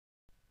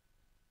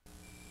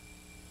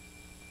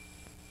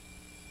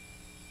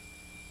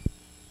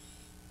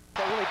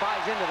really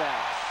buys into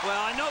that. Well,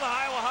 I know the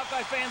Iowa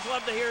Hawkeye fans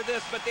love to hear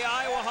this, but the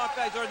Iowa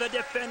Hawkeyes are the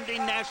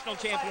defending national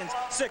champions,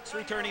 6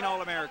 returning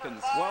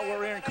All-Americans. Well,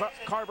 we're in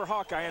Carver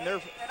Hawkeye, and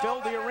they've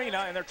filled the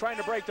arena, and they're trying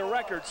to break the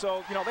record.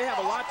 So, you know, they have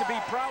a lot to be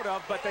proud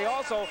of, but they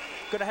also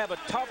going to have a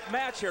tough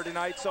match here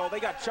tonight. So they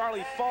got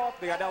Charlie Falck,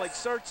 they got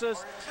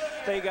Tsirtsis,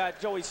 they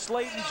got Joey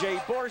Slaton, Jay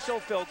Borschel,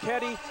 Phil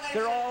Keddy.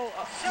 They're all,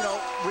 you know,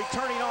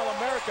 returning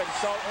All-Americans.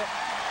 So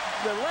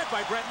they're led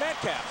by Brent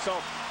Metcalf. So,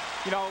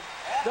 you know,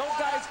 those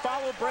guys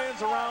follow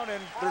brands around,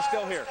 and they're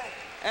still here.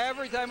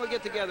 Every time we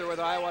get together with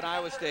Iowa and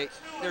Iowa State,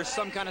 there's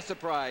some kind of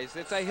surprise.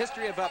 It's a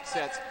history of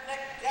upsets.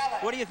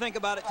 What do you think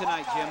about it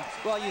tonight, Jim?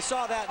 Well, you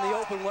saw that in the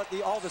Open,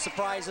 all the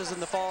surprises and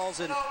the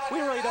falls, and we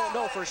really don't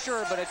know for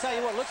sure, but I tell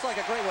you what, it looks like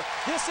a great one.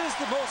 This is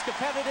the most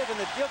competitive and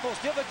the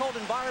most difficult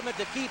environment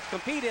to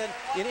compete in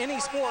any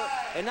sport,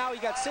 and now you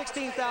got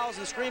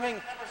 16,000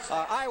 screaming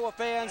Iowa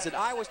fans, and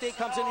Iowa State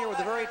comes in here with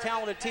a very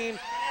talented team.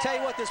 Tell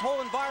you what, this whole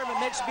environment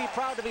makes me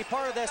proud to be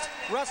part of this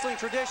wrestling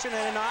tradition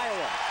in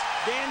Iowa.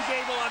 Dan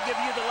Gable, I'll give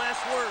you the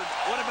last word.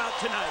 What about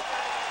tonight?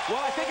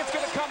 Well, I think it's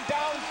going to come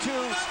down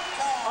to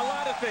a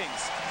lot of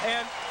things.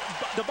 And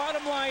the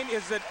bottom line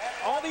is that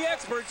all the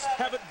experts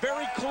have it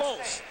very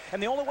close.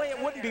 And the only way it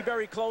wouldn't be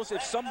very close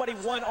if somebody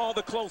won all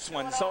the close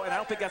ones. So, and I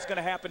don't think that's going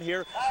to happen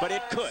here, but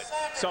it could.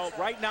 So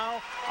right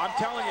now, I'm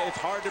telling you, it's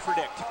hard to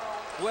predict.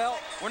 Well,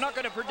 we're not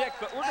going to predict,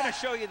 but we're going to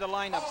show you the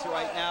lineups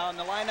right now. And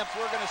the lineups,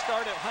 we're going to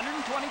start at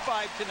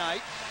 125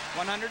 tonight.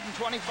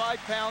 125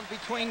 pounds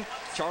between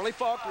Charlie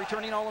Falck,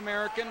 returning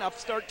All-American,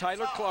 upstart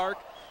Tyler Clark,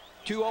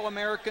 2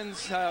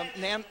 All-Americans,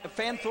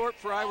 Fanthorpe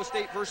for Iowa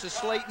State versus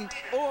Slaton,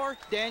 or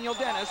Daniel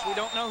Dennis, we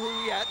don't know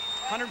who yet.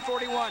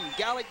 141,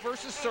 Gallick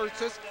versus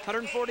Tsirtsis.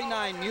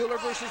 149, Mueller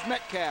versus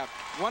Metcalf.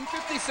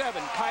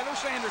 157, Kyler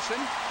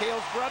Sanderson,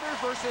 Cale's brother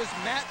versus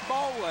Matt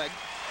Ballweg.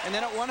 And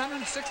then at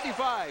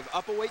 165,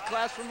 up a weight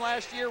class from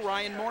last year,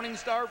 Ryan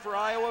Morningstar for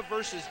Iowa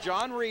versus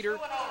John Reeder.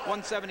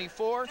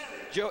 174,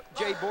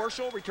 Jay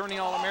Borschel, returning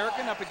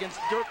All-American, up against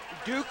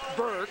Duke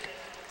Burk.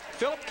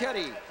 Philip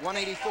Keddy,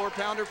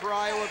 184-pounder for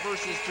Iowa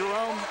versus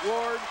Jerome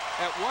Ward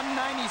at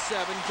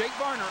 197. Jake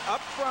Varner up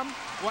from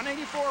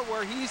 184,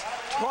 where he's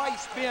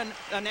twice been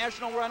a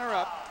national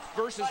runner-up,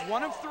 versus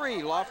 1 of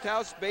 3,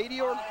 Lofthouse, Beatty,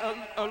 or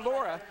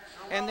Laura.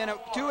 And then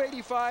at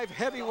 285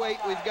 heavyweight,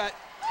 we've got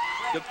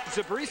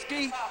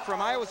Zabriskie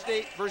from Iowa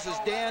State versus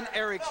Dan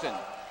Erekson.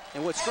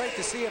 And what's great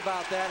to see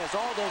about that is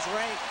all those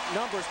rank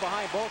numbers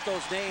behind both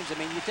those names. I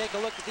mean, you take a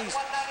look at these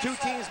 2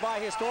 teams by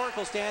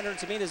historical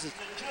standards. I mean, it's as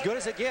good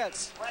as it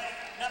gets.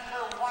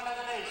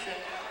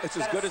 It's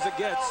as good as it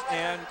gets,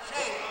 and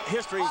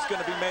history is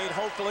going to be made,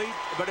 hopefully.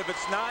 But if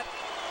it's not,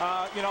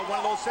 you know, one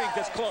of those things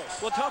that's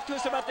close. Well, talk to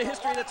us about the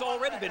history that's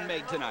already been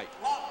made tonight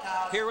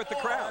here with the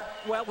crowd.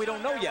 Well, we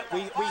don't know yet.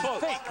 We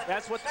think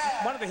that's what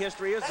one of the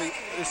history is. The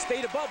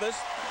state above us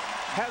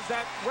has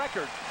that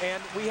record,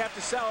 and we have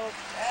to sell,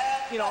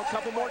 you know, a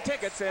couple more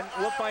tickets, and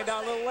we'll find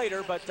out a little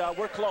later, but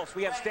we're close.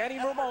 We have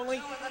standing room only,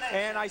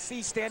 and I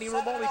see standing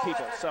room only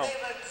people, so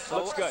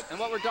looks good. And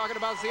what we're talking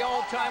about is the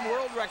all-time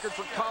world record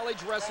for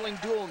college wrestling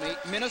dual meet.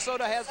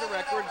 Minnesota has the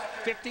record,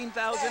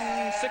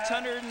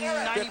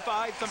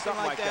 15,695, something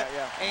like that.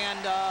 Yeah.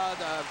 And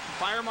the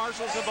fire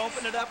marshals have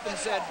opened it up and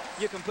said,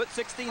 you can put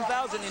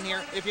 16,000 in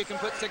here if you can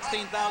put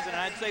 16,000,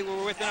 and I'd say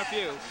we're within a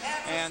few.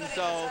 And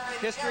so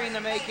history in the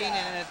making,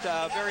 and it's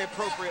very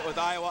appropriate with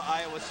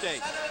Iowa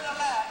State.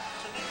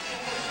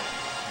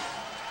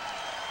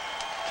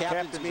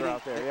 Captains meeting, are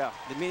out there, yeah.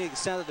 The meeting at the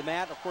center of the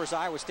mat. Of course,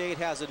 Iowa State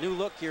has a new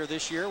look here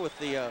this year with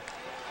the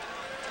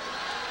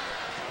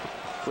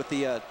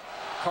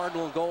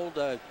cardinal and gold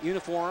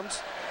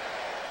uniforms.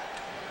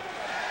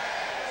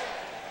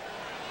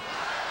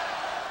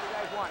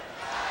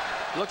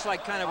 Looks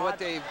like kind of what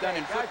they've done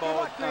in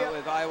football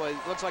with Iowa. It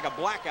looks like a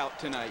blackout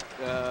tonight.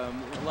 A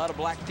lot of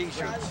black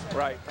T-shirts.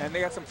 Right, and they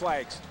got some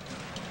flags.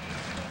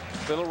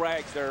 Little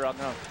rags they're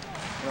gonna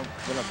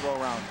throw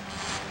around.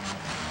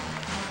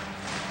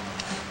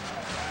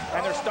 And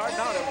they're starting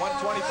out at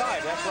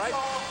 125, that's right.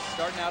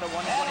 Starting out at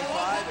 125,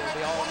 there's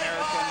the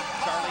All-American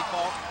Charlie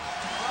Falck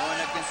going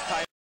against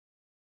Tyler.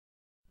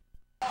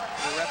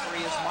 The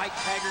referee is Mike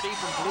Haggerty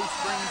from Blue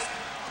Springs,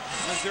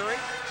 Missouri.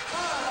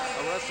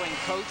 A wrestling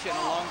coach and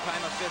a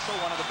longtime official,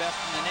 one of the best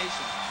in the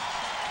nation.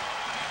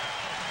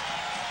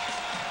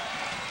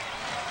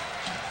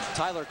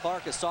 Tyler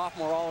Clark, a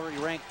sophomore, already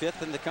ranked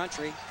 5th in the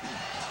country.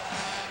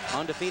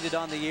 Undefeated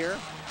on the year.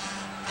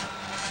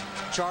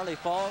 Charlie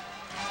Falck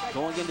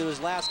going into his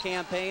last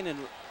campaign and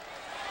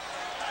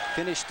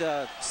finished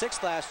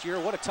 6th last year.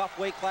 What a tough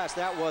weight class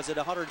that was at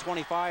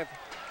 125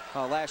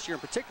 last year,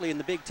 particularly in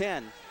the Big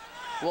Ten.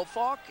 Well,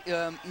 Falck, he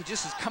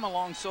just has come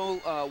along so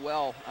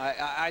well.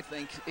 I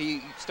think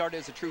he started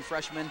as a true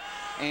freshman,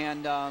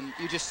 and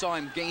you just saw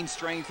him gain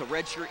strength. A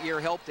redshirt year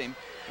helped him.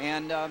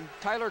 And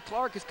Tyler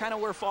Clark is kind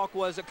of where Falck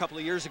was a couple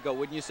of years ago,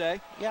 wouldn't you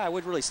say? Yeah, I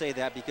would really say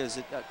that, because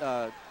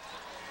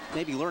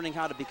maybe learning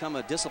how to become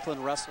a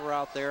disciplined wrestler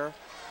out there.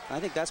 I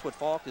think that's what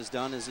Falck has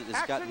done, is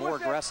gotten more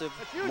aggressive,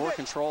 more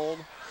controlled.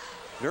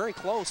 Very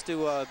close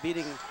to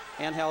beating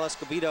Angel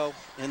Escobedo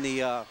in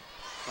the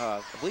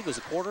I believe it was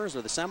the quarters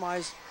or the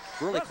semis.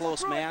 Really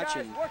close match,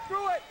 and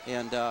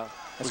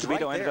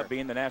DeVito ended up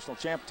being the national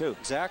champ too.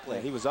 Exactly.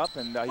 He was up,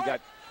 and he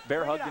got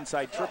bear hugged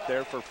inside trip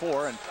there for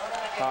 4, and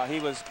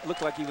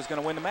looked like he was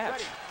going to win the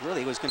match.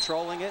 Really, he was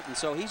controlling it, and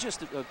so he's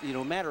just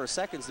a matter of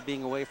seconds of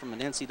being away from an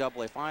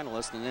NCAA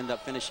finalist and end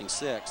up finishing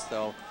 6th.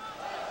 So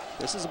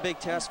this is a big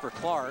test for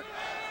Clark.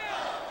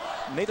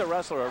 Neither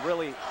wrestler are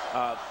really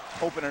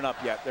opening up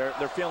yet.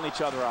 They're feeling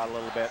each other out a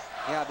little bit.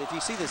 Yeah, but if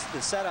you see the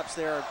setups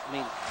there, I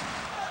mean,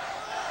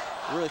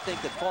 I really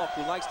think that Falck,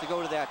 who likes to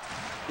go to that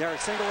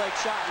single leg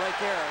shot right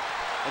there,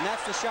 and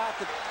that's the shot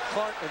that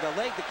Clark, or the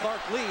leg that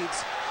Clark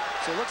leads.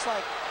 So it looks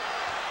like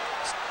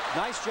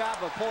nice job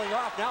of pulling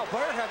off. Now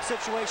Burham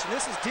situation.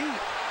 This is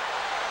deep.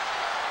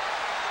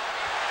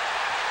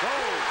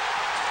 Oh.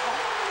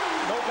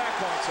 No back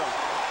point, so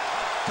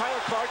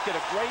Tyler Clark did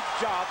a great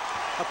job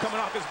of coming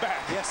off his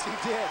back. Yes, he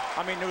did.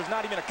 I mean, there was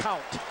not even a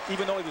count.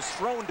 Even though he was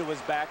thrown to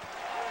his back,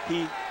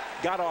 he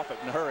got off it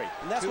in a hurry.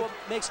 And that's what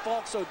makes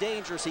Falck so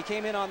dangerous. He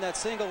came in on that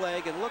single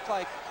leg and looked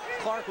like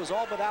Clark was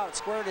all but out,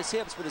 squared his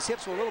hips, but his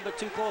hips were a little bit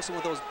too close, and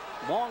with those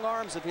long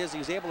arms of his, he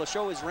was able to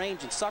show his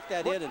range and suck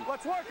that in and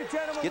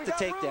get the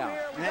takedown.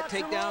 And that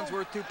takedown's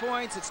worth 2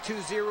 points. It's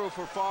 2-0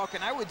 for Falck,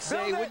 and I would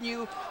say, wouldn't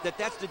you, that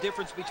that's the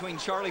difference between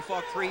Charlie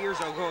Falck 3 years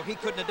ago. He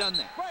couldn't have done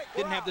that.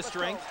 Didn't have the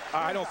strength.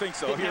 I don't think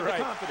so. You're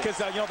right. Because,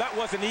 that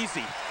wasn't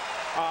easy.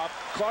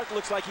 Clark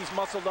looks like he's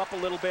muscled up a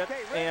little bit,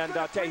 and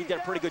he did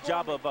a pretty good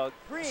job of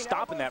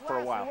stopping that for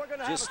a while.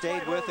 Just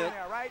stayed with it.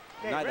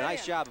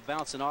 Nice job of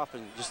bouncing off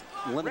and just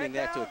limiting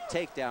that to a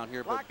takedown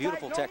here, but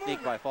beautiful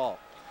technique by Falck.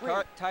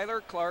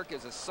 Tyler Clark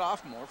is a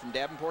sophomore from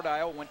Davenport,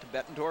 Iowa, went to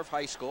Bettendorf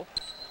High School.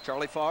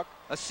 Charlie Falck,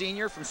 a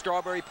senior from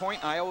Strawberry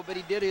Point, Iowa, but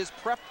he did his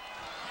prep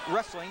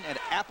wrestling at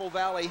Apple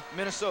Valley,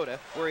 Minnesota,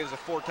 where he was a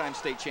 4-time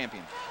state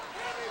champion.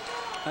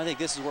 I think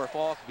this is where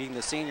Falck, being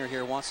the senior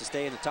here, wants to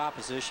stay in the top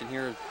position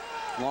here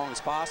as long as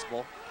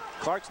possible.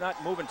 Clark's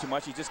not moving too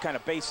much. He's just kind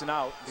of basing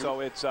out, so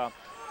it's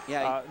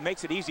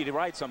makes it easy to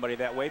ride somebody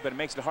that way, but it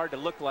makes it hard to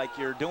look like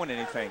you're doing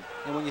anything.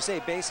 And when you say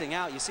basing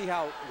out, you see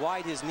how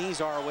wide his knees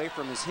are away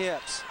from his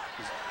hips.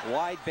 His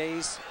wide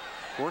base,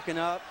 working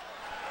up.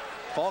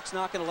 Falk's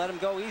not going to let him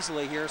go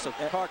easily here, so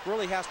Clark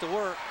really has to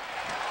work.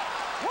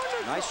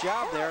 Nice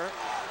job there.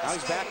 Now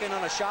he's back in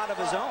on a shot of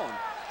his own.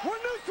 We're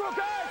neutral,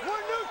 guys.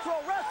 We're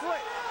neutral. Wrestle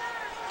it.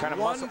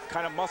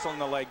 Kind of muscling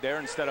the leg there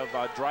instead of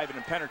driving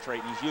and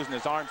penetrating. He's using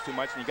his arms too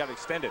much, and you got to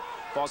extend it.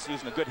 Falk's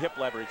using a good hip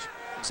leverage.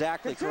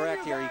 Exactly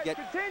correct here. He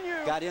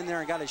got in there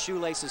and got his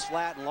shoelaces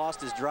flat and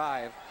lost his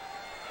drive.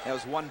 That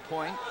was 1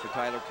 point for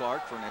Tyler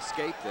Clark for an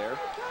escape there.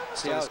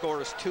 So the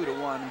score is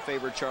 2-1 in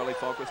favor of Charlie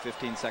Falck with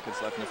 15 seconds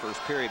left in the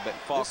first period. But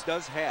Falk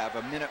does have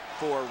a minute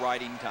 4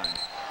 riding time.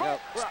 Yep,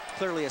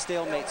 clearly a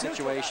stalemate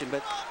situation,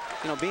 but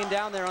being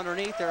down there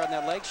underneath there on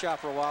that leg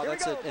shot for a while,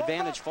 that's an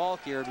advantage Falk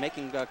here,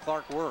 making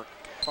Clark work.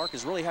 Clark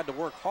has really had to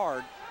work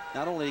hard,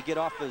 not only to get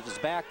off of his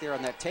back there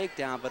on that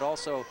takedown, but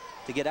also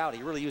to get out.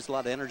 He really used a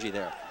lot of energy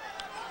there.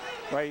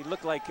 Right, he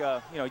looked like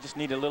he just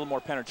needed a little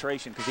more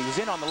penetration because he was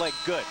in on the leg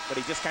good, but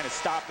he just kind of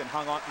stopped and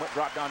hung on,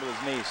 dropped down to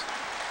his knees.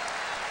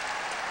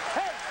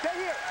 Hey, stay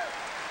here.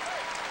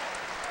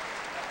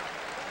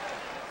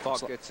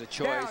 Falk gets a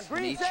choice,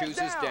 and he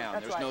chooses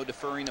down. There's no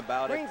deferring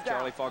about it.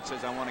 Charlie Falk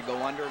says, I want to go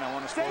under, and I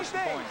want to score some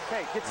points.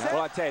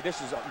 Well, I tell you,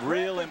 this is a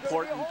real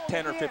important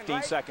 10 or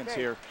 15 seconds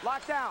here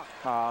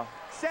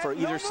for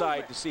either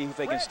side to see if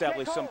they can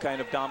establish some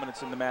kind of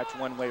dominance in the match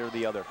one way or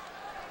the other.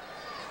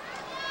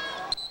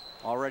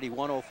 Already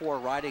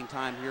 1:04 riding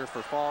time here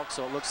for Falk,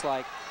 so it looks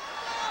like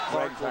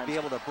Clark will be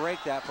able to break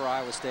that for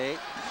Iowa State.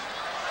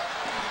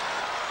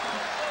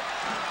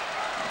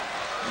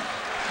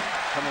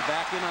 Coming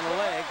back in on the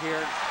leg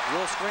here,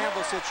 real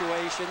scramble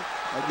situation.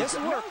 This is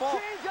where Falk,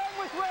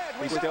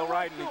 he's still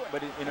riding,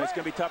 but it's going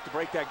to be tough to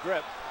break that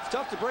grip. It's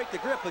tough to break the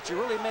grip, but you're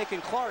really making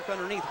Clark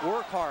underneath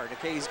work hard.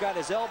 Okay, he's got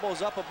his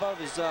elbows up above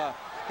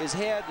his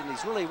head, and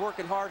he's really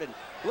working hard. And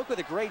look at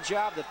the great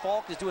job that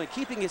Falk is doing,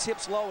 keeping his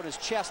hips low and his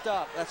chest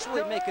up. That's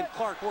really making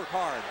Clark work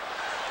hard.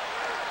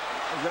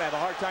 He's going to have a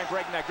hard time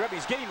breaking that grip.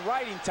 He's getting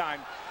riding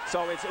time,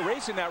 so it's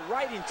erasing that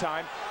riding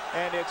time,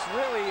 and it's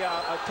really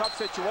a tough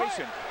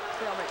situation.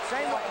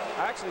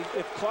 Actually,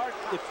 if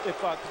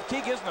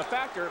fatigue isn't a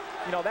factor,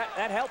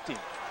 that helped him.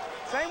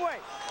 Same way.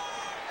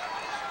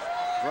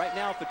 Right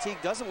now, fatigue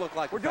doesn't look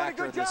like a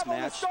factor in this match. We're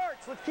doing a good job on the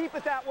starts. Let's keep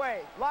it that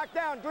way. Lock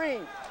down,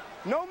 green.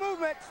 No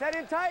movement. Set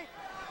in tight.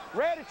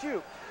 Red at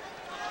you.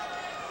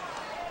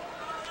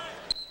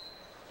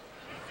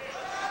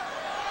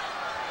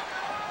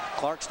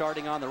 Clark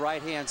starting on the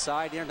right-hand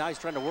side here. Now he's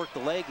trying to work the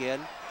leg in.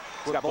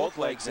 He's got both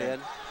legs in.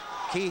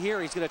 Key here,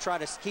 he's going to try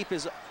to keep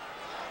his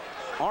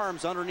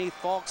arms underneath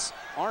Falk's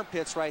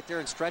armpits right there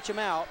and stretch him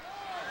out.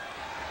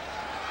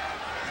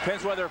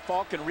 Depends whether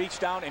Falk can reach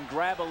down and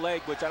grab a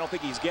leg, which I don't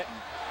think he's getting.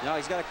 No,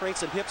 he's got to create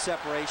some hip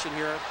separation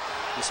here.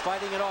 He's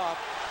fighting it off,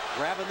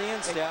 grabbing the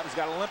instep. He's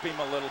got to limp him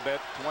a little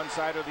bit to one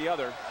side or the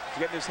other. He's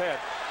getting his head.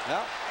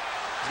 Yep.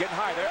 He's getting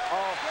high there.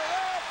 Oh.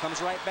 Comes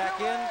right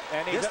back in.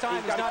 And this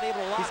time he's not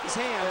able to lock his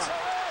hands.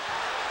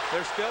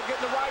 They're still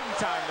getting the riding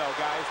time, though,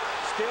 guys.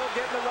 Still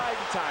getting the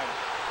riding time.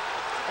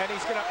 And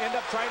he's going to end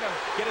up trying to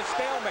get a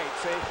stalemate,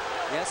 see?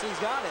 Yes, he's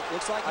got it.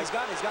 Looks like he's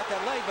got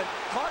that leg, but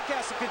Falck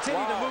has to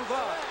continue to move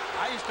up.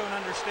 I just don't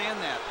understand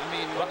that. I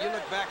mean, when you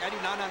look back, I do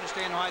not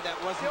understand why that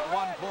wasn't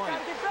 1 point.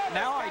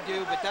 Now I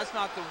do, but that's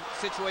not the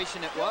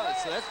situation it was.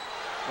 So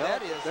that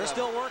is. They're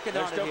still working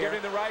on it here. They're still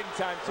getting the riding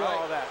time to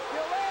all that.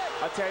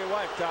 I'll tell you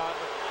what,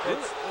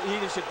 he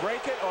either should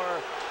break it or...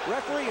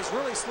 Referee is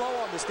really slow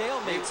on the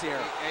stalemates here.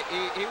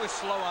 He was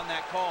slow on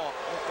that call.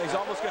 He's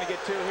almost going to get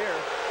 2 here.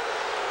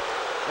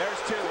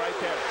 There's 2 right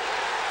there.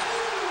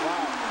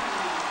 Wow.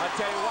 I'll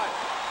tell you what.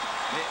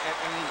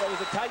 I mean, it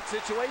was a tight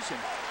situation.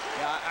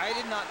 Yeah, I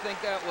did not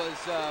think that was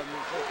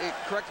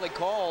correctly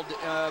called,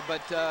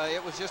 but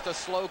it was just a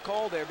slow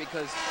call there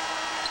because...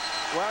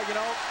 Well, you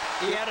know,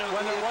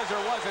 whether it was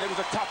or wasn't, it was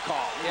a tough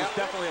call. It was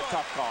definitely a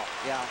tough call.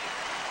 Yeah.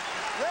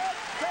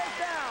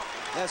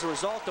 As a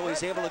result, though,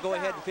 he's able to go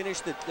ahead and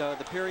finish the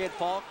period,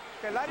 Falck,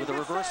 with a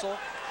reversal.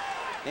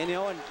 And, you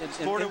know, in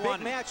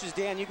big matches,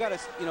 Dan, you got to,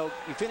 you know,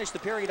 you finish the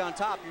period on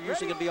top, you're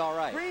usually going to be all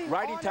right.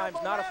 Riding time's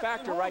not a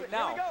factor right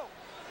now,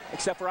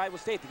 except for Iowa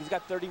State. He's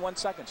got 31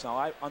 seconds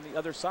now on the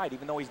other side,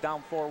 even though he's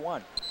down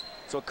 4-1.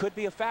 So it could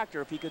be a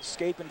factor if he could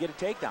escape and get a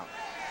takedown.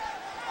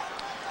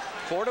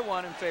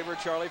 4-1 in favor of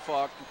Charlie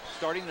Falck.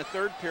 Starting the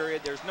 3rd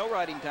period, there's no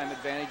riding time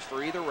advantage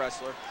for either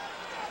wrestler.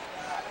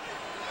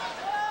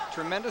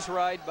 Tremendous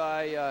ride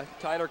by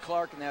Tyler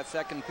Clark in that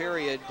 2nd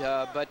period,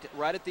 but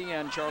right at the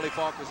end, Charlie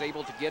Falck was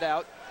able to get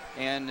out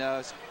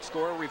and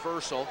score a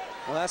reversal.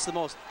 Well, that's the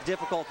most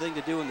difficult thing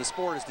to do in the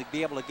sport, is to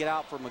be able to get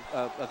out from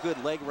a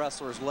good leg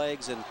wrestler's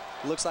legs, and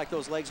it looks like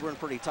those legs were in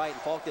pretty tight,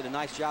 and Falck did a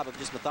nice job of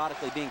just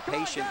methodically being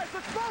patient,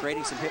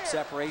 creating some hip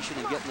separation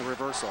and getting the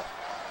reversal.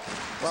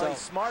 Well, he's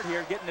smart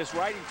here, getting this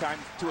riding time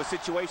to a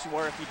situation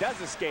where if he does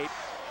escape,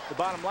 the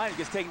bottom line, he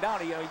gets taken down,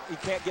 he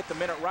can't get the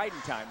minute riding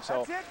time.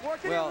 So,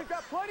 well, we've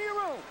got plenty of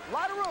room, a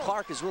lot of room.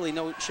 Clark has really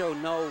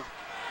shown no...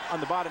 On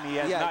the bottom, he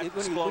has not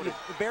exploded. When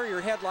you bury your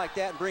head like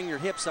that and bring your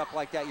hips up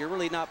like that, you're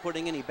really not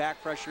putting any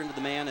back pressure into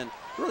the man, and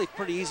really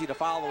pretty easy to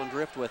follow and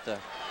drift with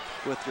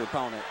your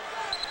opponent.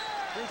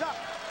 Hands up,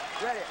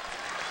 ready.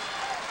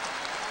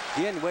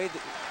 The end way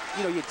that,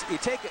 you know, you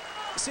take it,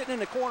 sitting in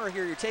the corner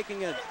here, you're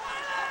taking a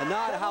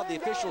nod of how the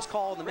officials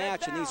call the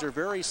match, and these are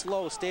very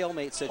slow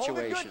stalemate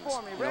situations,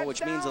 you know,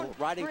 which means the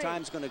riding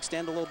time is going to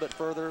extend a little bit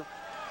further.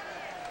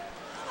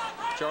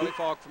 Charlie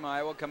Falck from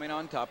Iowa coming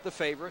on top, the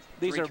favorite,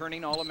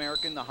 returning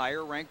All-American, the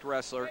higher-ranked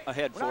wrestler,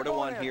 ahead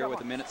 4-1 here with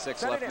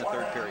 1:06 left in the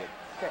 3rd period.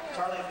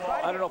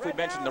 I don't know if we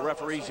mentioned the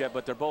referees yet,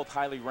 but they're both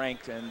highly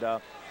ranked, and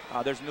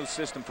there's a new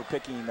system for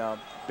picking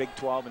Big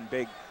 12 and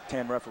Big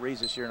 10 referees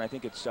this year, and I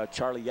think it's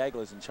Charlie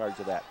Yagla is in charge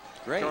of that.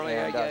 Great.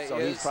 Charlie so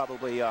he's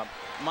probably...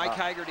 Mike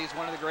Haggerty is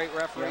one of the great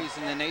referees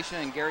in the nation,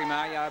 and Gary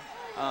Mayab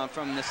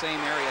from the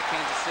same area,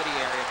 Kansas City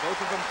area. Both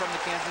of them from the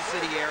Kansas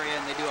City area,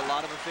 and they do a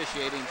lot of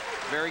officiating.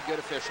 Very good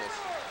officials.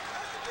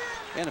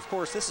 And of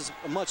course, this is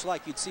much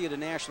like you'd see at a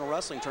national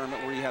wrestling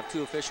tournament where you have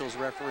 2 officials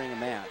refereeing a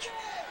match.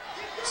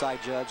 Side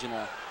judge and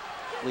a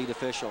lead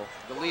official.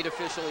 The lead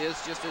official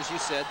is, just as you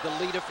said, the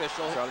lead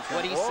official.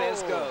 What he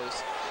says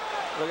goes.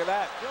 Look at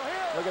that.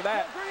 Look at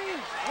that.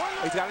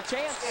 He's got a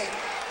chance.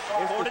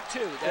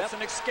 4-2. That's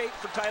an escape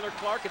for Tyler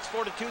Clark. It's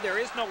 4-2. There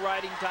is no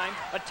riding time.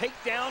 A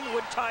takedown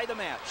would tie the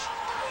match.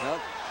 Well,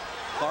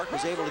 Clark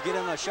was able to get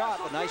in a shot,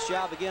 but nice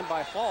job again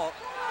by Falck,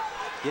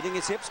 getting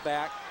his hips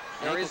back.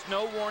 There is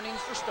no warnings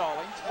for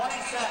stalling. 20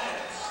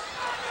 seconds.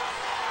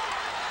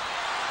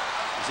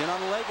 He's in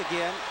on the leg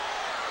again.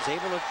 He's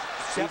able to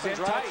step and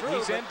drive through.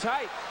 He's in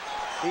tight.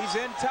 He's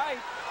in tight.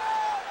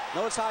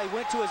 Notice how he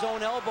went to his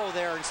own elbow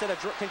there instead of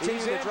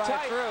continuing to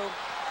drive through.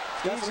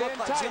 Doesn't look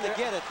like he's going to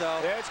get it, though.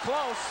 Yeah, it's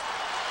close.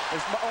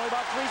 There's only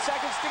about 3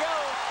 seconds to go.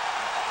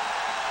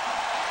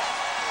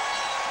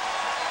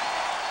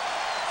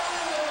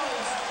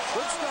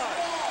 Good start.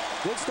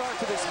 Good start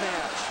to this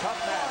match. Tough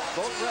match.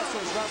 Both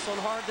wrestlers wrestling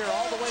hard there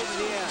all the way to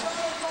the end.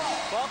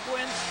 Falck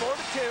wins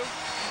 4-2.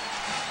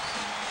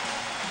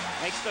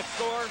 Makes the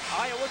score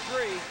Iowa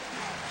 3,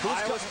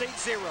 Iowa State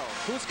 0.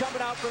 Who's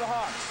coming out for the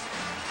Hawks?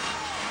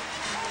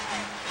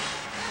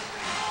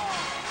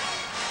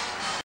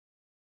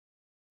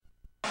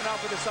 Coming out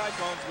for the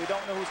Cyclones. We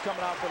don't know who's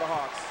coming out for the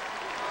Hawks.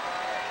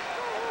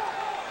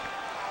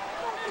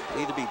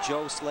 It'll either be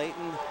Joe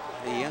Slaton,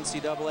 the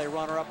NCAA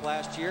runner-up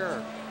last year,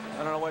 or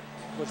I don't know what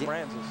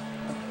Brands is.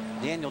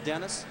 Daniel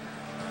Dennis.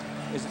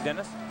 Is it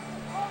Dennis?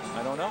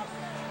 I don't know.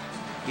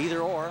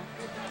 Either or.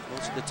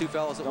 Those are the 2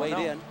 fellows that weighed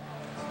in.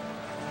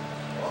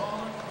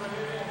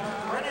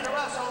 Ready to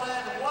wrestle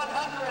at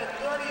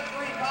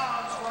 133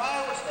 pounds for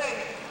Iowa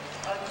State,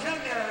 a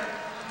junior,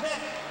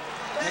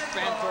 Nick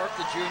Fanthorpe,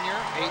 the junior,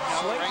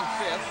 8-0, ranked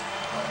 5th.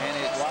 And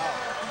it's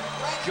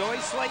Joey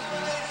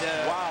Slaton,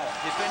 the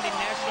defending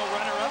national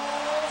runner-up.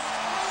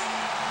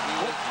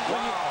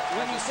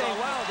 When you say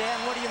wow, Dan,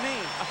 what do you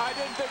mean? I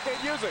didn't think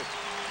they'd use it.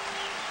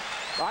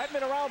 I haven't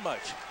been around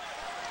much.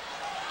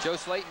 Joe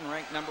Slaton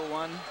ranked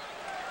 #1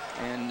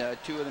 in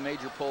 2 of the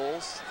major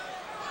polls.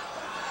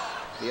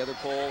 The other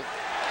poll,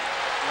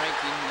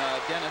 ranking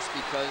Dennis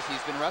because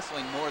he's been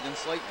wrestling more than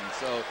Slaton.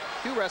 So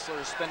 2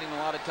 wrestlers spending a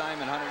lot of time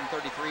at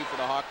 133 for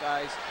the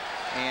Hawkeyes.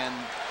 And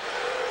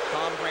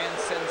Tom Brand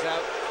sends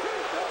out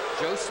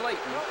Joe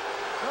Slaton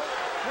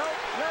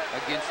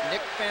against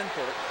Nick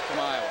Fanthorpe from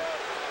Iowa.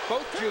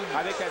 Both juniors.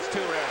 I think that's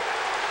too rare.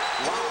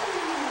 Wow.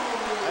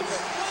 That's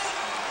it.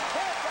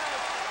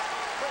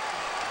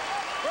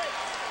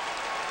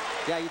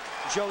 Yeah,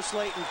 Joe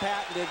Slaton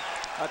patented.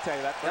 I'll tell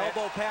you that.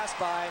 Elbow pass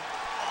by.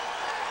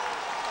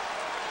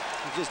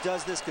 He just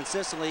does this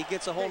consistently. He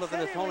gets a hold of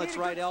an opponent's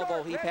right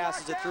elbow. He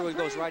passes it through and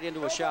goes right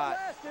into a shot.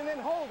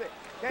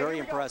 Very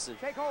impressive.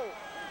 Take hold.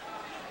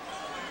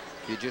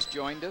 If you just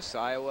joined us,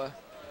 Iowa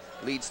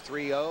leads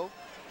 3-0.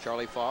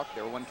 Charlie Falck,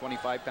 their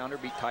 125-pounder,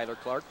 beat Tyler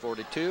Clark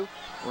 4-2.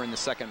 We're in the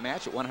second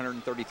match at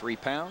 133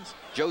 pounds.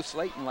 Joe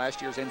Slaton,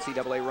 last year's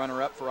NCAA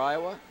runner-up for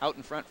Iowa, out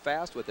in front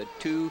fast with a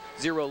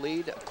 2-0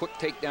 lead. A quick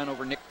takedown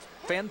over Nick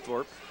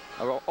Fanthorpe,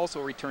 also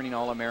a returning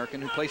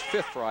All-American, who placed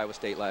 5th for Iowa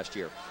State last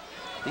year.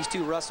 These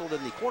two wrestled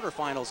in the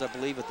quarterfinals, I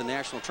believe, at the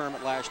national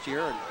tournament last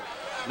year, and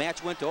the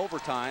match went to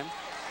overtime.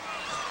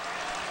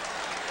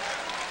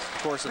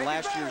 Of course, in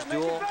last year's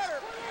duel,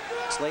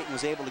 Slaton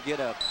was able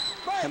to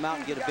come out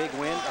and get a big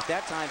win. At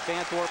that time,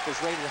 Fanthorpe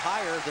was rated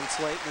higher than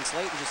Slaton, and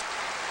Slaton just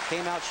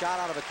came out, shot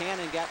out of a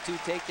cannon, got 2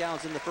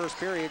 takedowns in the first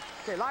period,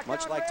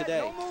 much like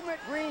today. No movement,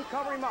 green,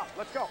 cover him up.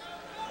 Let's go.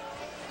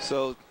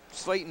 So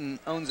Slaton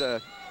owns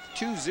a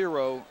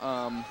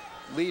 2-0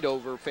 lead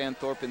over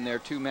Fanthorpe in their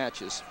 2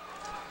 matches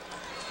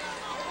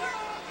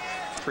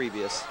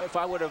previous. If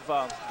I would have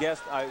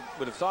guessed, I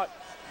would have thought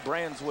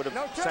Brands would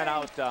have sent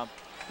out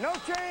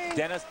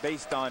Dennis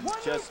based on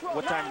just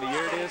what time of the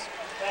year it is.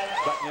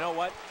 But you know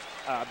what?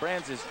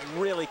 Brands is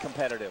really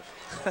competitive.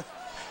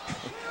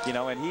 You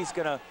know, and he's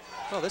gonna.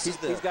 Well,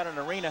 he's got an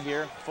arena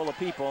here full of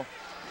people.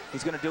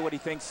 He's gonna do what he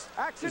thinks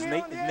is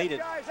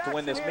needed to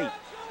win this meet.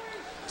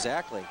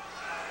 Exactly.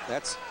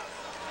 That's.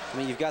 I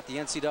mean, you've got the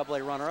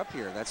NCAA runner-up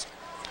here. That's.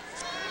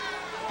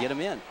 Get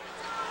him in.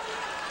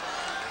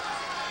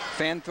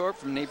 Fanthorpe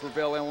from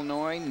Naperville,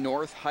 Illinois,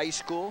 North High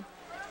School.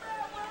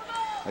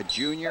 A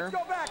junior.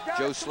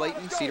 Joe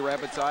Slaton, Cedar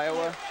Rapids,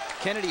 Iowa.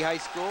 Kennedy High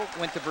School,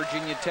 went to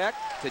Virginia Tech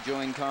to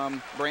join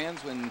Tom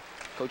Brands when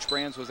Coach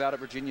Brands was out at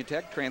Virginia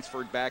Tech,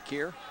 transferred back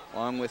here,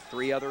 along with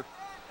 3 other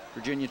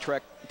Virginia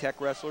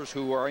Tech wrestlers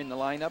who are in the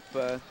lineup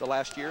the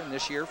last year and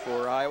this year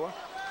for Iowa.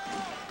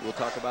 We'll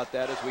talk about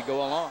that as we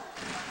go along.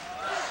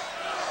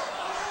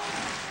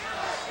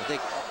 I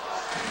think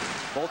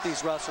both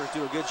these wrestlers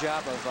do a good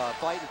job of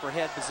fighting for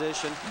head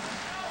position.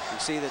 You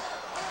see that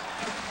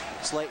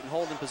Slaton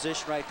holding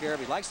position right there.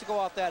 But he likes to go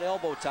off that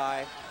elbow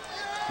tie,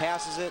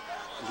 passes it,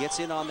 gets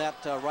in on that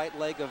right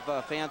leg of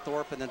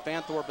Fanthorpe, and then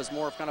Fanthorpe is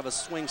more of kind of a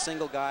swing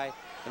single guy.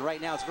 And right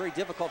now it's very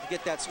difficult to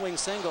get that swing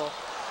single.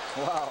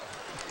 Wow.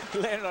 He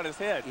landed on his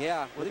head.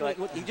 Yeah,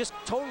 he just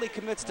totally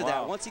commits to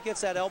that. Once he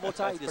gets that elbow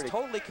tie, he just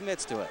totally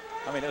commits to it.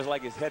 I mean, it was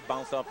like his head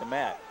bounced off the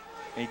mat,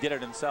 and he did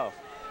it himself.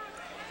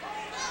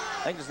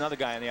 I think there's another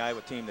guy on the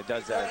Iowa team that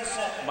does that.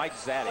 Mike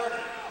Zadek.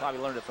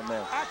 Probably learned it from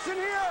them. Action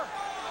here.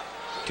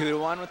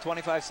 2-1 with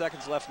 25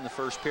 seconds left in the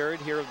first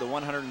period here of the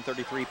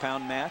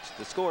 133-pound match.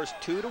 The score is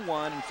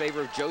 2-1 in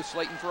favor of Joe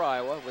Slaton for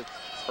Iowa with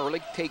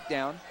early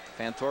takedown.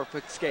 Fanthorpe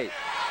escape.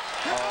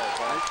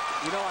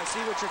 Oh, you know, I see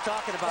what you're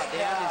talking about,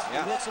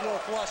 Dan. He looks a little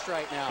flushed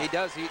right now. He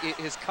does.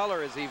 His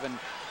color is even,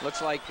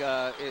 looks like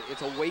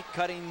it's a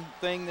weight-cutting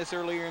thing this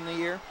earlier in the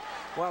year.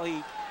 Well,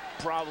 he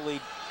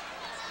probably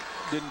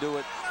didn't do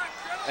it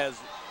as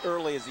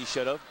early as he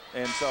should have.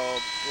 And so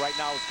right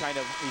now it's kind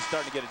of, he's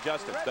starting to get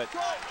adjusted. But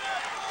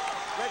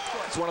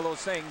it's one of those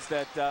things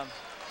that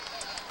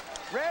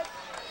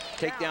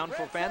takedown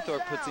for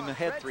Fanthorpe puts him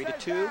ahead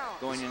 3-2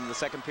 going into the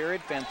second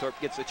period. Fanthorpe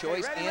gets a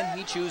choice and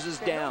he chooses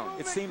down.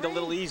 It seemed a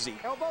little easy.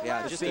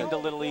 Yeah, it just seemed a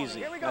little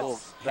easy. A little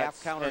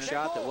half counter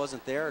shot that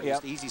wasn't there,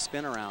 just easy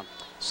spin around.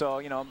 So,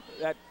 you know,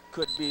 that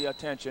could be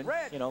attention,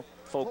 you know,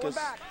 focus.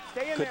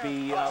 Could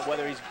be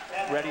whether he's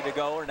ready to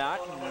go or not,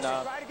 and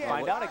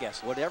find out, I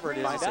guess. Whatever it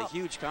is, it's a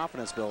huge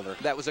confidence builder.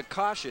 That was a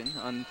caution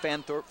on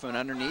Fanthorpe from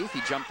underneath.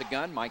 He jumped the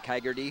gun. Mike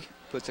Haggerty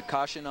puts a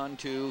caution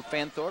onto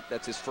Fanthorpe.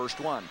 That's his first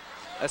one.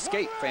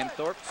 Escape.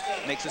 Fanthorpe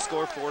makes the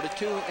score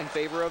 4-2 in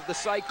favor of the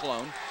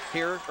Cyclone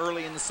here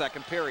early in the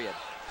second period.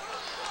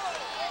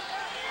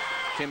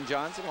 Tim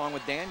Johnson along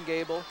with Dan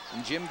Gable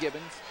and Jim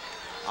Gibbons.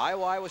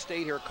 Iowa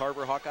State here at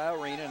Carver Hawkeye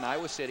Arena in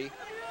Iowa City.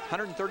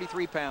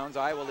 133 pounds.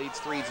 Iowa leads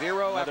 3-0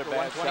 after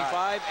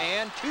 125, shot.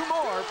 And 2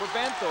 more for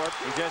Fanthorpe.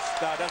 He just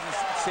doesn't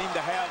seem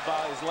to have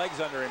his legs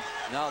under him.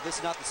 No, this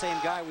is not the same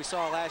guy we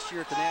saw last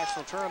year at the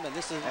national tournament.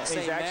 This is the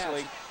same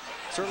match.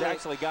 He's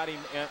actually got him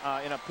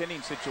in a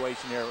pinning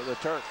situation here with the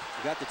Turk.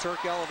 You got the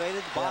Turk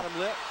elevated, bottom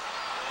lip,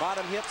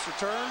 bottom hips are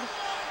turned.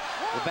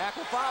 The back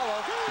will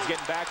follow. He's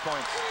getting back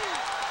points.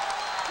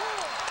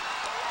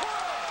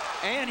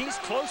 And he's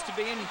close to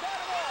being,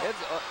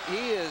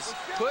 he is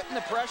putting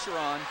the pressure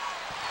on.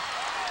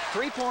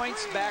 3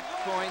 points, back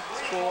points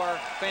for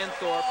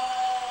Fanthorpe.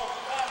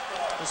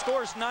 The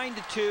score is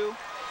 9-2.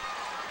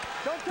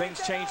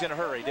 Things changed in a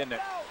hurry, didn't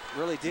it?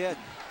 Really did.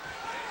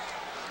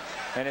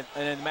 And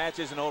the match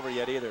isn't over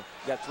yet either.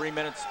 You got 3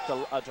 minutes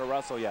to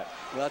wrestle yet.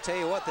 Well, I'll tell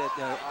you what,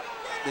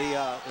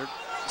 the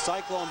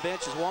Cyclone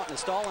bench is wanting a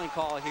stalling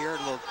call here,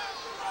 and will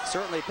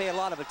certainly pay a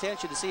lot of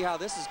attention to see how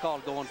this is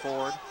called going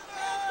forward.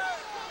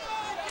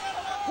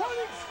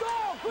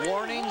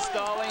 Warning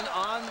stalling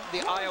on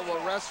the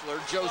Iowa wrestler,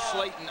 Joe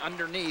Slaton,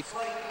 underneath,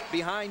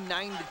 behind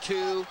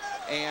 9-2,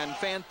 and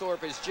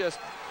Fanthorpe is just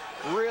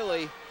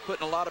really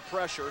putting a lot of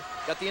pressure.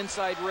 Got the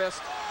inside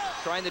wrist,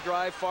 trying to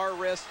drive, far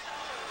wrist,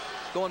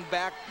 going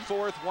back,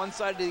 forth, one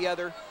side to the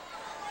other.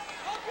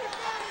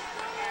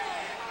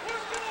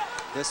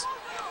 This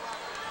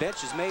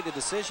bench has made the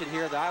decision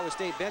here. The Iowa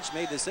State bench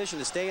made the decision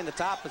to stay in the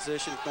top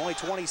position. Only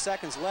 20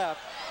 seconds left.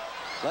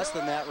 Less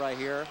than that right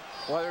here.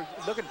 Well, they're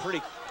looking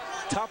pretty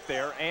tough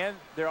there, and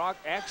they're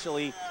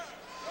actually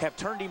have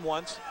turned him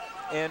once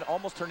and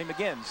almost turned him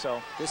again. So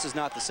this is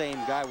not the same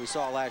guy we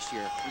saw last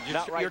year.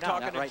 You're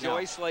talking to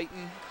Joey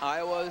Slaton,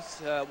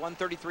 Iowa's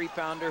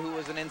 133-pounder who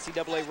was an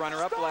NCAA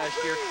runner-up last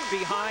year.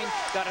 Behind,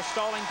 got a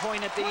stalling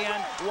point at the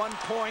end. 1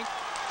 point.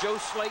 Joe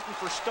Slaton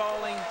for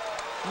stalling.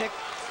 Nick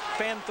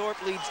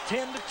Fanthorpe leads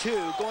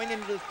 10-2 going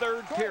into the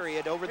third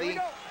period over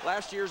the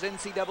last year's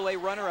NCAA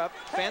runner-up.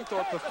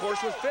 Fanthorpe, of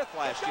course, was 5th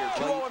last year.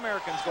 2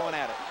 All-Americans going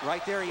at it.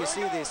 Right there, you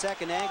see the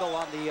second angle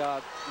on the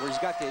where he's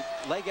got the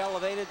leg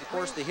elevated. Of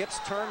course, the hips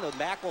turn, the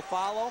back will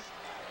follow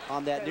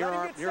on that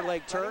near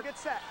leg turn.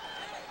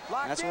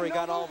 That's where he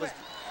got all of his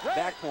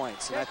back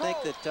points. And I think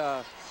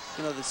that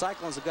you know, the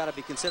Cyclones have got to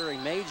be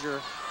considering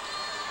major.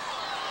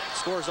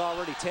 Score's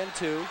already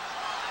 10-2.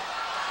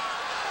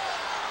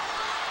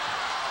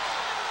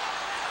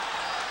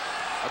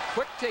 A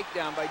quick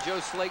takedown by Joe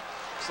Slaton.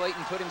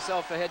 Slaton put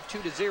himself ahead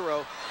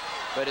 2-0,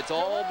 but it's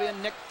all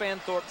been Nick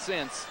Fanthorpe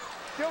since.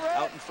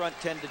 Out in front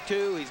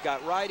 10-2, he's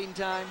got riding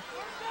time.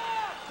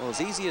 Well,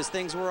 as easy as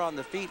things were on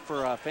the feet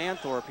for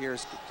Fanthorpe here,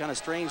 it's kind of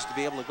strange to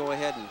be able to go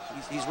ahead and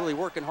he's really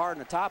working hard in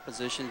the top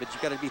position, but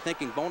you've got to be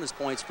thinking bonus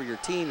points for your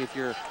team if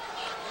you're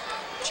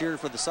cheering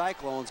for the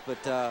Cyclones.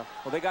 But well,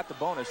 they got the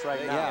bonus right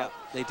now. Yeah,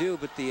 they do,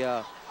 but the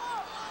and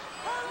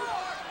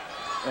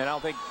I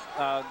don't think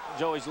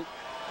Joey's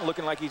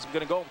looking like he's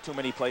going to go too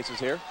many places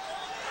here.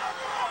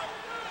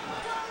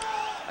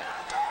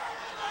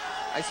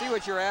 I see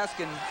what you're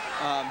asking,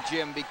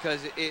 Jim,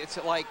 because it's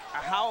like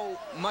how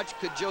much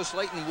could Joe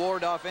Slaton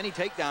ward off any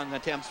takedown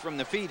attempts from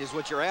the feet is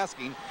what you're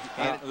asking.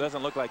 And it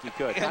doesn't look like he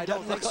could. I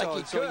don't think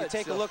so. So you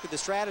take a look at the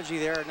strategy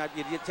there, and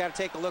you have to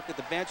take a look at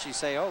the bench. You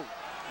say, oh,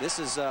 this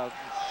is an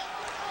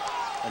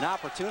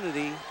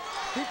opportunity.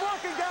 Keep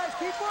working, guys,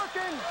 keep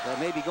working. That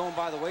may be going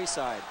by the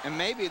wayside. And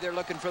maybe they're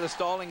looking for the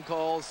stalling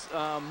calls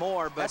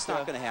more, but that's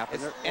not going to happen.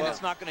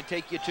 It's not going to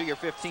take you to your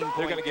 15-point.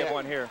 They're going to get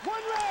one here.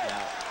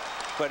 Yeah.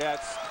 But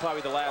that's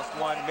probably the last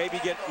one. Maybe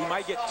he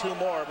might get 2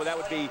 more, but that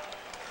would be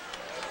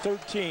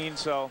 13.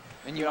 So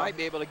and you might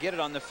be able to get it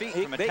on the feet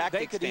from a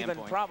tactic standpoint. They could even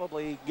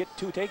probably get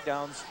 2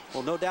 takedowns.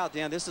 Well, no doubt,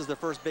 Dan. This is the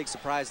first big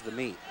surprise of the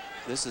meet.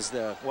 This is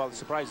the the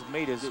surprise of the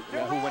meet is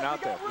who went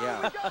out there.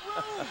 Yeah.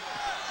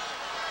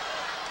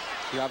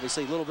 You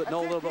obviously know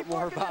a little bit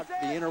more about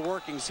the inner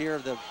workings here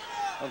of the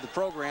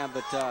program,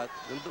 but the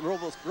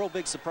real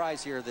big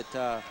surprise here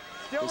that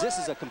because this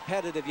is a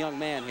competitive young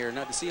man here.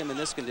 Not to see him in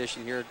this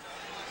condition here, a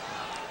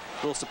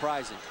little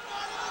surprising.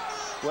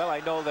 Well,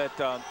 I know that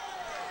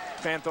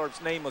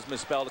Fanthorpe's name was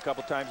misspelled a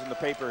couple times in the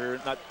paper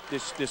here, not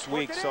this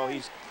week, so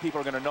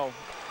people are going to know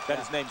that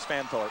his name's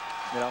Fanthorpe.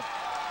 You know,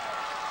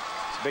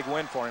 it's a big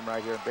win for him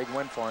right here. Big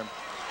win for him,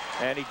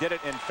 and he did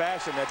it in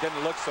fashion that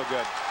didn't look so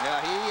good.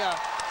 Yeah,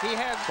 he gave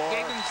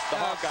him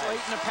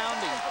Slaton a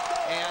pounding,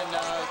 and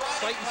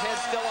Slaton's head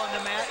still on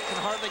the mat,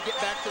 can hardly get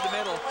back to the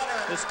middle.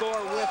 The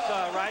score with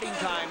riding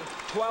time,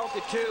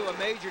 12-2, a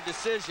major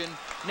decision.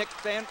 Nick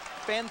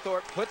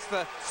Fanthorpe puts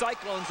the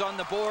Cyclones on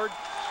the board.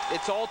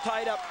 It's all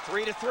tied up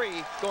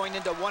 3-3 going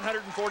into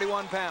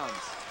 141 pounds.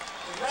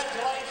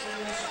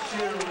 Congratulations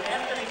to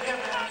Anthony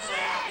Gibbons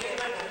and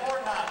David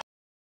Fortnite.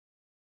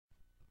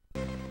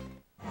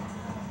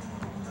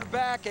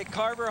 Back at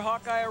Carver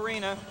Hawkeye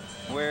Arena,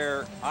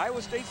 where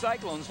Iowa State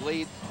Cyclones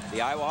lead the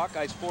Iowa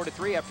Hawkeyes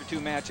 4-3 after 2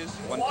 matches,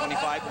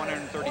 125,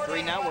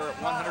 133. Now we're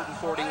at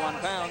 141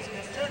 pounds.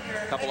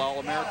 A couple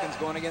All-Americans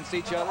going against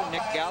each other.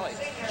 Nick Gallick,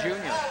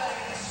 Jr.,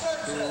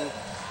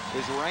 who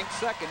is ranked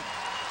 2nd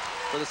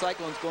for the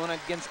Cyclones, going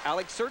against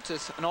Alex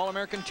Tsirtsis, an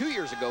All-American 2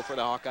 years ago for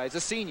the Hawkeyes,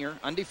 a senior,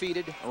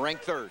 undefeated,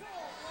 ranked 3rd.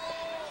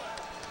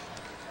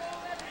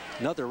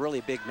 Another really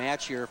big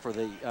match here for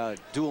the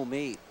dual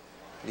meet.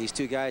 These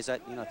 2 guys, I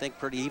think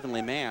pretty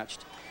evenly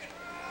matched.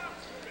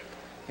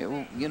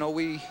 You know,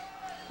 we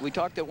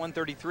talked at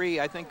 133.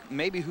 I think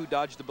maybe who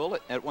dodged the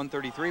bullet at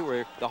 133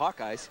 were the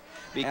Hawkeyes,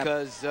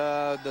 because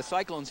the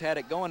Cyclones had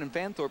it going, and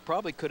Fanthorpe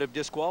probably could have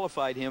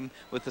disqualified him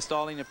with the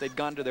stalling if they'd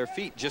gone to their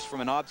feet, just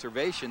from an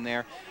observation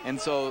there. And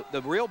so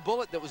the real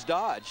bullet that was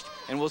dodged,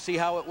 and we'll see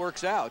how it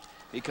works out,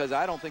 because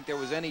I don't think there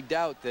was any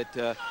doubt that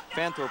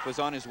Fanthorpe was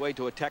on his way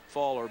to a tech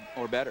fall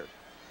or better.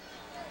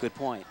 Good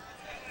point.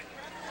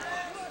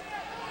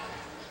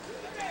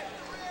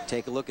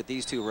 Take a look at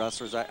these 2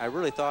 wrestlers. I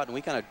really thought, and we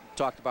kind of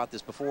talked about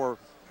this before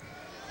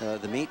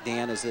the meat,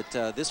 Dan, is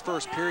that this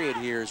first period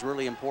here is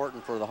really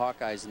important for the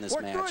Hawkeyes in this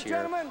match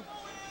here.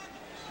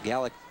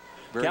 Gallick.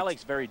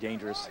 Gallick's very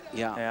dangerous.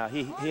 Yeah.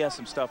 He has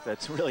some stuff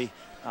that's really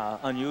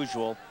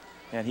unusual,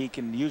 and he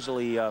can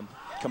usually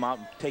come out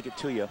and take it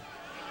to you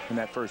in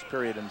that first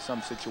period in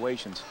some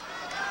situations.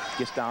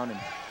 Gets down, and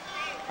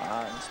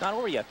it's not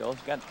over yet, though.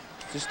 It's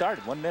just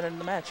started. 1 minute in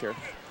the match here.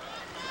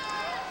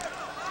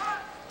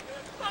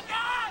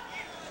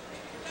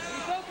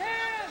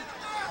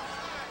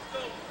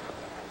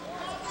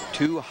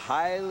 Two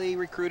highly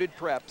recruited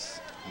preps.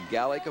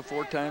 Gallick, a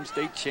 4-time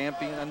state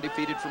champion,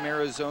 undefeated from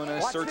Arizona.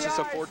 Tsirtsis,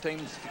 a 4-time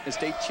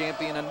state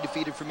champion,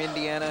 undefeated from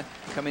Indiana,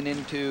 coming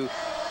into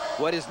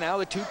what is now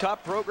the 2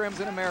 top programs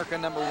in America,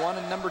 #1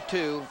 and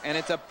 #2. And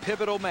it's a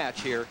pivotal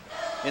match here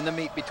in the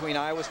meet between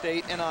Iowa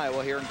State and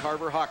Iowa here in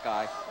Carver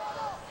Hawkeye.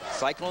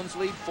 Cyclones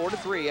lead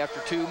 4-3 after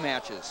 2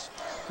 matches.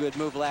 Good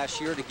move last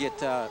year to get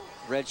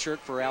red shirt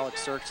for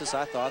Alex Tsirtsis.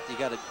 I thought you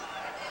got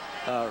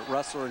a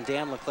wrestler in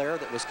Dan LeClaire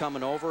that was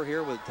coming over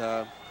here with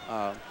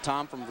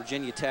Tom from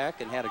Virginia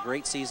Tech and had a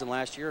great season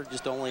last year,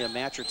 just only a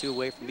match or 2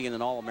 away from being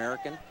an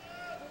All-American.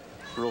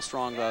 Real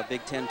strong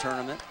Big Ten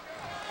tournament.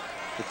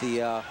 But the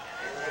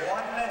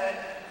 1 minute,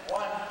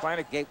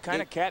 1.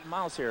 Kind of cat and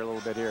mouse here a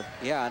little bit here.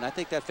 Yeah, and I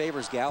think that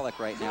favors Gallick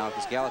right now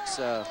because Gallick's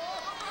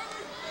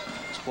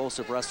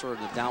explosive wrestler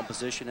in the down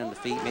position and the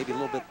feet, maybe a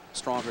little bit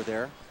stronger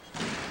there.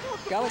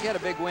 Gallick had a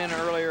big win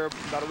earlier,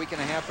 about a week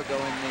and a half ago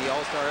in the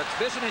All-Star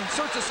exhibition, and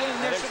Tsirtsis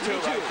in there. There's 2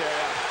 right there,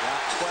 yeah.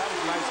 Well, that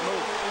was a nice move.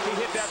 He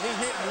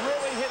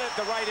really hit it at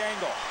the right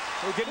angle.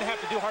 He didn't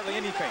have to do hardly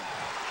anything.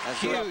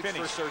 That's huge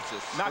for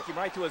Tsirtsis. Knocked him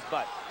right to his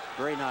butt.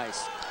 Very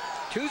nice.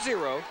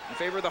 2-0 in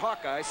favor of the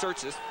Hawkeyes.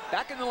 Tsirtsis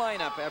back in the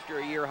lineup after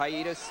a year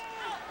hiatus.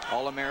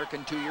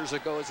 All-American 2 years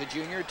ago as a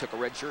junior. Took a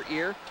redshirt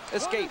year.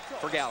 Escape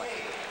for Gallick.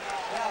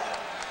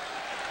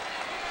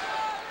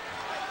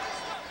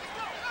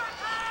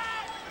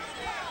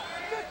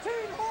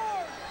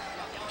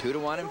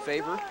 2-1 in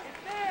favor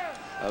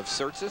of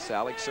Tsirtsis,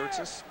 Alex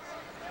Tsirtsis.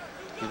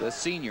 He's a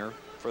senior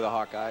for the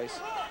Hawkeyes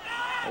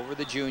over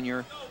the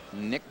junior,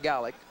 Nick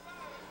Gallick.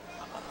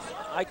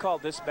 I call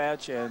this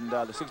match and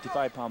the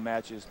 65-pound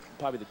match is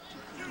probably the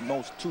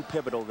most 2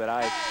 pivotal that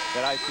I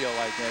feel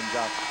like. And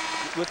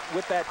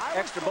with that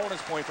extra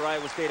bonus point for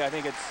Iowa State, I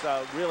think it's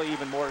really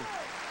even more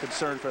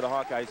concern for the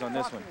Hawkeyes on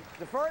this one.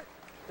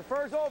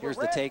 Here's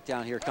the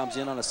takedown here. Comes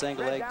in on a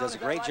single leg. Does a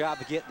great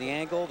job of getting the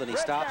angle. Then he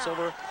stops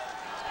over.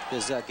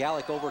 Is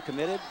Gallick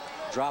overcommitted?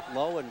 Dropped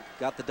low and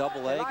got the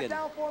double leg. And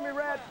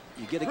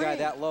you get a guy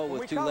that low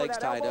with 2 legs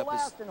tied up,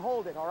 his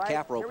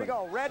cap open.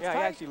 Yeah, he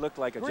actually looked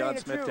like a John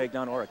Smith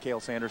takedown or a Cale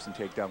Sanderson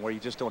takedown where you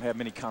just don't have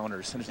many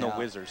counters and there's no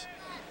whizzers.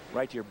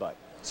 Right to your butt.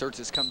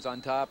 Tsirtsis comes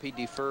on top. He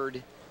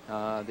deferred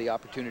the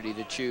opportunity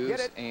to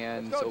choose,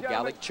 and so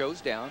Gallick chose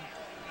down.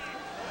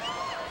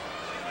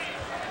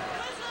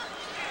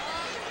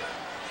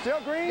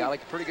 Still green.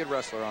 Gallick, a pretty good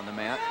wrestler on the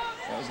mat.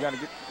 Yeah, he's got to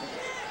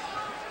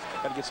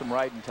get some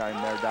riding time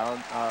there down.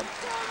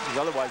 Because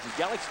otherwise,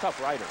 Gallick's a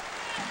tough rider.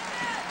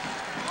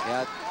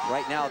 Yeah,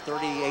 right now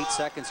 38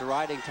 seconds of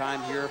riding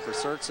time here for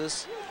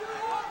Tsirtsis.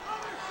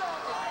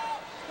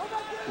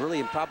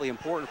 Really probably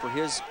important for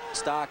his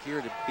stock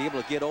here to be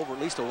able to get over at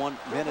least a 1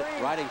 minute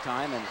riding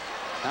time. And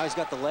now he's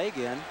got the leg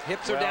in.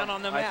 Hips are down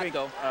on the mat, I think,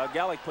 though.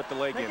 Gallick put the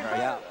leg in, right?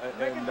 Yeah.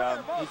 And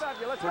he's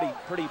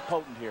pretty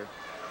potent here.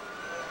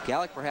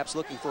 Gallick perhaps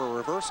looking for a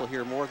reversal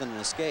here more than an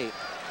escape.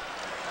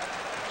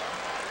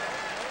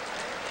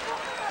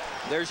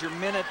 There's your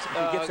minute.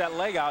 If he gets that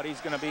leg out,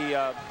 he's going to be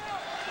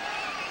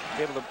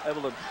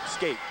able to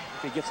escape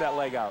if he gets that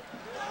leg out.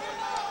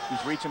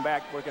 He's reaching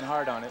back, working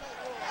hard on it.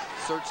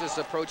 Tsirtsis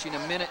approaching a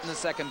minute in the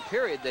second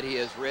period that he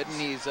has ridden.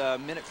 He's a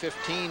minute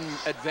 15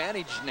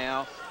 advantage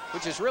now,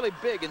 which is really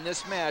big in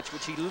this match,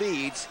 which he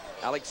leads.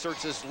 Alex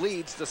Tsirtsis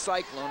leads the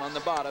Cyclone on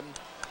the bottom.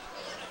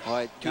 All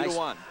right,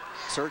 2-1.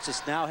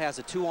 Tsirtsis now has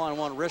a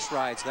 2-on-1 wrist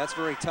ride, so that's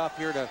very tough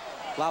here to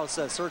allow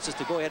Tsirtsis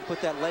to go ahead and put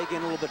that leg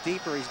in a little bit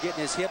deeper. He's getting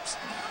his hips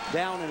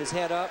down and his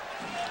head up.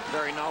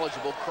 Very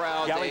knowledgeable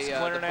crowd. Gallick's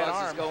clearing the that buzz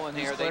arm. is going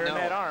here. He's they know.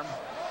 that arm.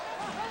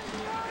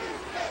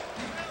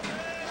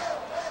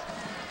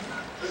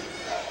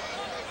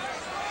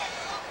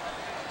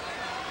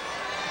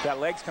 That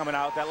leg's coming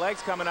out. That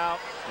leg's coming out.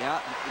 Yeah.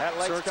 That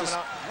leg's coming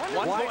out.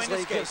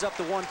 Wisely gives up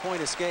the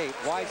 1-point escape.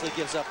 Wisely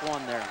gives up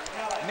 1 there.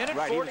 Minute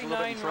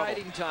 49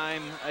 riding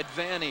time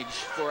advantage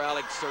for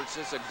Alex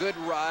Tsirtsis. A good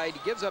ride. He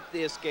gives up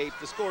the escape.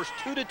 The score's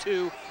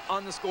 2-2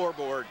 on the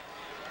scoreboard.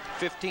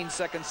 15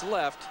 seconds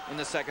left in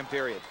the second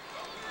period.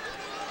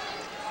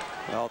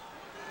 Well,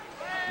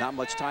 not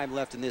much time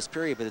left in this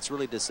period, but it's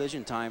really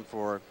decision time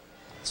for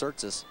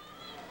Tsirtsis.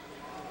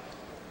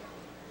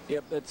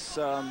 Yep, it's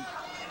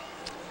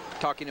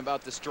talking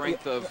about the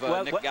strength of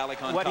Nick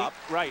Gallick on top.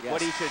 Right, yes.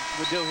 What he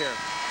would do here.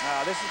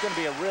 This is going to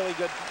be a really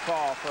good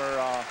call for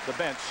the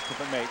bench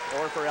to make,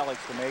 or for Alex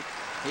to make.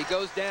 He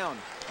goes down.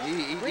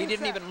 He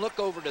didn't even look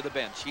over to the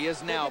bench. He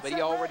is now, but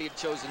he already had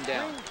chosen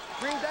down.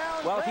 Green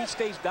down. Well, if he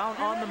stays down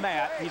on the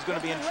mat, he's going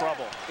to be in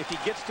trouble. If he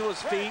gets to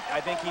his feet,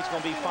 I think he's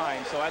going to be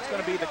fine. So that's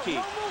going to be the key.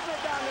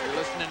 You're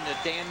listening to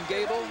Dan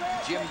Gable,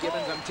 Jim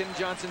Gibbons. I'm Tim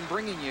Johnson,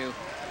 bringing you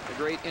the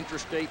great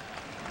interstate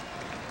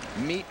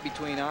meet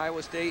between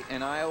Iowa State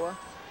and Iowa.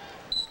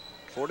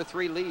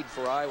 4-3 lead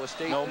for Iowa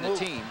State and the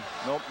team.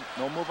 No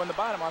move on the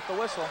bottom off the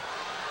whistle.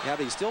 Yeah,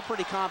 but he's still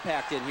pretty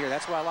compact in here.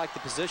 That's why I like the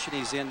position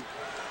he's in.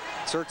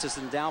 Tsirtsis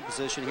in down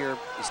position here.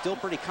 He's still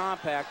pretty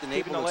compact and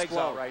keeping able to the legs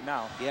explode. out right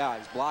now. Yeah,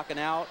 he's blocking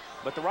out.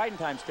 But the riding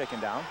time's ticking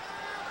down.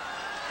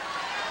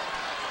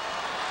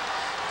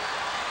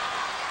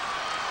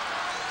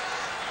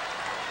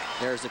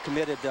 There's a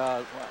committed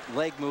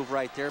leg move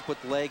right there.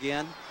 Put the leg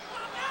in.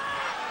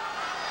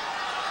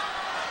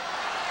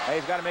 Hey,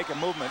 he's got to make a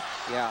movement.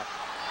 Yeah.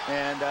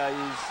 And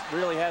he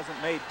really hasn't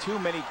made too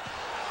many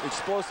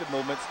explosive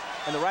movements.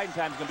 And the riding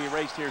time's going to be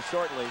erased here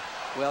shortly.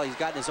 Well, he's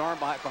gotten his arm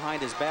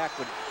behind his back,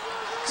 but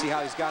see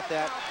how he's got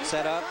that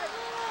set up?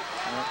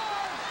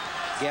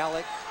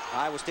 Gallick,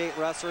 Iowa State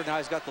wrestler, now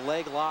he's got the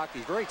leg locked.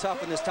 He's very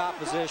tough in this top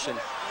position.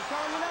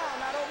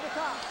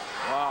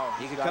 Wow.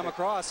 He could come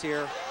across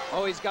here.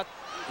 Oh, he's got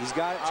it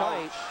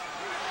tight.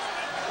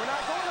 We're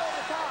not going over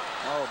the top.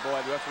 Oh,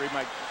 boy, the referee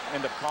might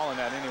end up calling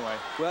that anyway.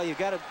 Well, you've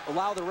got to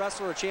allow the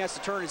wrestler a chance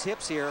to turn his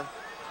hips here.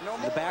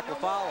 The back will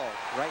follow.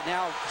 Right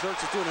now,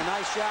 Tsirtsis is doing a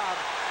nice job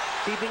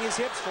keeping his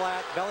hips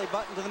flat, belly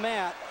button to the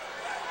mat.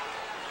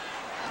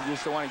 You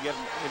just don't want to get,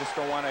 you just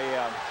don't want to...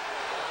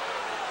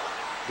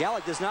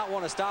 Gallick does not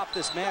want to stop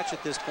this match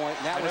at this point.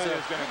 And that was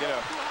going to get a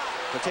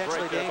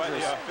potentially break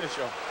dangerous. By the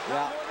official.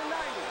 Yeah.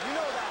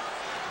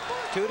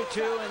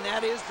 2-2, and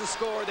that is the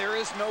score. There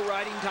is no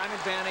riding time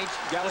advantage.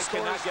 Gallick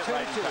cannot get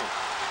riding time.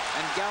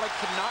 And Gallick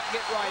cannot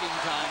get riding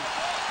time.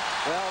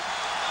 Well,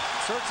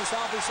 Tsirtsis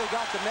obviously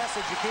got the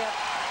message. You can't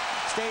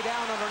stay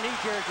down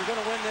underneath here. If you're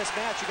going to win this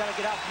match, you got to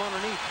get out from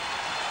underneath.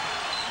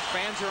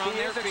 Fans are on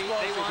their feet.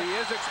 He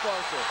is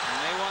explosive. And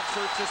they want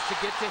Tsirtsis to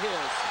get to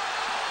his.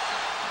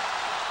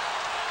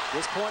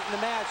 This point in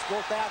the match,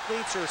 both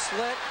athletes are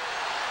slit.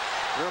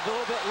 They're a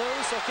little bit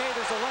loose. Okay,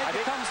 there's a leg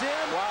that comes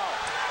in. Wow.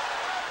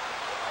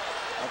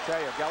 I'll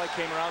tell you, Gallick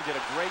came around, did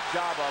a great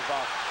job of...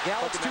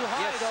 Gallick's too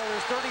high, though.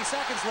 There's 30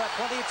 seconds left.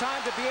 Plenty of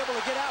time to be able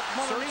to get out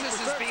from underneath.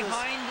 Tsirtsis is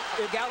behind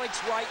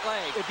Gallick's right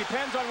leg. It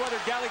depends on whether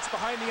Gallick's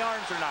behind the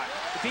arms or not.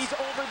 If he's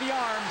over the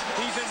arms,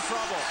 he's in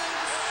trouble.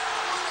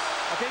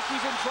 I think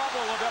he's in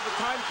trouble. The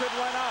time could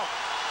run out.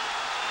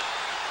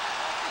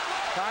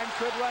 Time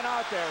could run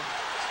out there.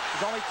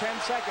 There's only 10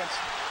 seconds.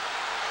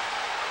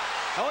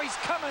 Oh, he's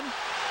coming.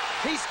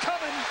 He's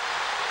coming.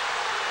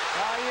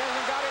 He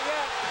hasn't got it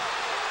yet.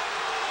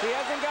 He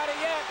hasn't got it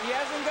yet. He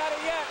hasn't got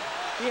it yet.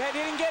 He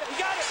didn't get it.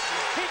 He got it.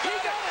 He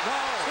got it. No.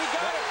 He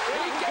got it.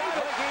 He got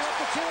it. He gave up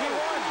the two. He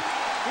won.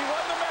 He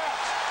won the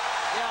match.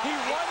 Yeah, he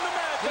won the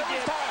match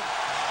every time.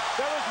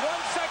 There was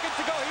 1 second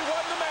to go. He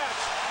won the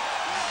match.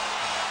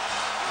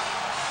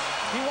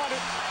 He won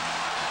it.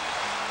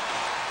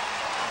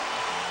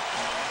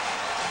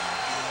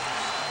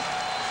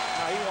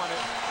 He won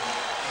it.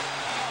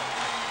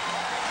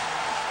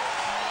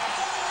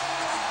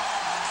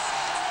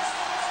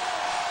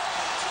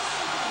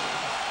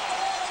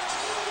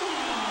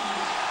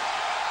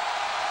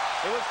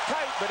 It was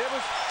tight, but it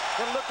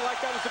looked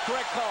like that was the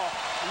correct call.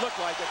 It looked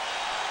like it.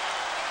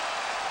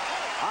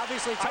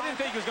 Obviously, I didn't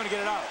think he was going to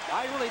get it out.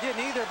 I really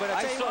didn't either, but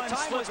I tell you what,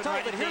 saw him time was slipping tight.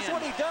 right But at the here's end.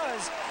 what he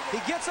does.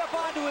 He gets up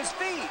onto his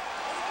feet,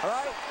 all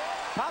right?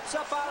 Pops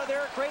up out of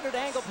there, created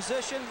angle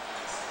position.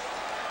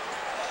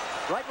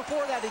 Right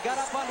before that, he got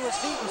up onto his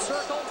feet and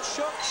circled,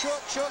 shook,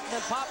 and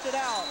then popped it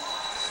out.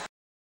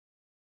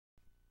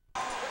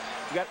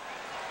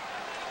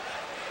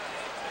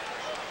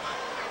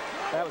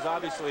 That was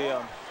obviously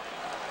a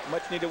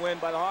much-needed win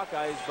by the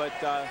Hawkeyes, but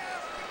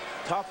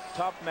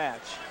tough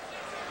match.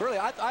 Really,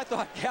 I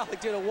thought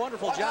Gallick did a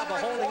wonderful job of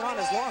holding on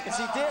as long as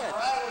he did.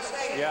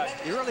 Yeah.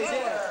 He really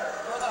did.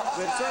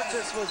 But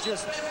Tsirtsis was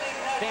just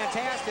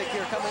fantastic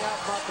here coming out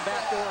from out the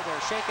back door there,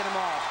 shaking him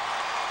off.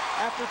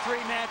 After 3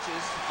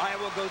 matches,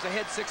 Iowa goes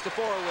ahead 6-4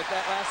 with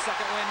that last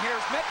second win.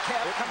 Here's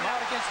Metcalf coming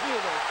out against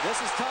Mueller. This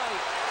is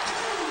tight.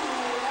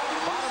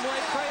 Bottom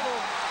leg cradle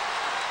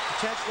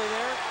potentially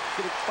there.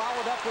 Getting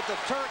followed up with the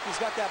Turk. He's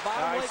got that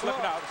bottom leg He's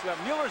slipping out.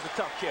 Mueller's a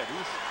tough kid.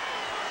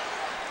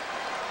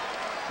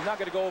 He's not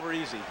going to go over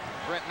easy.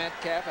 Brent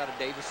Metcalf out of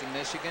Davison,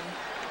 Michigan,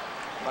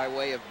 by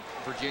way of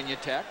Virginia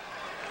Tech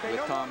with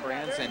Tom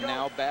Brands, and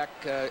now back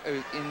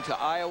into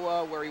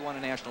Iowa, where he won a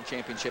national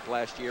championship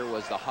last year,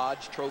 was the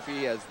Hodge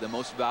Trophy as the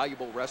most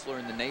valuable wrestler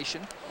in the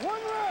nation.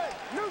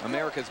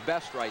 America's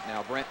best right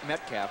now, Brent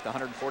Metcalf, the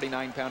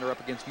 149-pounder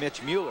up against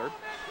Mitch Mueller,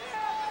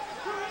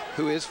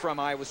 who is from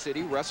Iowa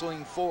City,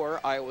 wrestling for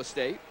Iowa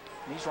State.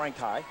 He's ranked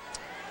high.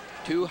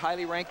 2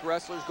 highly ranked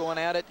wrestlers going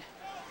at it.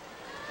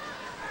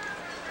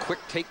 Quick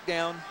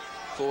takedown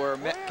for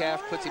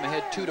Metcalf, puts him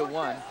ahead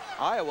 2-1.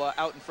 Iowa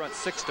out in front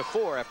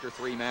 6-4 after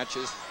 3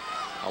 matches.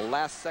 A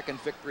last-second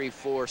victory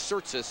for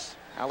Tsirtsis,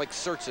 Alex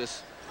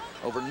Tsirtsis,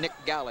 over Nick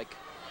Gallick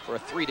for a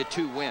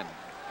 3-2 win.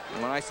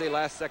 And when I say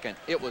last second,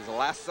 it was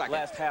last second.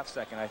 Last half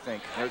second, I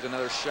think. There's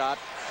another shot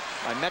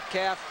by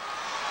Metcalf.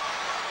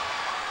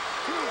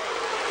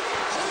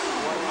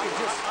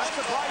 I'm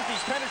surprised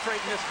he's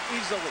penetrating this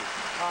easily.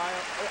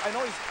 I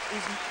know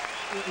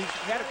he's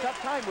had a tough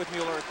time with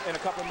Mueller in a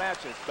couple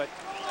matches, but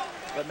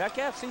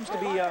Metcalf seems to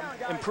be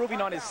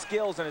improving on his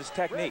skills and his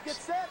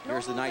techniques.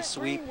 Here's the nice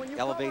sweep,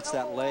 elevates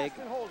that leg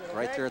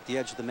right there at the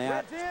edge of the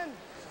mat.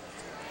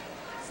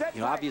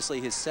 You know,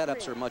 obviously his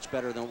setups are much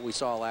better than what we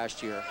saw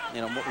last year.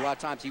 You know, a lot of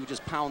times he would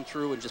just pound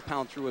through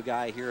a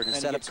guy here, and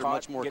his setups are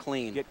much more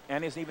clean.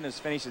 And even his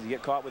finishes, he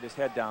get caught with his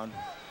head down.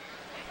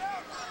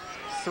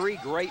 3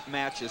 great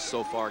matches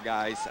so far,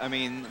 guys. I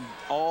mean,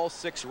 all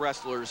 6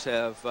 wrestlers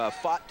have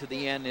fought to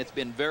the end. It's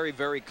been very,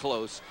 very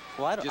close.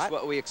 Well, just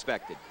what we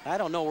expected. I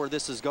don't know where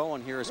this is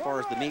going here as far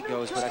as the meet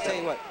goes, but I tell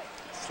you what,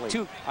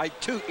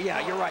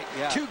 yeah, you're right.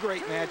 Yeah. 2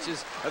 great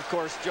matches. Of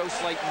course, Joe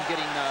Slaton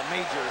getting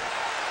major,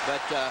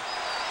 but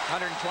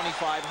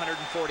 125,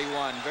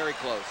 141, very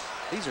close.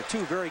 These are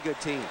 2 very good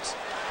teams.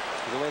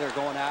 The way they're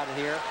going out of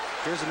here.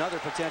 Here's another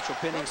potential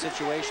pinning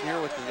situation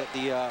here with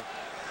the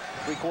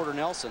 3/4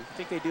 Nelson. I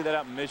think they do that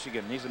out in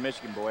Michigan. He's a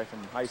Michigan boy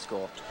from high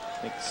school. I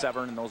think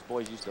Severn and those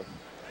boys used to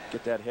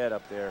get that head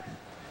up there.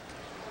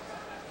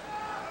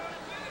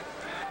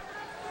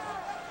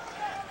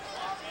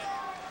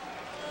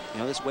 You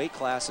know, this weight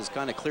class has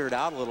kind of cleared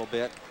out a little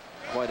bit,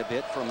 quite a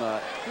bit from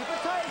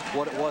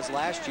what it was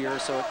last year.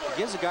 So it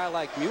gives a guy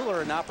like Mueller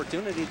an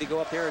opportunity to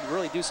go up there and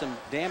really do some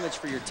damage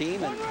for your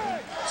team. And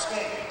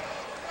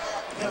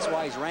that's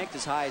why he's ranked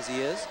as high as he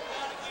is.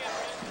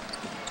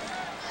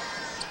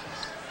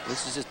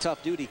 This is just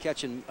tough duty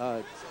catching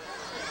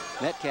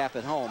Metcalf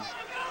at home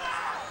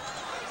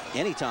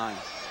anytime.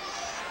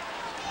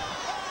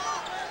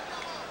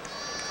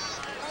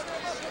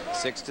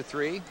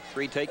 6-3,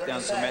 3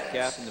 takedowns for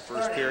Metcalf in the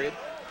first period.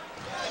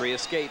 3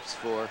 escapes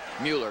for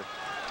Mueller.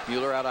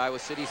 Mueller out of Iowa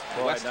City's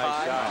West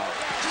High.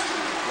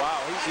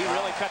 Wow, he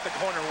really cut the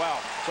corner well.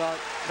 Well,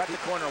 cut the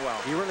corner well.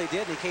 He really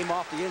did. He came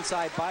off the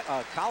inside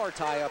collar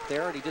tie up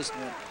there, and he just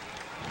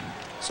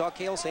saw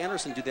Cale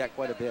Sanderson do that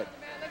quite a bit.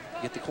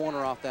 Get the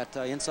corner off that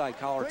inside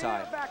collar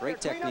tie. Great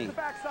technique.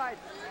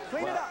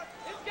 Well,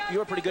 you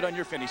were pretty good on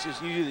your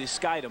finishes. You usually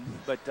skied him,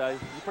 but you're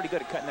pretty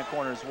good at cutting that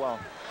corner as well.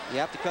 You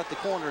have to cut the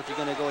corner if you're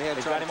going to go ahead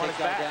and try to take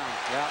that down.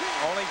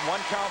 Yeah. Only 1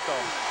 count,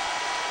 though.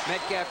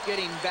 Metcalf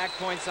getting back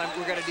points.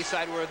 We're going to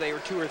decide whether they were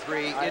 2 or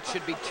 3. It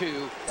should be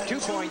 2. 2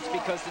 points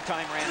because the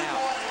time ran out.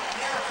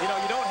 You know,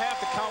 you don't have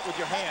to count with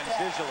your hands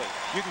visually.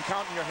 You can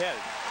count in your head.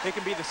 It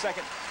can be the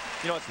second.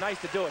 You know, it's nice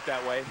to do it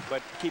that way,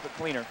 but keep it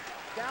cleaner.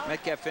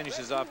 Metcalf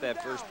finishes off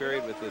that first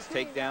period with his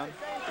takedown,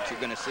 which you're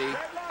going to see.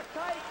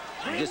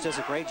 He just does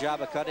a great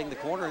job of cutting the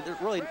corner. They're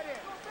really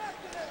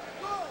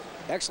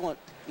excellent,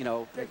 you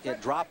know,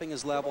 at dropping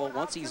his level.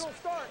 Once he's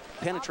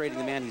penetrating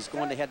the man, he's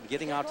going ahead and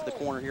getting out to the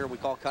corner here. We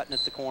call cutting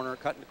the corner.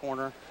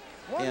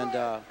 And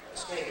a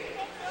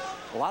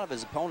lot of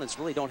his opponents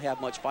really don't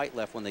have much fight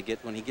left when he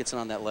gets in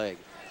on that leg.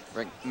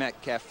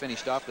 Metcalf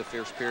finished off the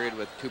first period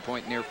with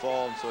 2-point near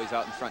fall, and so he's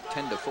out in front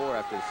 10-4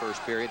 after the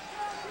first period.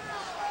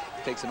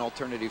 Takes an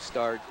alternative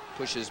start,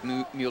 pushes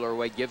Mueller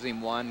away, gives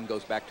him 1,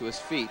 goes back to his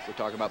feet. We're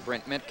talking about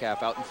Brent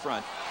Metcalf out in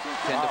front.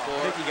 10-4.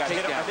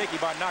 I think he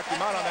about knocked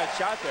him out on that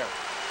shot there.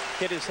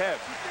 Hit his head.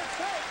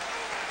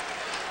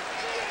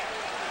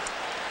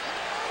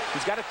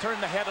 He's got to turn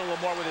the head a little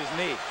more with his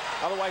knee.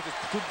 Otherwise,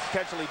 it's too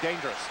potentially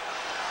dangerous.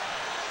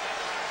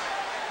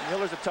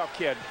 Mueller's a tough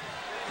kid,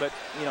 but,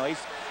 you know, he's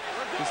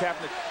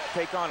having to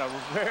take on a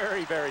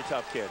very, very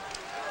tough kid.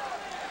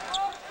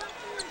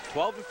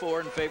 12-4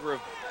 in favor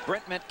of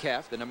Brent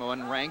Metcalf, the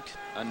 #1 ranked,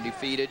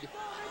 undefeated,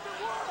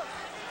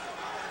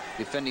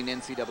 defending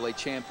NCAA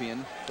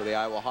champion for the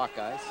Iowa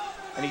Hawkeyes.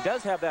 And he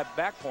does have that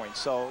back point,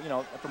 so, you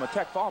know, from a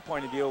tech fall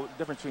point of view,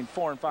 difference between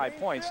 4 and 5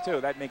 points,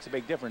 too. That makes a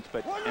big difference.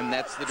 And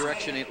that's the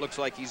direction it looks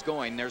like he's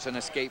going. There's an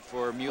escape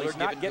for Mueller. Mueller's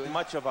not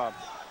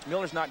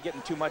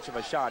getting too much of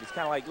a shot. He's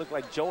kind of like, looked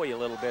like Joey a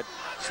little bit,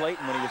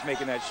 Slaton, when he was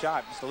making that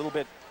shot. Just a little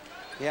bit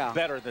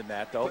better than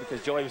that, though,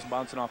 because Joey was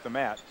bouncing off the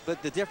mat.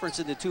 But the difference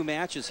in the 2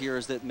 matches here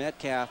is that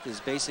Metcalf is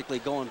basically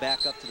going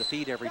back up to the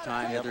feet every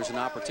time that there's an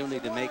opportunity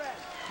to make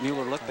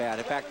Mueller look bad.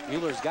 In fact,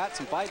 Mueller's got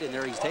some fight in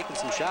there. He's taken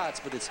some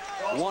shots, but it's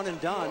 1 and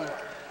done.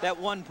 That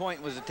 1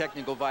 point was a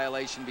technical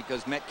violation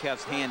because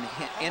Metcalf's hand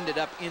ended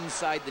up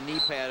inside the knee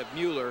pad of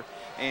Mueller,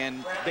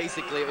 and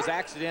basically it was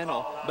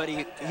accidental, but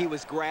he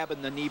was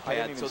grabbing the knee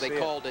pad, so they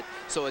called it.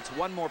 So it's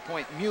 1 more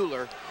point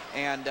Mueller,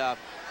 and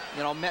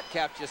you know,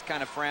 Metcalf just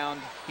kind of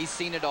frowned. He's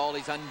seen it all.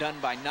 He's undone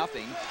by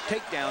nothing.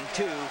 Takedown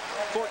 2,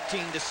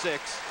 14-6,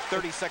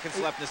 30 seconds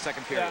left in the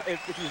second period. Yeah,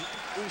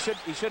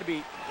 he should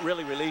be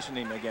really releasing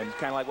him again,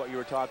 kind of like what you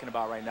were talking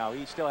about right now.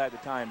 He still had the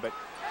time, but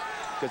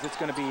because it's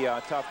going to be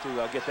tough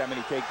to get that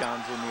many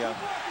takedowns in the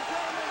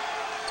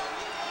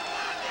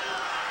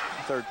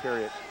third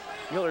period.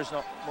 Mueller's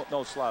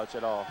no slouch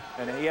at all,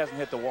 and he hasn't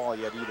hit the wall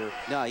yet either.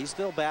 No, he's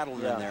still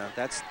battling in there.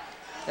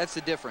 That's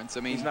the difference. I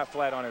mean, he's not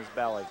flat on his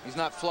belly. He's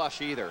not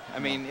flush either. I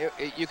mean,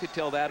 you could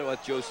tell that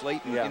with Joe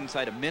Slaton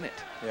inside a minute.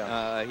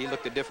 Yeah. He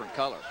looked a different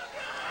color.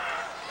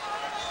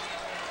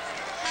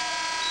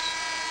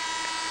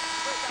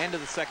 end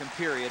of the second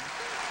period.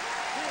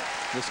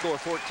 The score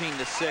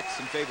 14-6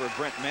 in favor of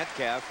Brent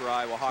Metcalf for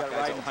Iowa Hawkeyes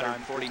at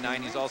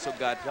 149. He's also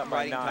got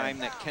riding time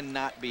that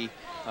cannot be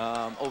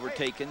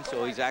overtaken,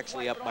 so he's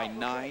actually up by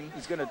 9.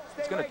 It's going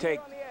to take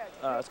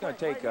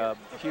a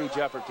huge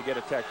effort to get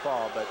a tech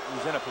fall, but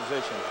he's in a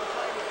position.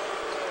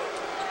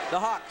 The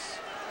Hawks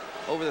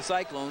over the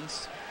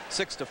Cyclones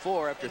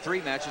 6-4 after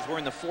 3 matches. We're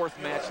in the 4th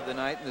match of the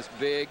night in this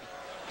big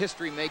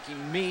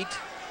history-making meet.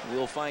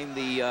 We'll find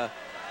the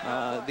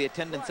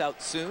attendance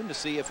out soon to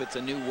see if it's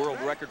a new world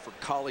record for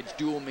college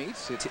dual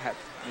meets.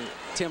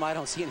 Tim, I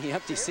don't see any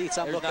empty seats.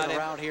 I'm looking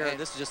around here, and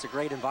this is just a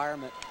great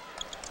environment.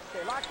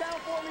 Okay, lock down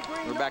for me,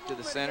 Green. We're back to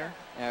the center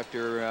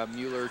after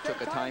Mueller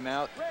took a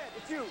timeout.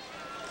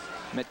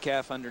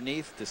 Metcalf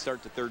underneath to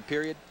start the 3rd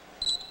period.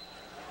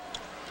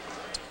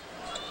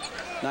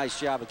 Nice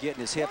job of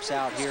getting his hips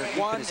out here.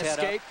 One his head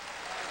escape.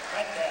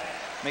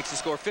 Up. Makes the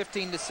score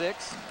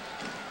 15-6.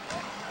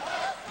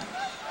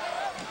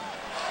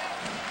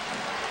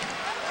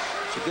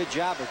 It's a good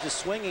job of just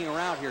swinging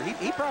around here.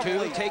 He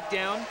probably... 2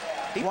 takedown,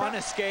 1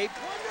 escape.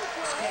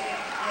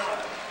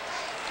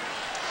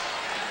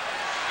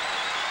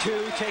 2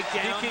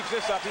 takedown. If he keeps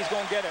this up, he's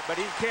going to get it, but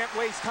he can't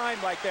waste time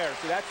like there.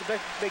 So that's a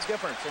big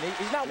difference. And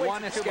he's not wasting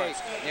 1 escape. too much.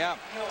 Yeah.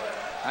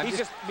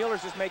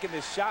 Mueller's just making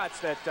these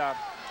shots that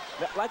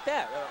like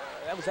that.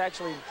 That was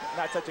actually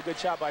not such a good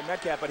shot by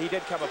Metcalf, but he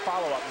did come a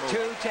follow-up move. 2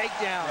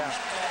 takedowns. Yeah.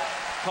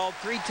 Called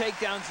 3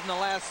 takedowns in the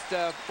last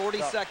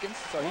 40 seconds.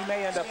 So he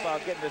may end up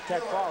getting the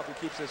tech fall if he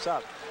keeps this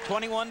up.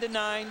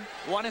 21-9.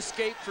 1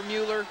 escape for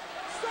Mueller.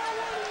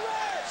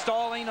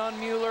 Stalling on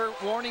Mueller.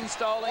 Warning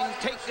stalling.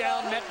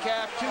 Takedown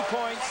Metcalf. 2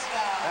 points.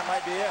 That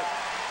might be it.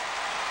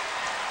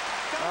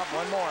 Oh,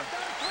 1 more.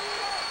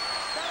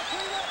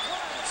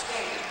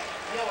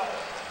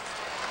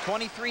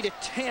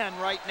 23-10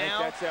 right now.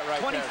 That's it right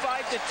 25-10.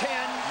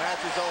 Match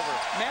is over.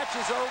 Match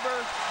is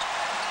over.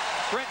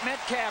 Brent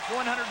Metcalf,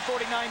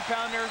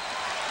 149-pounder,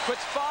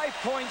 puts 5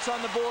 points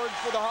on the board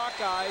for the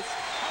Hawkeyes.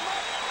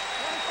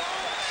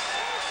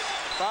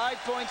 5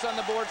 points on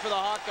the board for the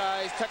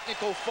Hawkeyes.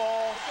 Technical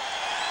fall.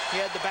 He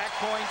had the back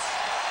points.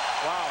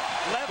 Wow.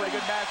 Pretty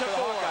good match for the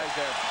Hawkeyes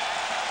there.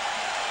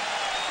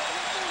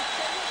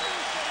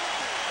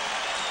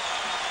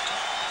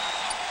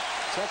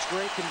 Such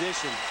great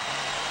condition.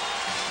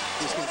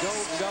 Just can go,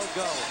 go,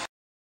 go.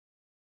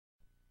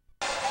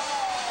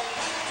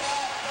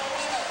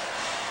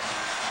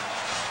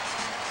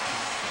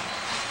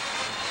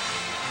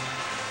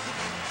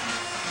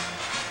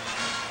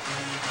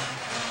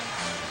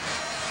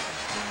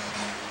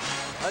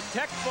 A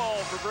tech fall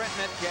for Brent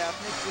Metcalf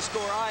makes the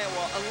score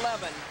Iowa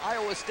 11,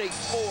 Iowa State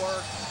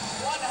 4.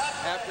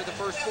 After the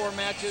first 4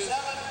 matches,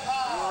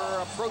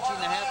 we're approaching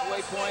the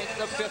halfway point.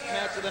 The 5th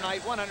match of the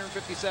night,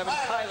 157,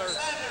 Cyler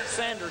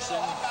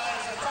Sanderson.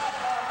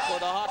 For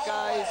the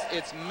Hawkeyes,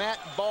 it's Matt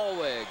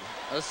Ballweg,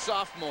 a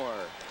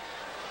sophomore.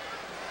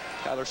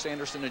 Cyler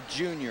Sanderson, a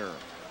junior.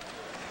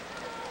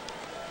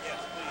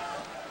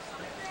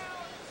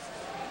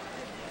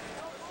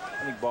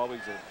 I think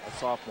Ballweg's a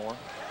sophomore.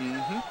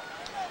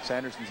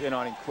 Sanderson's in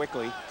on him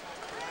quickly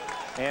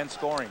and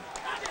scoring.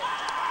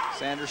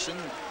 Sanderson,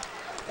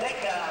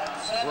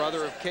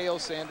 brother of Cale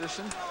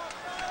Sanderson,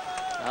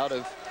 out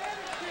of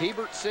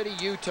Heber City,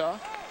 Utah.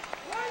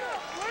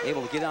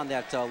 Able to get on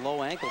that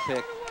low ankle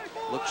pick.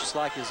 Looks just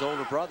like his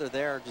older brother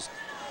there, just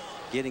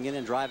getting in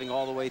and driving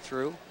all the way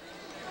through.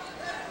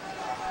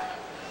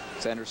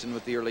 Sanderson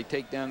with the early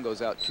takedown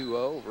goes out 2-0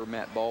 over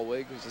Matt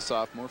Ballweg, who's a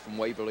sophomore from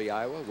Waverly,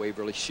 Iowa,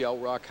 Waverly Shell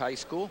Rock High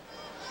School.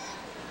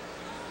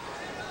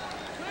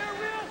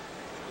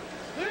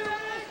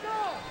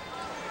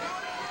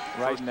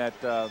 Riding that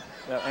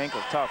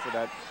ankle tough with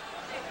that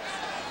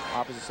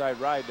opposite side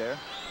ride there.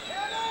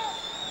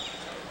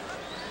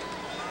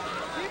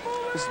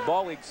 This is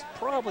Ballweg's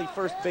probably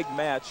first big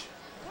match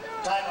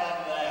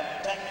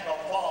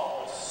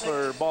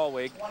for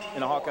Ballweg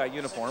in a Hawkeye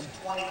uniform.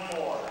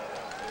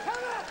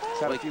 He's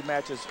had a few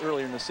matches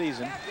earlier in the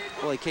season.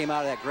 Well, he came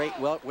out of that great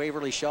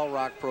Waverly Shell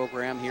Rock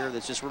program here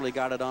that's just really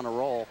got it on a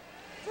roll.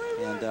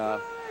 And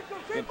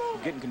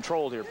getting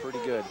controlled here pretty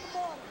good.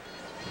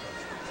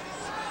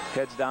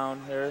 Heads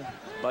down there,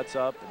 butts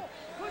up,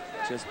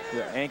 and just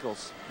the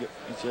ankles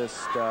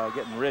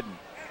getting ridden.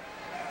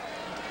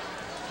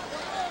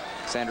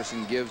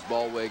 Sanderson gives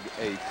Ballweg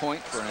a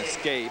point for an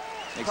escape.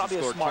 Makes Probably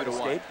the score a smart 2-1.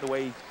 escape, the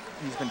way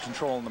he's been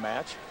controlling the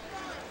match.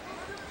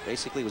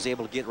 basically was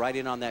able to get right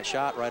in on that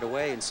shot right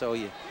away, and so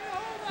you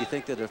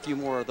think that a few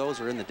more of those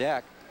are in the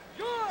deck.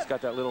 He's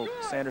got that little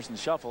Sanderson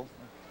shuffle.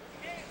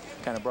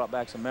 Kind of brought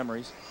back some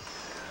memories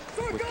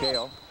with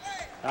Cale.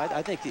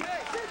 I think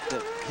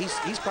that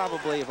he's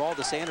probably, of all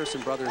the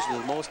Sanderson brothers, the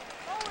most,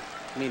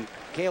 I mean,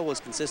 Cale was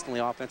consistently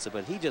offensive,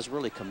 but he just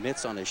really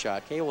commits on his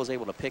shot. Cale was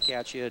able to pick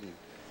at you and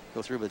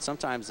go through, but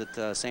sometimes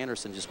that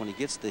Sanderson, just when he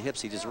gets the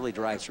hips, he just really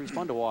drives through. He's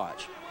fun to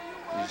watch.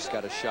 You just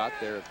got a shot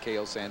there of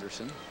Cale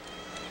Sanderson,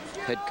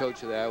 head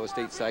coach of the Iowa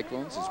State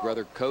Cyclones. His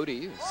brother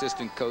Cody,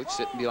 assistant coach,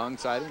 sitting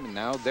alongside him, and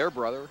now their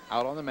brother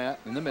out on the mat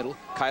in the middle,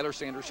 Cyler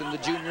Sanderson, the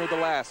junior, the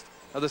last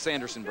of the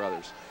Sanderson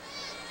brothers.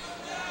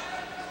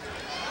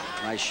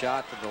 Nice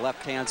shot to the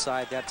left-hand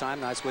side that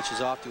time. Nice switches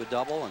off to a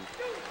double. And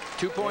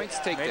 2 points,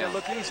 take Made down. it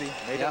look easy.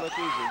 Made it look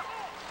easy.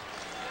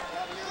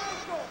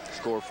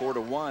 Score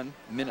 4-1.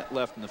 Minute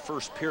left in the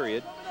first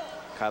period.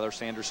 Kyler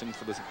Sanderson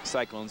for the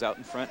Cyclones out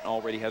in front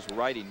already has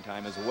riding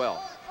time as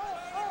well.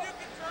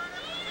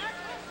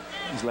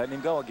 He's letting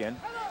him go again.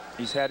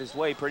 He's had his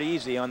way pretty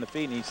easy on the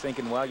feet, and he's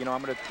thinking, well, you know,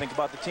 I'm going to think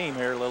about the team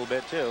here a little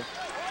bit, too.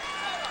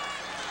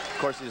 Of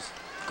course, his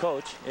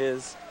coach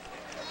is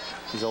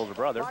his older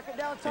brother,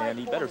 and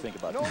he better think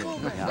about the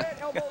team. Red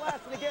elbow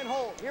last and again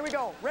hold. Here we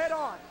go. Red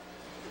on.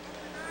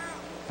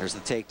 There's the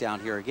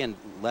takedown here again.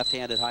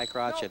 Left-handed high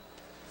crotch.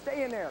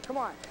 Stay in there. Come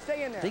on.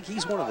 Stay in there. I think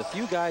he's one of the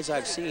few guys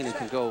I've seen who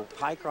can go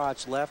high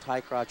crotch left,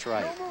 high crotch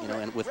right, you know,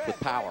 and with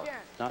power.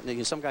 Not, you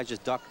know, some guys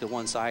just duck to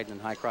one side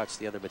and high crotch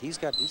the other, but he's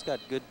got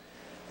good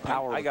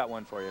power. I got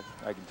one for you.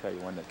 I can tell you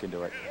one that can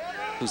do it.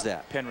 Who's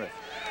that? Penrith.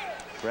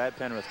 Brad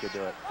Penrith could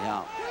do it.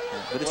 Yeah.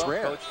 But it's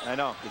rare. Coach, I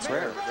know. It's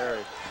rare. Very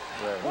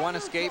rare. One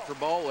escape for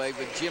Ballweg,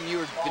 but Jim, you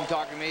have been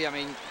talking to me. I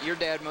mean, your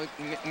dad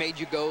made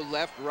you go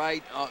left,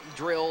 right,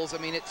 drills. I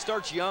mean, it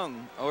starts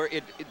young, or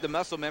the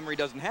muscle memory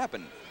doesn't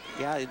happen.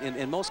 Yeah,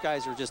 and most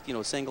guys are just, you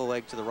know, single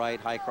leg to the right,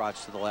 high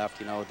crotch to the left.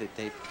 You know,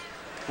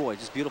 boy,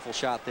 just beautiful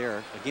shot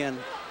there. Again,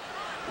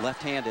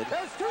 left-handed.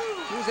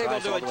 He was able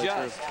to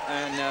adjust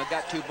and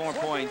got 2 more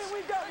points.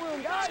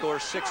 Score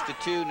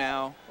 6-2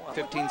 now.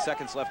 15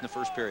 seconds left in the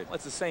first period. Well,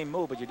 it's the same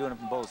move, but you're doing it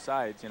from both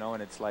sides, you know,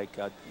 and it's like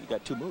you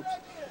got 2 moves.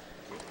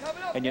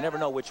 And you never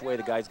know which way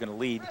the guy's going to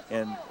lead.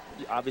 And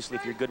obviously,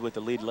 if you're good with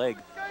the lead leg,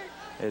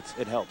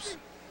 it helps.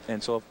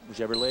 And so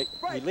whichever leg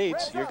he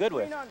leads, you're good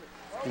with.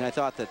 And I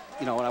thought that,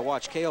 you know, when I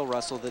watched Kale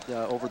wrestle that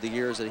over the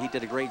years, that he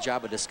did a great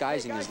job of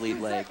disguising his lead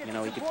leg. You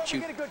know, he could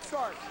shoot.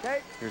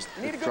 Here's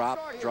the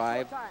drop,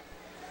 drive,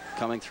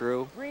 coming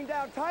through.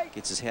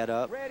 Gets his head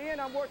up. Red in,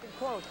 I'm working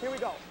close. Here we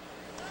go.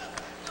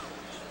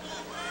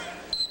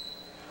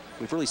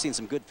 We've really seen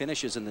some good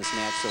finishes in this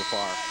match so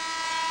far.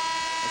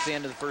 At the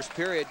end of the first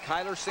period,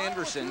 Kyler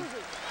Sanderson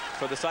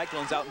for the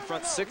Cyclones out in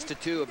front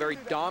 6-2. A very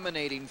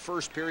dominating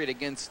first period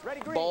against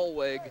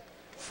Ballweg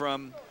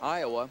from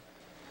Iowa.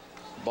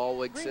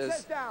 Ballweg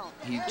says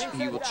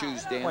he will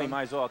choose down. Well, he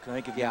might as well, because I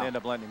think he's going to end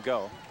up letting him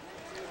go.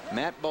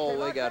 Matt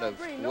Ballweg out of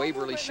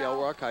Waverly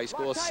Shell Rock High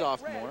School, a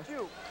sophomore,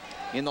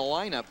 in the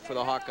lineup for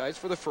the Hawkeyes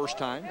for the first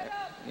time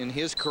in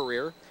his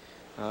career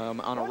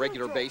on a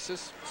regular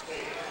basis.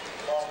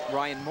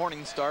 Ryan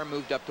Morningstar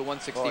moved up to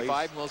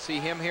 165. We'll see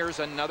him. Here's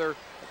another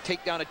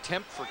takedown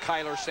attempt for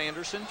Kyler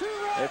Sanderson.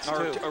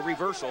 Or a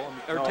reversal,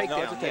 or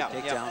takedown.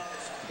 Takedown.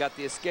 Got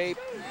the escape,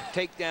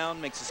 takedown,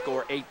 makes the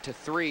score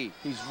 8-3.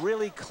 He's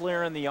really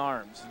clearing the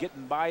arms,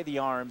 getting by the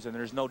arms, and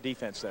there's no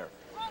defense there.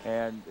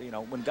 And, you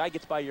know, when a guy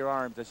gets by your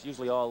arms, that's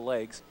usually all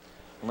legs,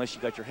 unless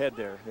you got your head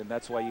there. And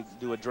that's why you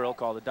do a drill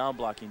called a down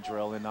blocking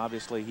drill. And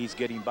obviously he's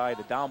getting by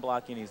the down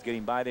blocking, he's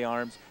getting by the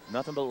arms,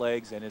 nothing but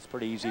legs, and it's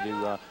pretty easy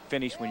to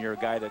finish when you're a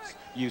guy that's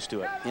used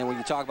to it. And when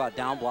you talk about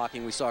down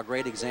blocking, we saw a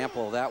great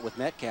example of that with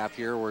Metcalf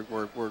here,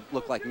 where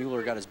looked like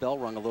Mueller got his bell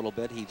rung a little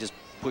bit. He just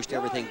pushed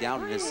everything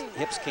down, and his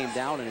hips came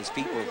down, and his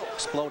feet were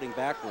exploding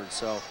backwards.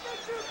 So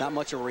not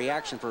much of a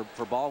reaction for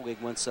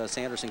Ballweg once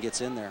Sanderson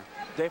gets in there.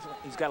 Definitely,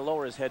 he's got to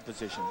lower his head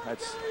position.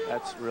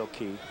 That's real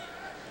key.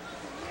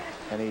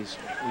 And he's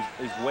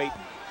waiting.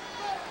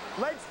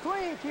 Legs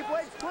clean. Keep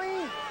legs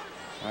clean.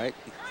 All right.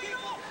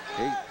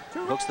 He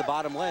hooks the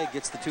bottom leg,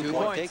 gets the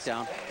 2-point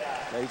takedown.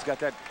 Yeah, he's got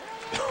that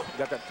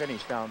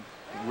finish down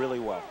really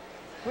well.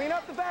 Clean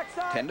up the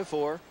backside.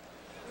 10-4.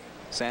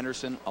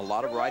 Sanderson, a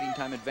lot of riding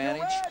time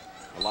advantage.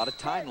 A lot of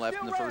time left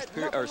in the first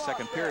period or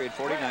second period,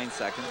 49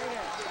 seconds.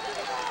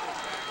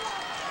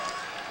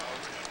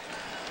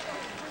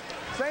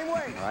 Same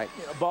way. All right.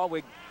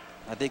 Ballweg,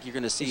 I think you're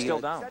going to see. He's still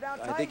down.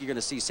 I think you're going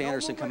to see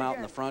Sanderson come out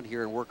in the front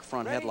here and work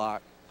front headlock.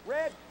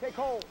 Red, take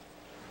hold.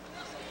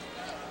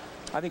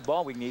 I think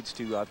Ballweg needs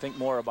to think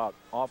more about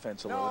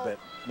offense a little bit.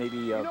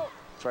 Maybe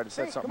try to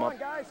set something up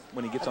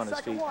when he gets on his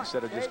feet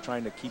instead of just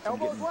trying to keep him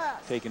getting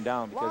taken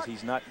down, because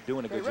he's not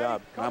doing a good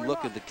job. I'm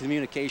looking at the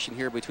communication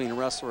here between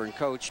wrestler and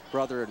coach,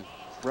 brother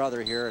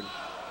here, and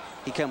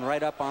he come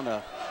right up on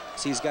the.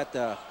 See, he's got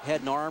the head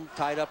and arm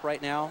tied up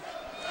right now.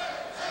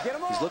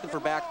 He's looking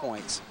for back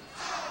points.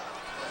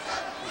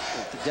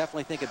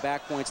 Definitely think of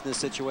back points in this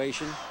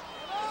situation.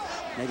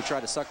 Maybe try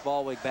to suck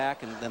Ballweg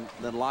back and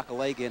then lock a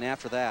leg in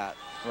after that.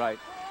 Right.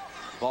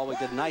 Ballweg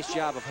did a nice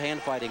job of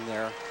hand fighting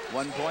there.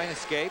 1 point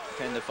escape,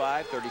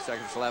 10-5, 30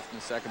 seconds left in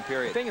the second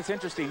period. I think it's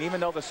interesting, even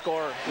though the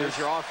score. There's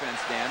your offense,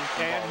 Dan.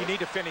 And you need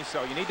to finish,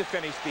 though. You need to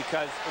finish,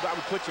 because that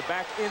would put you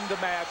back in the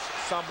match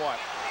somewhat.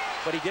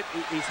 But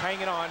he's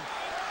hanging on.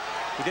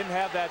 He didn't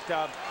have that.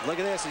 Look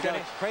at this. He's got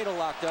a cradle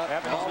locked up.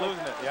 He's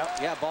losing it. Yep.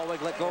 Yeah,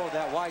 Ballweg let go of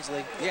that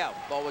wisely. Yeah,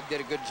 Ballweg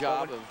did a good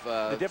job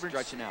of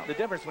stretching out. The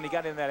difference when he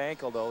got in that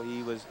ankle, though,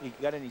 he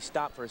got in, he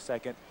stopped for a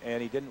second,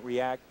 and he didn't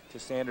react to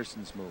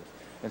Sanderson's move.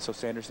 And so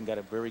Sanderson got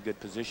a very good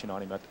position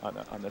on him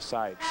on the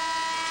side.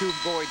 2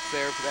 points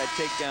there for that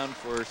takedown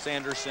for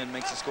Sanderson.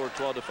 Makes the score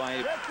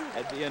 12-5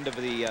 at the end of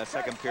the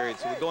second period.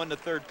 So we go into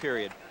third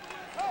period.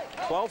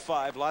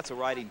 12-5, lots of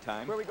riding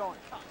time. Where are we going?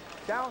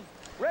 Down.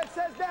 Red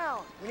says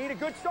down. We need a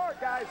good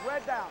start, guys.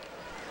 Red down.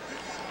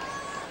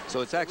 So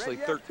it's actually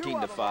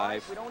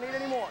 13-5. We don't need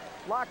any more.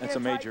 Lock That's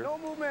in a major.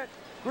 Tight, no movement.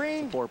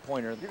 Green. It's a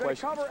 4-pointer. You're going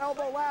to cover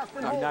elbow last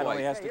and hold. Not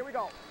only has Okay, to, here we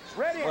go.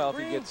 Ready. well,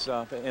 green. if he gets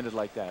ended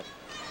like that.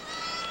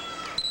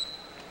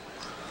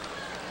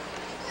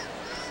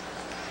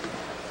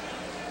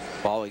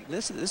 Ballweg,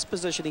 this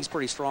position he's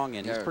pretty strong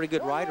in. He's a pretty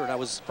good rider, and I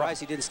was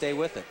surprised he didn't stay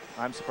with it.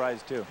 I'm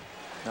surprised too.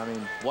 I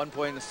mean, 1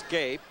 point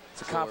escape.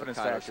 It's a confidence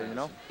factor, you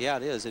know. Yeah,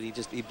 it is, and he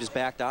just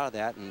backed out of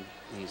that, and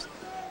he's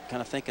kind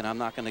of thinking, I'm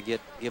not going to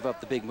give up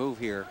the big move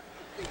here.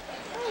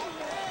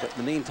 But in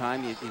the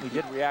meantime, he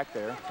did react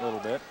there a little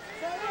bit.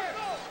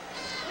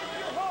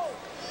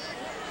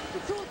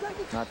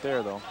 Not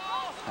there though.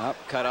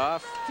 Cut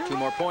off. 2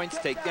 more points.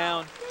 Take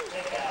down.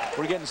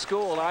 We're getting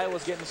schooled.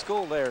 Iowa's getting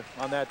schooled there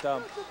on that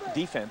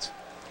defense.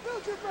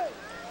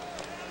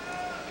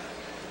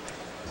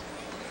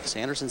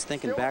 Sanderson's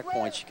thinking back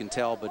points, you can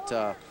tell,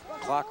 but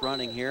clock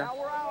running here.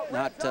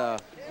 Not.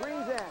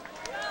 Green's in.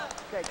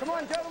 Okay, come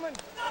on, gentlemen.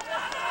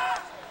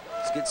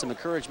 Let's get some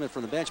encouragement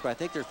from the bench, but I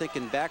think they're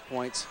thinking back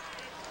points.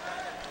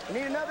 We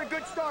need another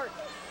good start.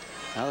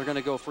 Now they're going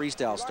to go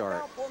freestyle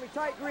start. Pull me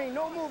tight, Green.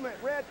 No movement.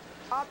 Red,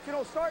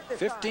 optional start this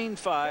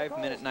 15-5,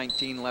 minute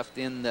 19 left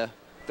in the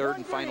third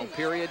and final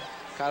period.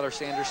 Kyler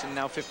Sanderson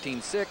now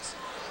 15-6.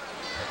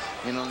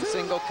 In on the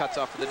single, cuts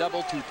off for the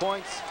double, 2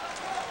 points.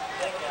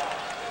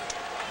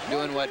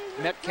 Doing what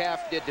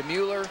Metcalf did to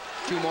Mueller,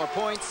 2 more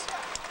points.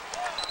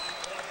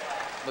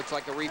 Looks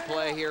like a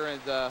replay here in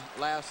the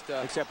last.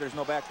 Except there's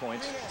no back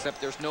points. Except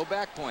there's no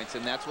back points,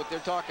 and that's what they're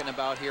talking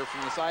about here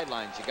from the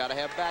sidelines. You got to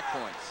have back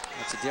points.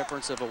 That's a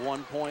difference of a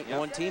 1 point,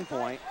 one team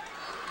point.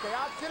 Okay,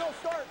 optional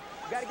start.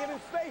 You got to give him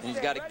space. And he's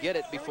got to get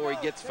it before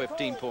he gets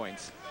 15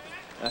 points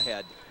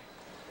ahead.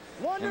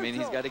 I mean,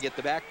 he's got to get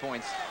the back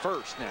points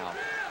first now.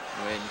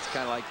 I mean, it's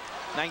kind of like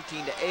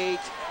 19-8.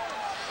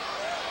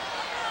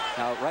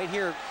 Now, right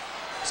here,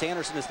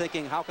 Sanderson is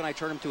thinking, how can I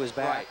turn him to his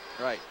back?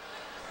 Right.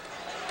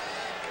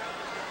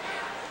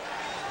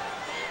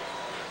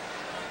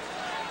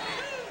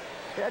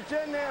 Heads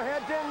in there,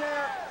 heads in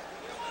there.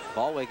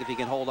 Ballweg, if he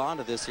can hold on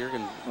to this here,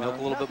 can milk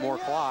a little bit more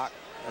clock.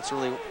 That's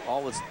really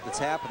all that's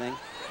happening.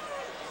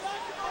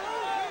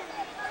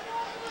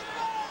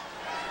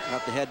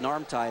 Got the head and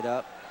arm tied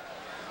up.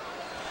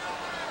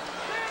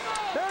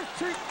 There's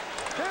two.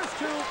 There's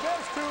two.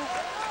 There's two.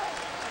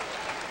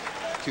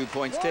 2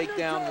 points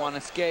takedown, 1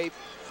 escape,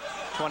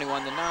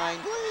 21-9.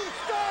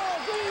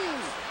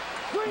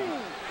 Green.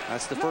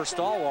 That's the first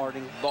stall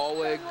warning.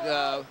 Ballweg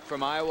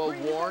from Iowa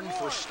warned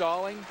for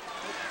stalling.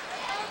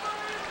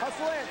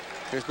 Hustle in.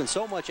 There's been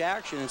so much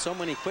action and so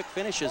many quick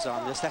finishes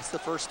on this. That's the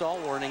first stall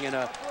warning,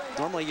 and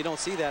normally you don't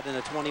see that in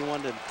a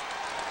 21 to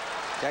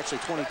actually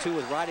 22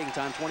 with riding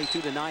time,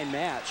 22-9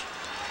 match.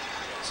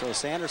 So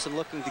Sanderson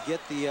looking to get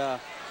the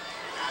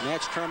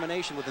match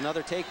termination with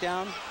another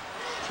takedown.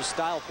 Just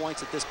style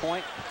points at this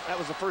point. That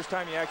was the first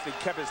time he actually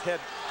kept his head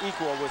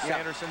equal with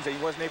Sanderson's, and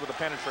he wasn't able to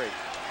penetrate.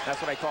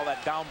 That's what I call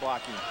that down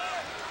blocking.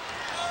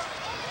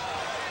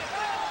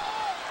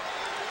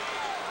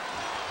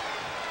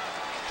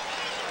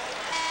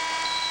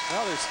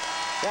 Well, there's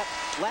that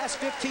last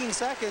 15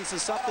 seconds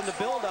is something to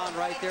build on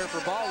right there for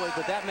Ballweg,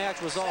 but that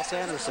match was all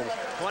Sanderson.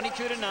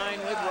 22-9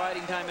 with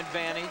riding time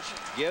advantage.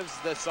 Gives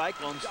the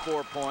Cyclones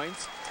 4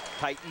 points.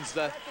 Tightens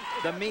the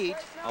meet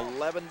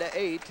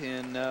 11-8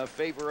 in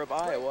favor of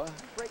Iowa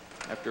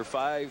after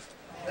 5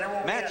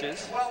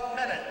 matches.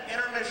 12-minute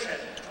intermission.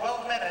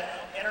 12-minute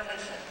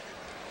intermission.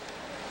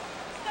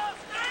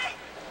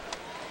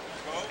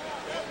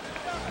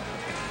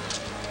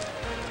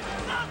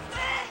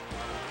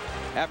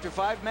 After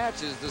 5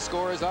 matches, the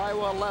score is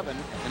Iowa 11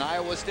 and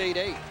Iowa State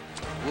 8.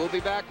 We'll be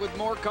back with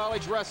more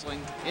college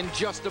wrestling in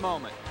just a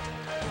moment.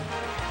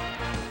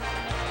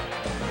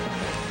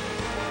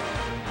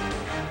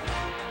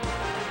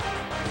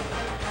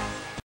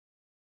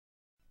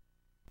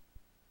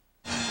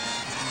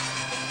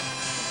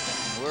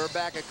 We're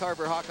back at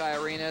Carver Hawkeye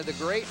Arena. The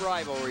great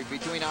rivalry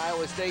between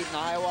Iowa State and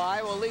Iowa.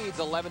 Iowa leads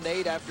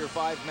 11-8 after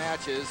 5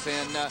 matches,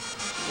 and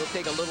we'll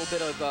take a little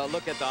bit of a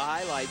look at the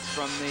highlights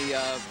from the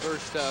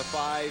first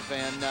 5.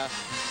 And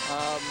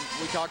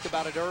we talked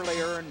about it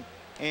earlier,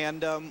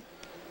 and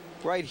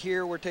right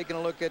here we're taking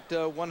a look at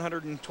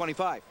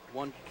 125.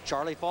 One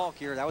Charlie Falck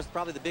here. That was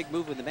probably the big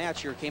move in the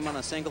match here. Came on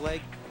a single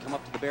leg, come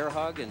up to the bear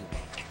hug, and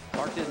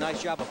Falck did a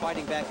nice job of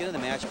fighting back into the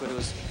match, but it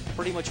was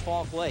pretty much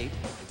Falck late.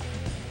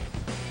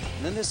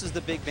 And then this is the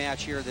big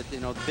match here, that,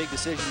 you know, the big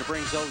decision to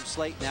bring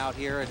Slaton out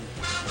here, and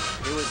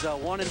it was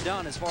one and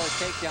done as far as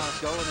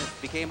takedowns go, and it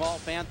became all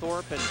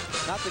Fanthorpe, and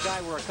not the guy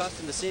we're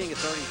accustomed to seeing at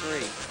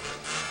 33.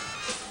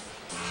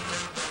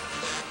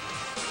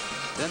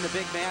 Then the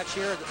big match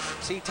here,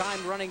 see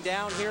time running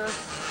down here,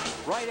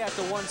 right at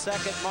the 1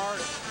 second mark,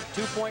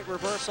 2-point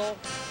reversal,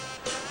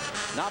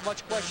 not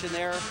much question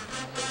there.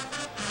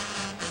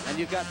 And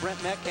you've got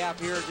Brent Metcalf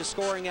here just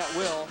scoring at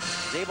will.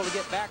 He's able to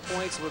get back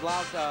points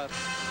without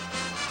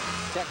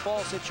tech ball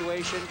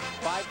situation,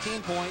 5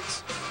 team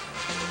points,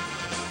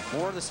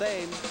 more of the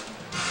same.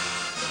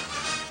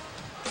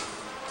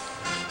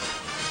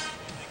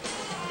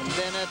 And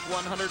then at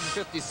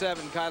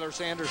 157, Kyler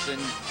Sanderson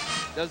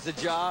does the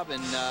job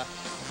and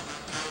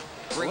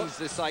brings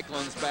the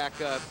Cyclones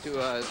back up to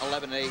a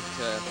 11-8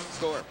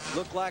 score.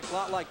 Looked like a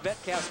lot like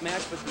Metcalf's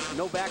match, but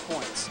no back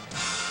points.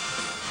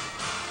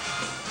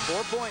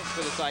 4 points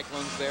for the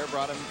Cyclones there,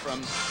 brought them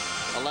from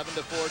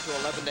 11-4 to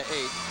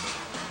 11-8.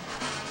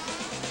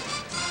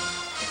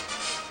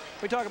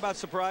 We talk about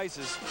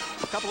surprises.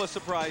 A couple of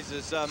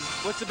surprises.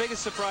 What's the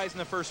biggest surprise in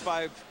the first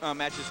 5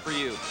 matches for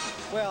you?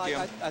 Well,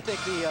 I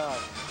think the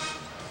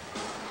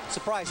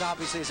surprise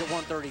obviously is at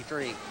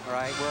 133, all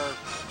right, where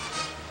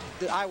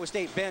the Iowa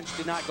State bench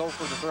did not go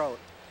for the throat.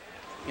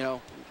 You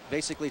know,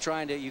 basically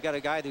trying to, you got a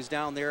guy who's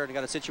down there and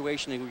got a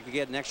situation where you could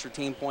get an extra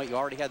team point. You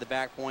already had the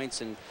back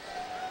points and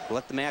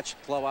let the match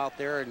flow out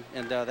there,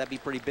 and that'd be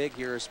pretty big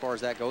here as far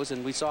as that goes.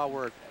 And we saw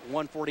where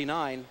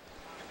 149,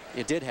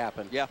 it did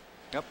happen. Yeah.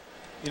 Yep.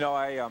 You know,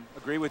 I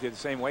agree with you the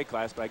same weight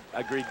class, but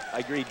I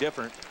agree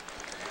different.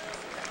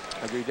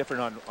 I agree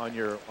different on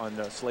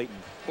Slaton.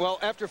 Well,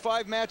 after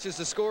 5 matches,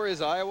 the score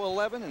is Iowa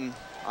 11 and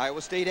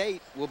Iowa State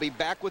 8. We'll be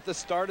back with the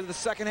start of the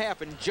second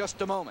half in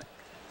just a moment.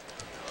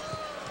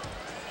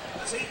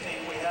 This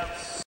evening we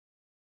have.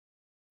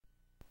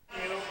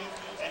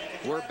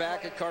 We're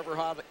back at Carver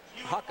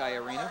Hawkeye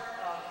Arena.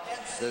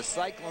 The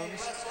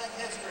Cyclones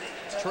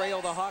trail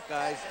the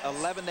Hawkeyes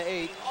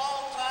 11-8.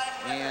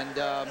 And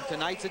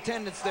tonight's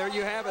attendance, there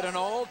you have it, an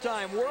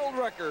all-time world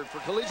record for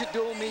collegiate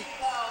dual meet.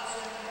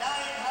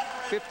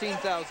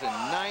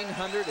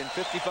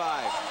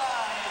 15,955.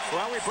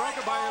 Well, we broke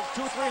it by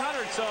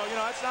 200-300, so, you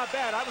know, that's not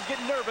bad. I was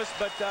getting nervous,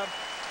 but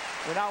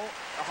we're now,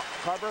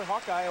 Carver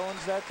Hawkeye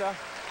owns that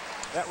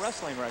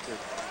wrestling record.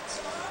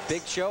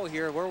 Big show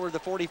here. Where were the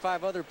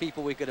 45 other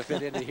people we could have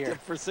fit into here?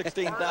 For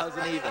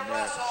 16,000 even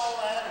there.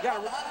 You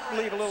got to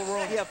leave a little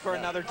room. Yeah, for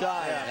another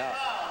time. Yeah.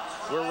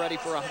 We're ready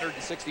for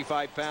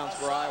 165 pounds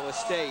for Iowa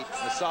State.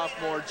 The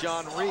sophomore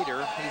John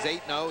Reeder, he's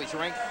 8-0. He's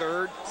ranked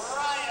 3rd.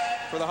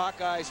 For the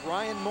Hawkeyes,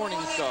 Ryan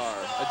Morningstar,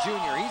 a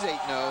junior. He's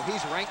 8-0.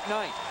 He's ranked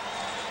 9th.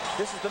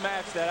 This is the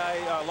match that I,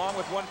 along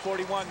with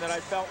 141, that I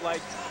felt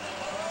like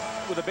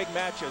were the big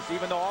matches.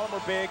 Even though all of them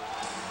are big,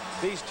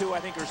 these two, I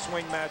think, are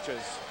swing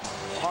matches.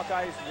 The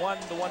Hawkeyes won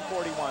the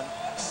 141.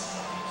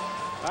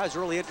 I was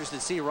really interested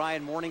to see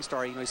Ryan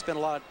Morningstar. You know, he spent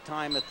a lot of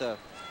time at the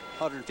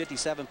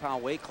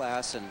 157-pound weight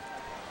class, and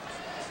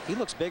he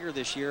looks bigger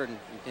this year and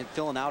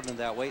filling out into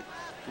that weight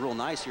real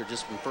nice here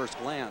just from first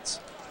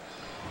glance.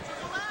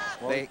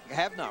 Well, they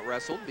have not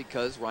wrestled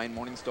because Ryan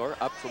Morningstar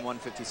up from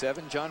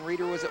 157. John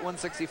Reeder was at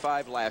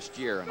 165 last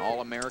year, an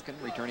All-American,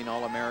 returning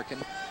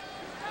All-American.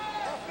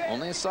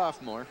 Only a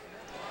sophomore.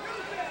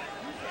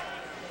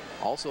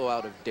 Also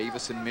out of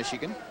Davison,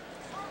 Michigan.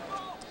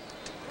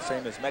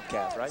 Same as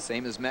Metcalf, right?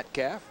 Same as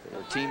Metcalf. They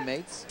were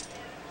teammates.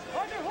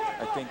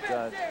 I think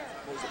what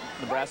was it,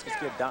 Nebraska's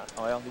kid,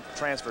 well, he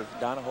transferred,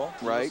 Donahoe.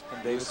 Right,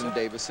 from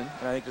Davison.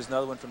 And I think there's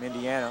another one from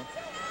Indiana.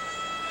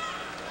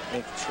 I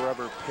think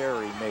Trevor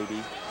Perry,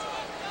 maybe.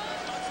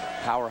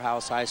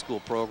 Powerhouse high school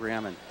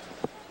program in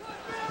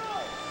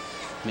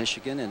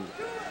Michigan, and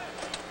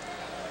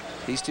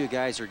these two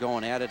guys are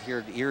going at it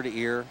here ear to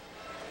ear.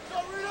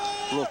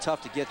 Real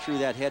tough to get through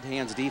that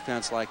head-hands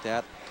defense like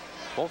that.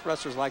 Both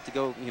wrestlers like to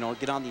go, you know,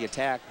 get on the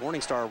attack.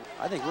 Morningstar,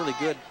 I think, really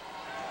good.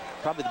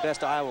 Probably the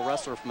best Iowa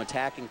wrestler from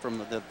attacking from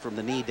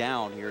the knee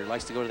down here. He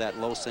likes to go to that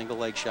low single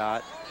leg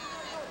shot.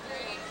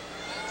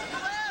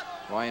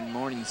 Ryan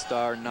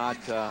Morningstar not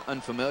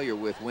unfamiliar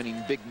with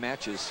winning big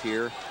matches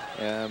here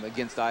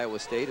against Iowa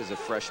State as a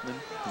freshman.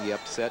 He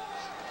upset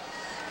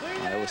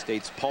Iowa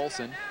State's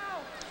Paulson,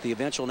 the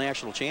eventual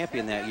national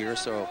champion that year.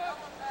 So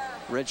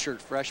redshirt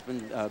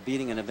freshman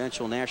beating an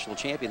eventual national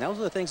champion. Those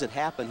are the things that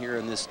happen here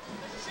in this,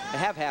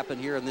 have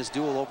happened here in this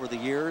duel over the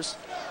years.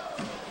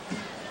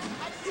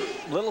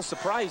 Little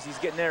surprised he's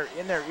getting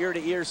in there ear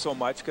to ear so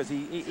much, because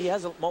he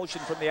has a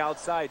motion from the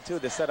outside too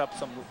to set up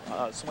some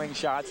swing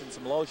shots and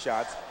some low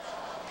shots.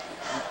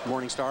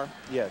 Morningstar?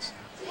 Yes.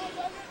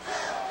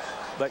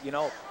 But, you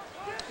know,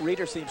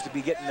 Reeder seems to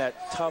be getting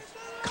that tough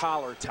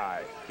collar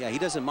tie. Yeah, he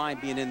doesn't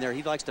mind being in there.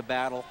 He likes to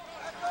battle.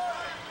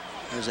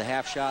 There's a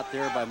half shot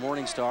there by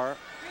Morningstar.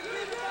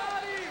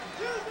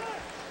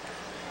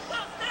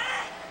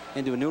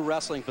 Into a new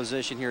wrestling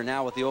position here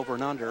now with the over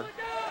and under.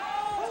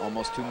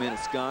 Almost 2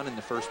 minutes gone in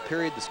the first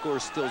period. The score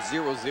is still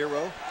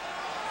 0-0.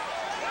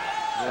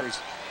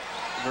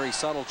 Very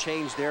subtle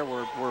change there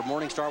where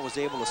Morningstar was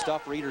able to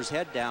stuff Reeder's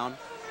head down.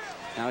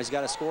 Now he's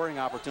got a scoring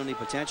opportunity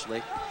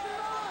potentially.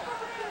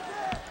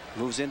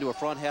 Moves into a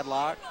front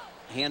headlock,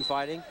 hand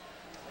fighting.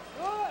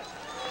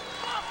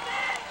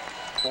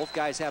 Both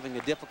guys having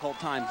a difficult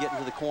time getting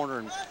to the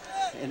corner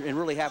and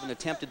really haven't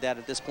attempted that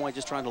at this point,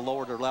 just trying to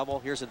lower their level.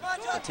 Here's an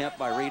attempt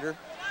by Reeder.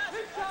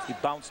 He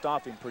bounced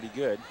off him pretty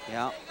good.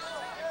 Yeah.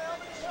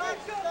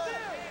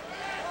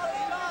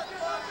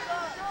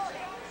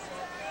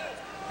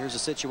 Here's a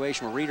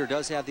situation where Reeder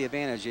does have the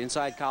advantage.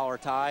 Inside collar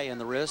tie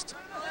and the wrist,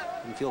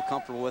 and feel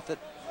comfortable with it.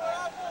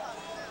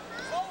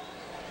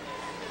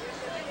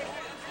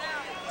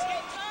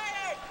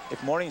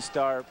 If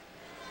Morningstar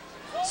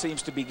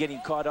seems to be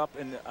getting caught up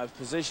in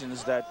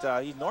positions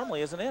that he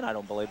normally isn't in, I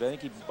don't believe. I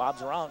think he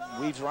bobs around,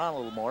 weaves around a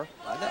little more.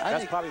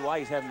 That's probably why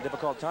he's having a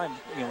difficult time,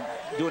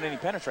 doing any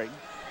penetrating.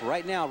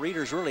 Right now,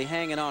 Reeder's really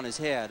hanging on his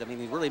head. I mean,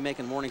 he's really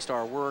making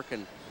Morningstar work,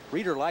 and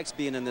Reeder likes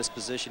being in this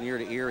position ear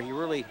to ear. He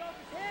really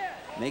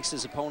makes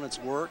his opponents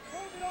work.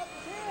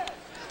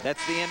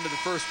 That's the end of the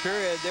first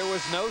period. There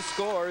was no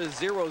score,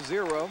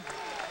 0-0.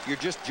 You're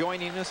just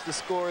joining us. The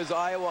score is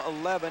Iowa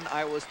 11,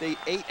 Iowa State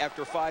 8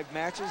 after 5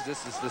 matches.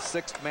 This is the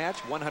 6th match,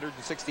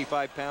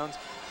 165 pounds.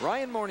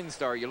 Ryan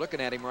Morningstar, you're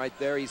looking at him right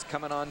there. He's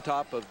coming on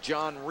top of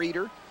John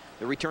Reeder,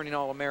 the returning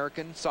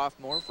All-American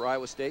sophomore for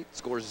Iowa State.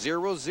 Scores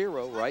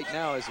 0-0 right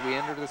now as we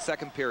enter the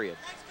 2nd period.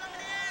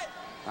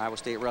 Iowa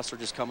State wrestler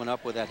just coming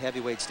up with that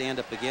heavyweight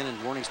stand-up again, and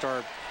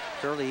Morningstar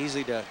fairly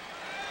easy to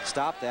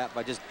stop that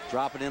by just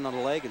dropping in on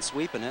the leg and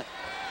sweeping it.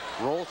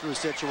 Roll through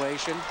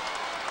situation.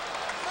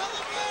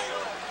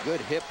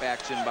 Good hip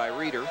action by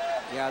Reeder.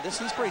 Yeah,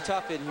 he's pretty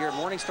tough in here.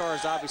 Morningstar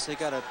has obviously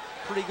got a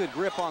pretty good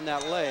grip on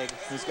that leg.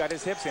 He's got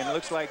his hips in. It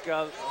looks like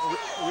a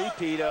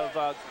repeat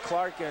of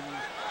Clark and...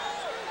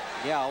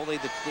 Yeah, only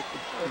the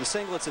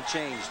singlets have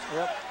changed.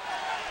 Yep.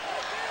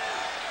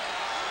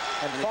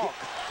 And Falck.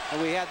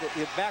 And we had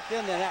back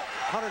then that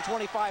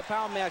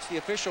 125-pound match. The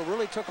official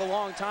really took a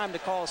long time to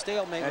call a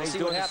stalemate. And he's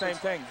doing the same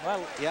thing.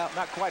 Well, yeah,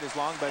 not quite as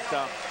long, but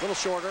a little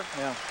shorter.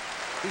 Yeah,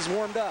 he's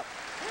warmed up.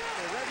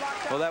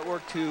 Well, that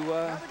worked to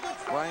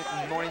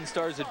Ryan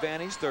Morningstar's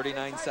advantage.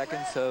 39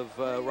 seconds of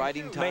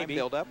riding time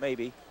build up.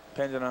 Maybe,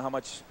 depending on how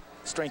much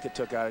strength it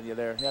took out of you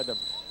there. You had to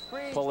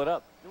pull it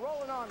up. You're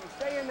rolling on me.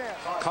 Stay in there.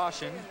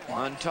 Caution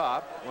on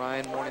top.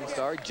 Ryan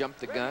Morningstar jumped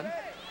the gun.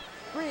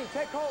 Green,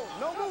 take hold.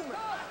 No movement.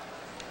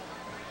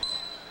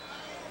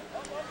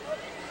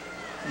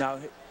 Now,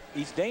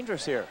 he's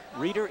dangerous here.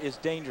 Reeder is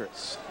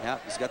dangerous. Yeah,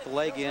 he's got the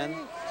leg in.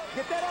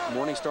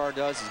 Morningstar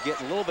does. He's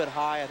getting a little bit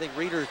high. I think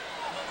Reeder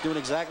doing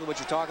exactly what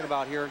you're talking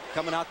about here,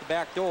 coming out the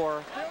back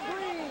door.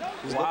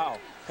 Wow,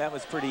 that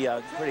was pretty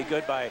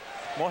good by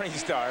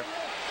Morningstar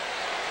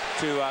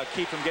to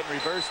keep him getting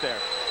reversed there.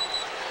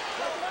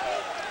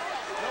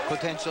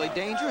 Potentially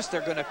dangerous.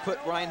 They're going to put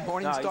Ryan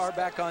Morningstar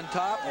back on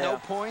top. Yeah. No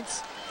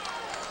points.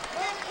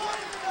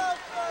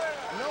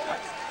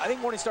 I think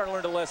Morningstar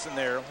learned a lesson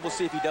there. We'll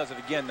see if he does it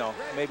again, though.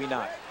 Maybe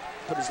not.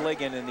 Put his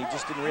leg in, and he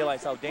just didn't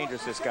realize how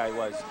dangerous this guy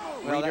was.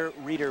 Well,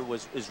 Reeder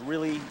is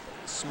really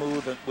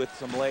smooth with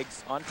some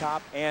legs on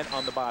top and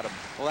on the bottom.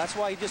 Well, that's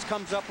why he just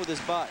comes up with his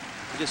butt.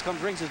 He just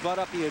brings his butt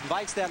up. He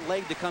invites that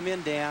leg to come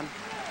in, Dan,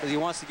 because he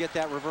wants to get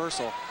that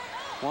reversal.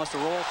 Wants to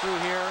roll through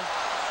here.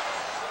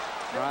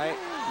 Right.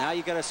 Now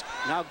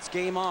now it's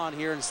game on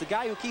here. And it's the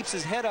guy who keeps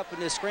his head up in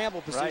this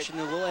scramble position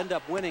who will end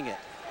up winning it.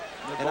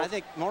 And I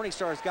think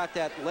Morningstar's got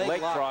that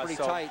leg lock cross,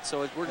 pretty tight,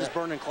 so we're just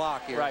burning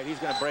clock here. Right, he's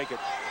going to break it.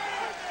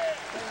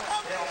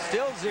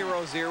 Still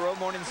 0-0.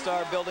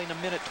 Morningstar building a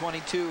minute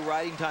 22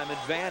 riding time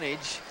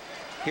advantage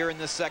here in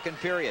the 2nd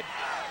period.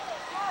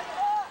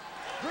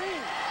 Green,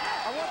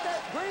 I want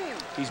that green.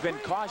 He's been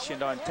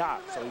cautioned on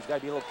top, so he's got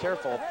to be a little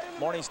careful.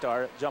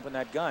 Morningstar jumping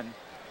that gun.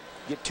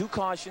 Get 2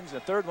 cautions,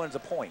 and the 3rd one's a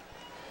point.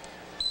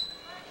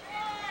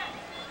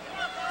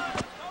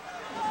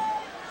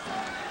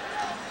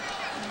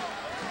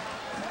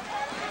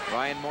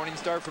 Ryan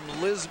Morningstar from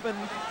Lisbon,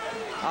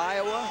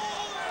 Iowa.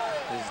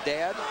 His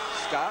dad,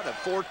 Scott, a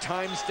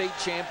 4-time state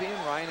champion.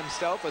 Ryan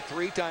himself, a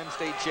 3-time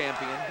state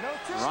champion.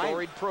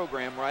 Storied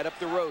program right up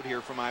the road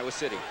here from Iowa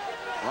City.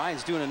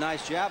 Ryan's doing a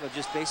nice job of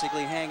just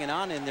basically hanging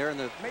on in there in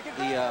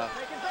well,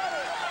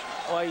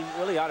 he's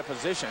really out of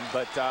position,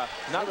 but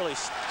not really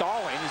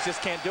stalling. He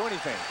just can't do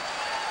anything.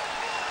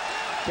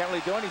 Can't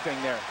really do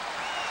anything there.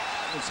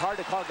 It's hard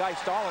to call a guy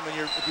stalling when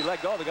if you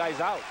let go, the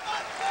guy's out.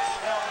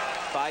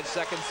 5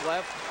 seconds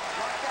left.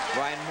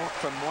 Ryan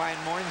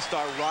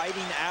Morningstar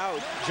riding out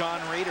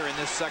John Reeder in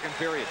this 2nd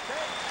period.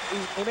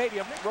 He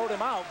maybe rode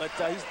him out, but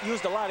he's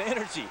used a lot of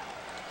energy.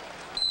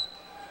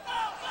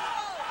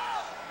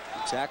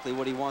 Exactly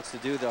what he wants to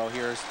do, though.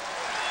 Here's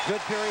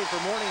good period for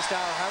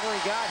Morningstar. However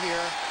he got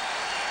here.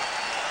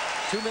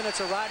 2 minutes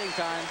of riding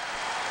time.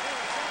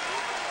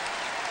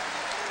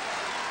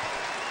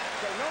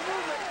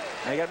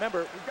 Now you got to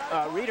remember,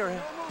 Reeder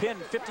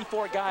pinned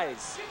 54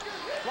 guys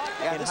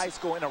in high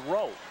school in a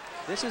row.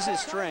 This is his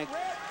strength,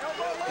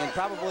 and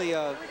probably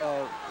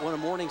one of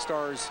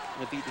Morningstar's.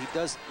 If he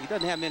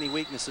doesn't have many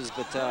weaknesses,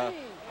 but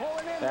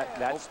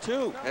that's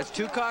 2. That's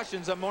 2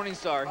 cautions on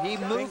Morningstar. He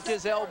moved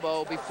his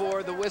elbow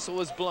before the whistle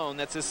was blown.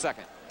 That's his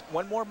 2nd.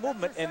 One more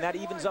movement, and that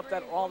evens up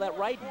all that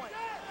riding.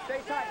 Stay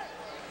tight.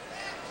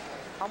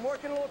 I'm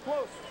working a little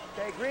close.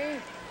 Okay, green,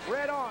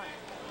 red on.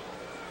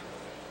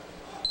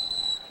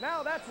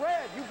 Now that's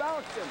red. You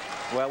bounced him.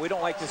 Well, we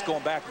don't like this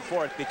going back and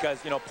forth because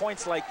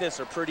points like this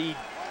are pretty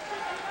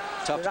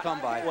tough to come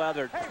by. Well,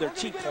 they're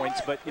cheap points,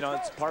 but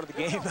it's part of the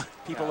game.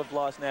 People have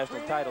lost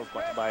national titles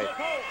by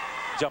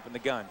jumping the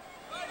gun.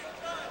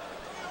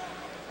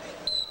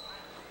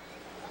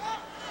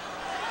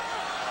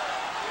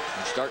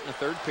 We're starting the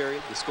 3rd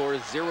period. The score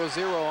is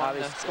 0-0 on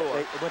the score.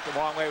 They went the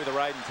wrong way with the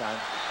riding time,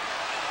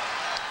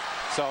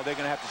 so they're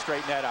going to have to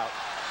straighten that out.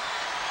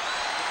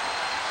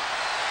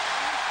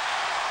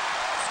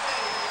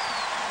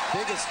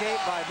 Big escape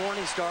by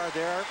Morningstar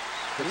there.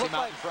 Puts him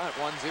out in front,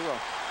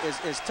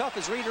 1-0. As tough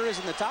as Reeder is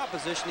in the top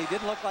position, he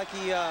didn't look like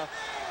he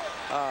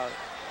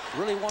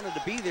really wanted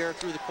to be there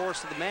through the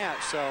course of the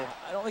match. So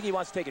I don't think he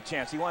wants to take a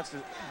chance. He wants to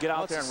get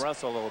out there and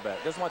wrestle a little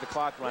bit. Doesn't want the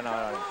clock to run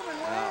out on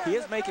him. He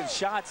is making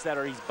shots that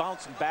he's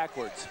bouncing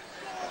backwards.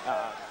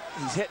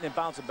 He's hitting and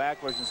bouncing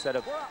backwards instead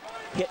of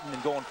hitting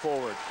and going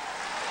forward.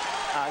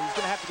 He's going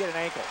to have to get an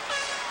ankle.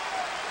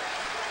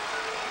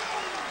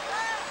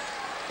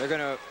 They're going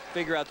to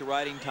figure out the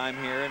riding time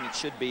here, and it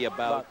should be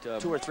about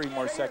 2 or 3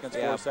 more seconds,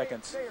 4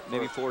 seconds.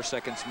 Maybe 4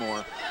 seconds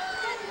more.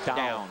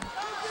 Down.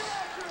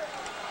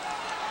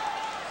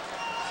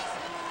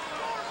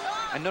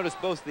 I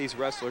noticed both of these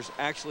wrestlers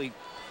actually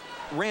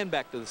ran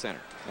back to the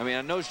center. I mean,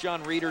 I know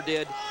John Reeder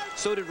did.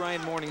 So did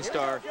Ryan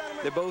Morningstar.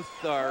 They both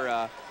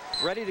are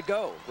ready to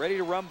go, ready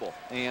to rumble.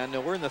 And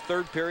we're in the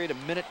third period,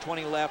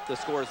 1:20 left. The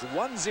score is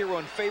 1-0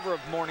 in favor of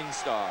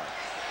Morningstar.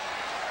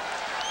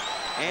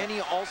 And he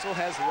also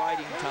has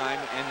riding time.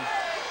 And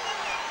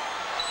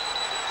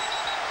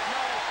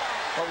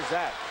what was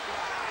that?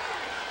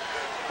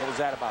 What was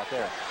that about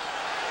there?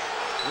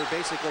 We're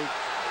basically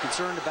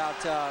concerned about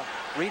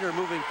Reeder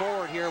moving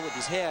forward here with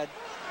his head.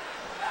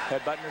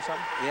 Headbutting or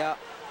something? Yeah.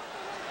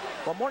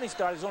 Well,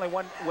 Morningstar, there's only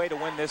one way to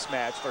win this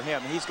match for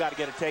him. He's got to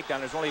get a takedown.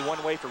 There's only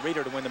one way for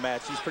Reeder to win the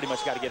match. He's pretty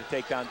much got to get a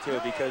takedown too,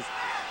 because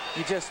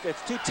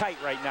it's too tight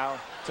right now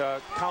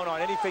to count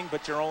on anything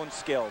but your own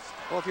skills.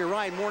 Well, if you're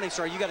Ryan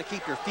Morningstar, you got to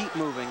keep your feet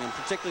moving, and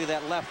particularly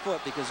that left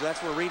foot, because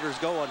that's where Reeder's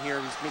going here.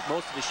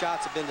 Most of his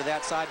shots have been to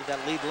that side of that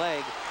lead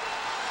leg.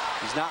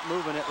 He's not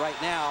moving it right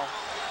now.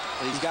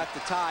 But he's got the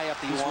tie up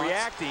He's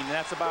reacting, and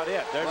that's about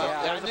it.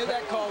 I knew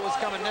that call was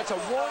coming. That's a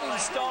warning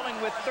stalling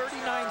with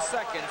 39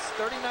 seconds.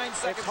 39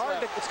 seconds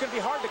left. It's going to be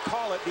hard to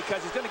call it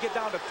because he's going to get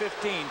down to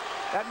 15.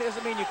 That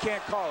doesn't mean you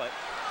can't call it.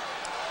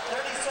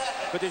 30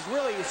 seconds. But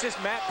it's just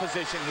mat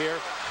position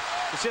here.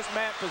 It's just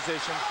mat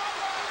position.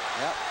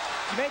 Yep.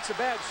 He makes a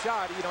bad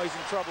shot, you know, he's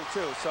in trouble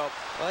too. So,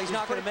 well, he's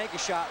not going to make a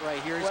shot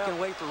right here. He's going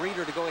to wait for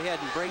Reeder to go ahead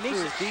and break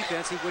through his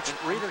defense, which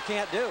Reeder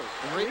can't do.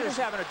 And Reeder's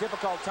having a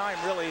difficult time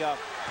really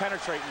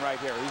penetrating right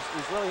here.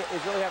 He's really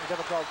having a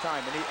difficult time,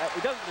 and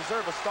he doesn't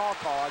deserve a stall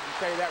call. I can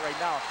tell you that right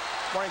now,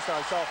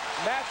 Morningstar. So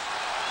Matt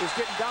is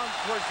getting down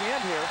towards the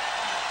end here,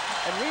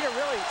 and Reeder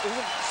really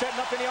isn't setting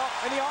up any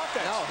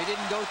offense. No, he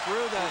didn't go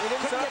through the. He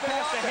didn't set up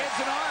past the heads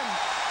and arms,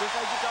 just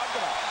like you talked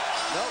about.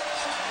 Nope.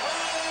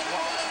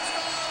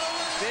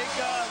 Big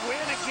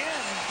win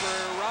again for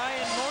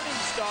Ryan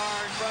Morningstar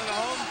in front of the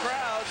home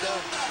crowd, the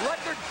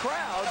record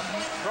crowd.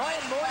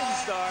 Ryan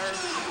Morningstar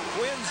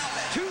wins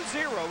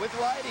 2-0 with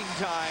riding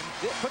time.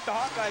 Put the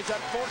Hawkeyes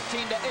up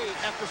 14-8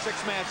 after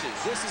 6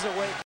 matches. This is a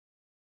way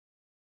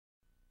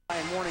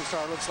Ryan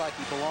Morningstar looks like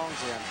he belongs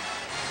in.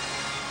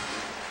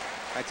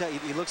 I tell you,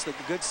 he looks like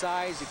a good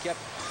size.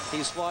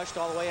 He's flushed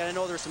all the way. And I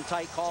know there's some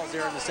tight calls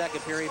there in the second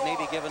period,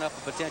 maybe giving up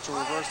a potential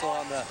reversal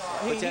on the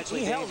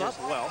potentially he held up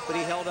well. But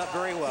he held up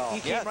very well.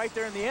 He came right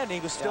there in the end. He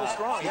was still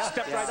strong. He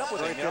stepped right up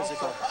with him. Very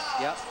physical.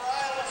 Yep.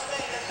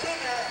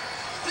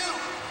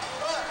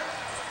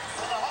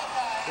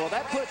 Well,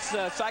 that puts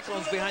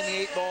Cyclones behind the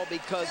 8 ball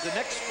because the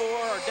next 4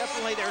 are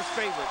definitely their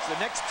favorites. The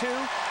next 2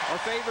 are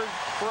favored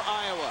for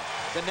Iowa.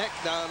 The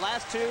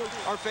last 2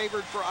 are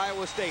favored for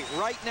Iowa State.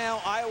 Right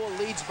now, Iowa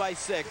leads by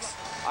 6.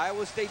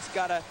 Iowa State's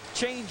got to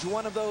change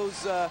one of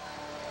those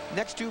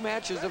next 2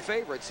 matches of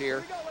favorites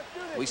here.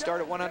 We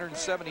start at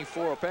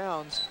 174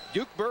 pounds.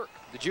 Duke Burk,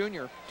 the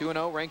junior,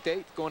 2-0, ranked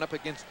 8th, going up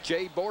against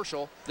Jay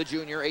Borschel, the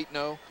junior,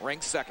 8-0,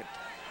 ranked 2nd.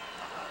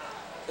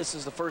 This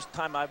is the first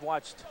time I've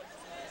watched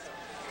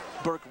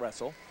Burk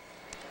wrestle.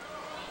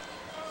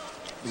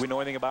 Do we know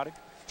anything about him?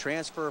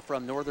 Transfer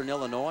from Northern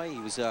Illinois. He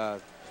was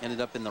ended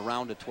up in the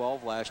round of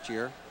 12 last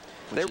year,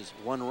 which is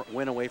 1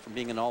 win away from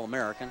being an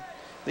All-American.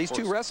 These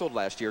 2 wrestled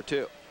last year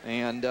too,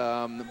 and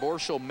the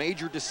Borschel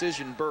major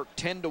decision Burk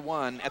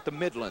 10-1 at the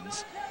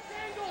Midlands.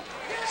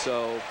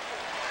 So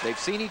they've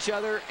seen each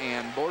other,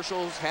 and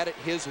Borschel's had it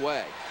his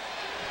way.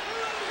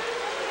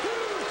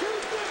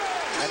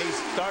 And he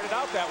started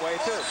out that way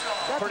too.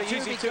 That's pretty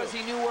easy because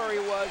he knew where he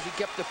was. He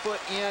kept the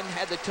foot in,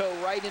 had the toe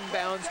right in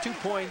bounds. 2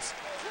 points,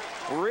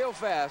 real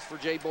fast for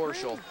Jay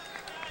Borschel.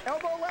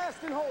 Elbow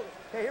last and hold it.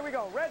 Okay, here we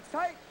go. Red's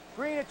tight,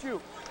 green at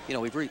you. You know,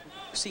 we've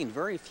seen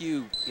very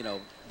few, you know,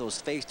 those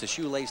face to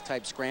shoelace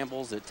type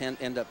scrambles that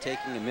end up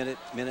taking a minute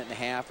and a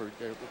half, or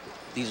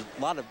a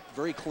lot of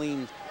very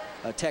clean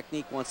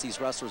technique once these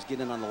wrestlers get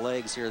in on the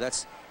legs here.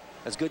 That's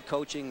good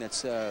coaching.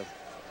 That's you know,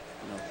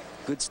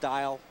 good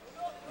style.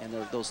 And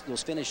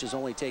those finishes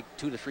only take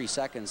 2 to 3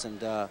 seconds,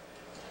 and it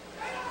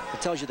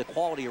tells you the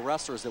quality of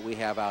wrestlers that we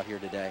have out here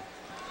today.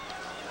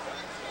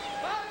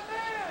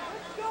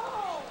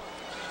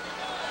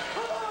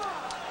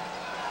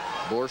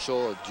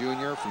 Borschel, a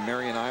junior from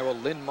Marion, Iowa,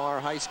 Linn-Mar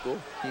High School.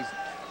 He's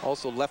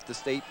also left the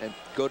state and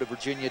go to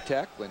Virginia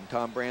Tech when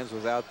Tom Brands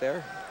was out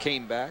there.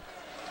 Came back.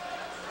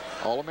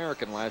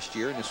 All-American last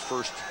year in his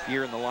first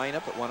year in the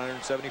lineup at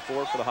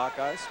 174 for the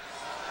Hawkeyes.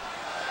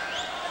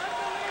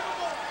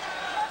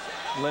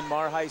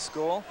 Linn-Mar High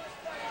School.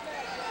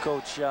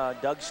 Coach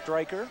Doug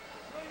Stryker,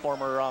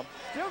 former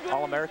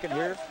All-American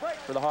here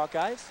for the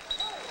Hawkeyes.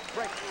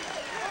 Break.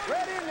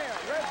 Red in there.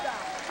 Red down.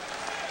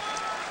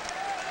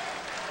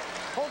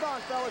 Hold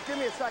on, fellas. Give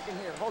me a second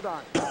here. Hold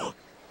on.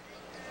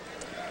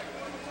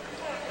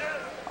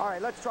 All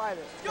right, let's try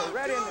this. Okay,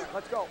 red in there.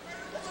 Let's go.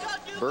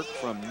 Burk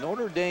from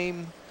Notre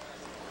Dame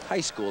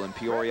High School in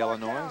Peoria,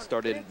 Illinois.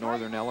 Started at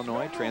Northern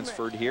Illinois,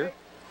 transferred here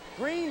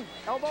Green,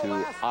 elbow to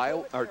last.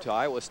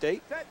 Iowa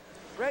State. Set.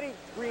 Ready.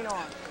 Green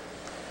on.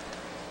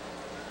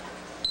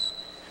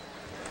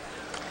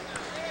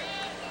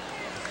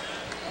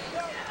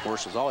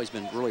 Borschel's always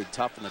been really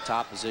tough in the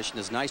top position.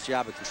 Does a nice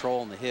job of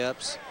controlling the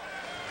hips.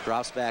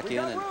 Drops back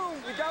in and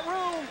We got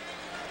room.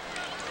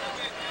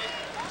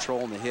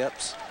 controlling the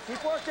hips.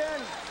 Keep working.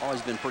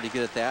 Always been pretty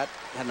good at that.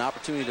 Had an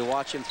opportunity to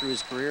watch him through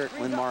his career at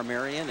Winmar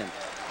Marion, and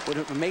what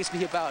amazed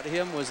me about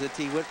him was that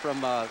he went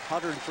from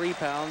 103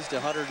 pounds to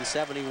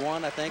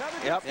 171, I think.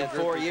 Yep, in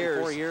 4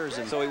 years. 4 years.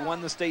 And so he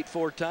won the state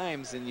 4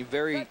 times, and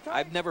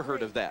I've never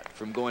heard of that,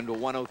 from going to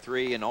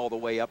 103 and all the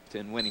way up to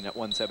and winning at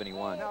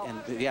 171.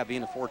 And yeah,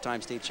 being a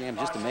 4-time state champ,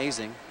 just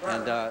amazing.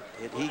 And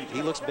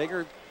he looks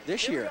bigger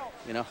this year,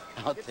 you know,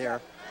 out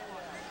there.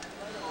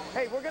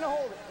 Hey, we're gonna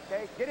hold it,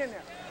 okay? Get in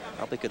there.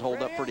 Probably could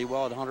hold up pretty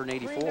well at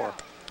 184.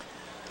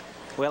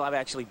 Well, I've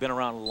actually been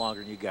around a little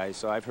longer than you guys,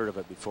 so I've heard of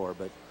it before,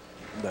 but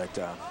I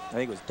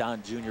think it was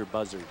Don Jr.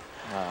 Buzzard.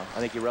 I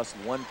think he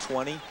wrestled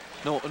 120.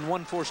 No, and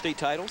won 4 state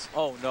titles.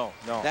 Oh, no.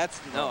 That's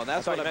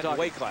what I'm talking.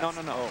 Weight class.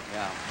 No. Oh,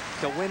 yeah.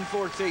 To win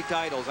 4 state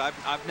titles,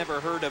 I've never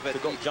heard of it. To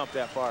go jump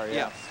that far,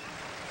 yeah.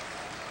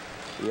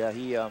 Yeah,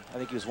 he I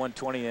think he was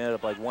 120 and ended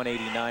up like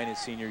 189 his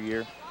senior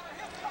year.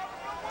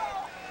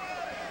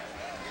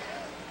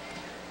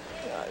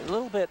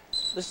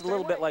 This is a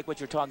little bit like what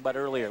you're talking about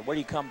earlier. Where do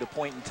you come to a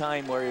point in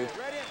time where you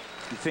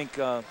think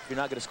you're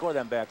not going to score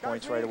them back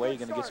points right away, you're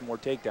going to get some more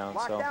takedowns.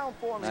 So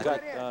he's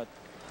got,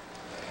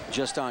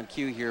 just on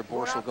cue here,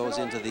 Borschel goes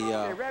into the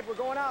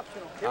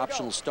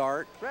optional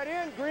start. Red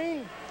in,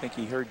 green. I think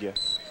he heard you.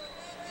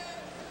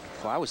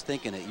 Well, I was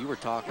thinking it. You were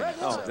talking.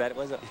 Oh, that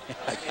was it?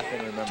 I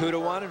can't remember.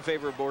 2-1 in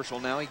favor of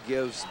Borschel now. He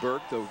gives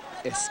Burk the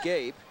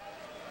escape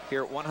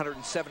here at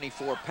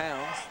 174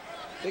 pounds.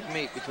 Big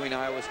meet between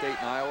Iowa State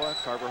and Iowa.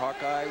 Carver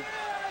Hawkeye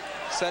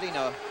setting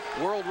a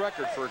world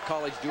record for a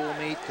college dual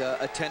meet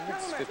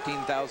attendance,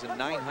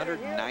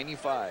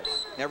 15,995.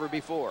 Never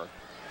before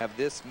have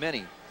this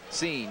many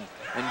seen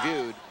and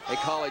viewed a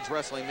college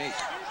wrestling meet.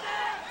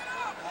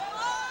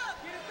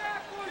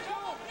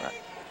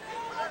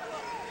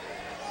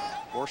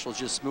 Borschel's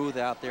just smooth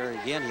out there.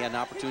 Again, he had an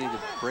opportunity to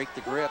break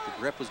the grip. The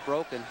grip was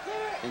broken.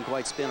 Didn't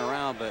quite spin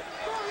around, but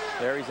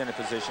there he's in a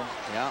position.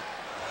 Yeah.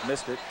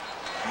 Missed it.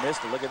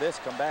 Missed it. Look at this.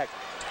 Come back.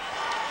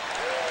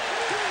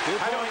 Good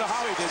I don't know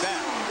how he did that.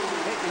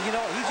 Hey, you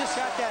know, he just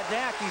got that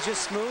knack. He's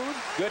just smooth.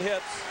 Good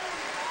hips.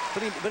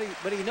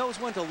 But he knows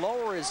when to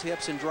lower his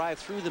hips and drive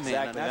through the man.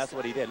 Exactly. That's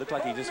what he did. Looked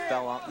like he just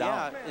fell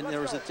down. Yeah, and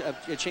there was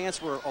a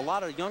chance where a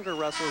lot of younger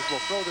wrestlers will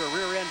throw their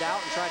rear end out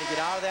and try to get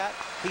out of that.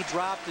 He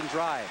dropped and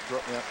drived.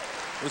 Yeah.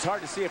 It was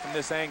hard to see it from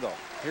this angle.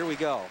 Here we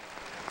go.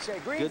 Okay,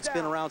 good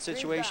spin around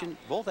situation.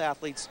 Both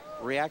athletes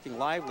reacting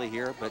lively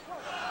here, but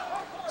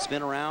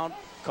spin around.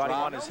 Caught him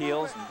on his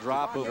heels. And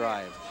drop and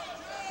drive.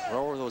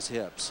 Lower those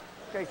hips.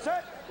 Okay,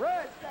 set,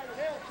 red.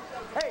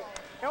 Hey,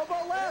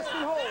 elbow last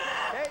and hold.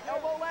 Okay,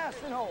 elbow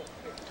last and hold.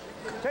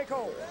 Take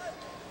hold.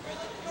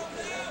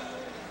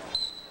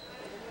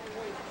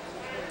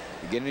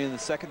 Beginning in the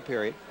second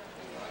period.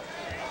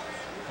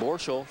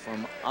 Borschel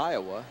from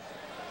Iowa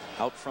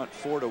out front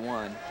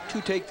 4-1. 2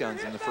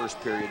 takedowns in the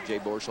first period Jay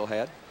Borschel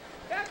had.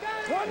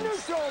 One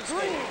neutral,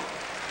 green.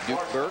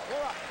 Duke Burk.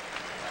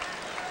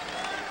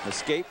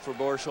 Escape for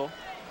Borschel.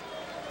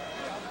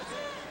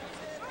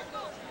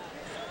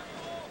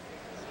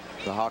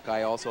 The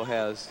Hawkeye also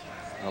has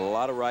a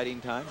lot of riding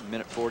time, a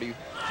minute 40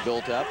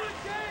 built up.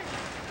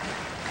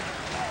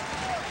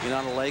 In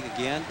on the leg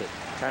again, but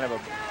kind of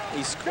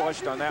he's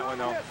squashed on that one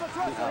though.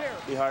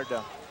 Be hard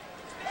to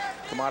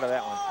come out of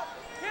that one.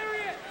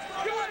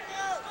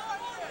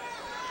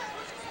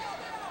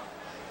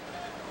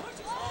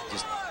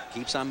 Just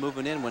keeps on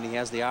moving in when he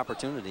has the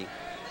opportunity.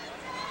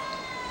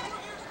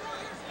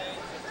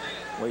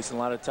 Wasting a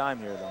lot of time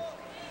here though.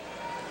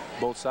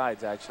 Both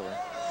sides actually.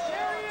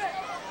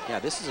 Yeah,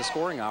 this is a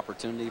scoring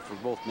opportunity for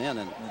both men,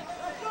 and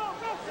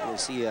you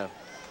see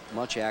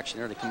much action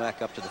there to come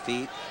back up to the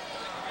feet.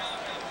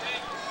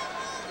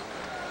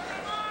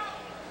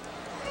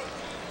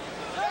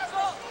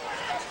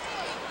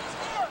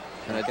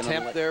 An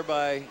attempt there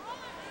by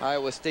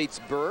Iowa State's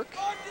Burk.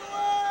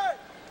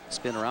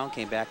 Spin around,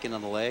 came back in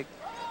on the leg.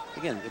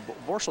 Again,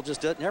 Borschel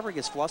just never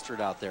gets flustered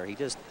out there. He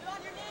just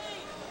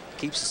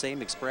keeps the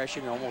same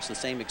expression, almost the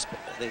same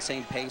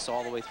pace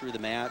all the way through the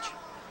match.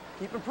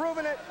 Keep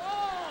improving it.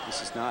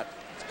 This is not.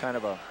 It's kind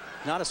of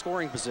not a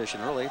scoring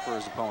position really for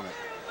his opponent.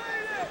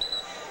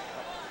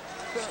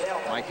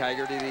 Mike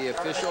Haggerty, the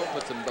official,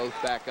 puts them both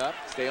back up.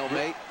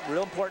 Stalemate.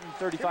 Real important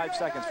 35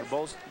 seconds for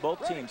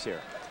both teams here.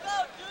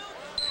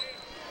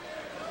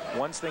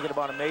 One's thinking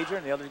about a major,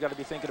 and the other's got to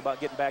be thinking about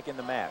getting back in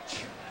the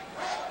match.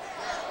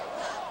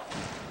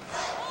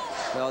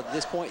 Well, at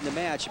this point in the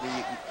match, I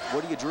mean,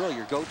 what do you drill?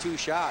 Your go-to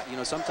shot. You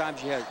know,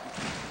 sometimes you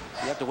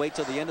have to wait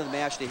till the end of the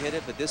match to hit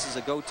it, but this is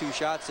a go-to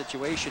shot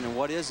situation, and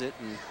what is it?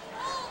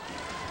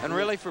 And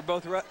really, for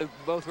both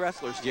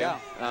wrestlers, Jim,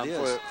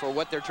 yeah, for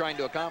what they're trying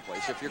to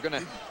accomplish. If you're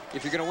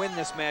gonna win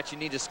this match, you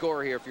need to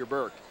score here if you're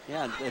Burk.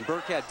 Yeah, and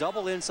Burk had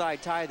double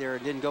inside tie there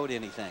and didn't go to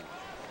anything.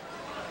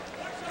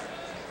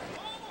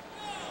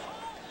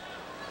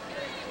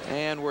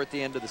 And we're at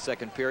the end of the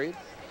second period.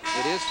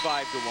 It is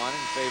 5-1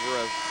 in favor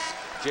of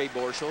Jay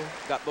Borschel.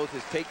 Got both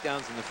his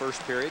takedowns in the first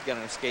period, got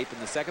an escape in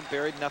the second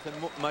period, nothing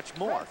much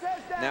more.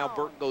 Now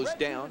Burk goes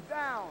down.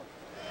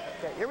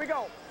 Okay, here we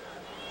go.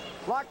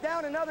 Lock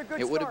down, another good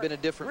It would have been a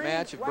different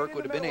match if Burk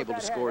would have been able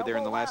to score there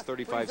in the last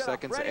 35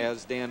 seconds,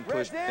 as Dan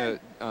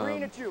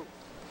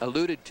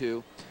alluded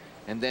to,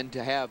 and then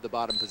to have the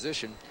bottom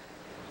position.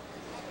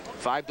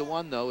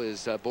 5-1, though,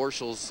 is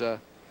Borschel's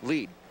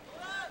lead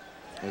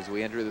as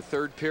we enter the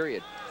third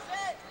period.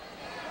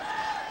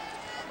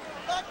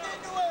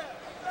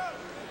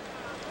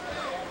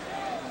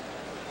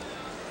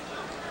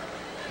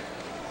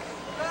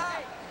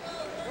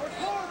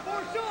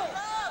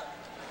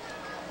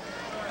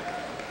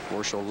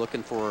 Borschel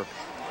looking for,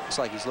 looks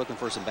like he's looking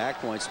for some back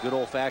points. Good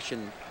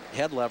old-fashioned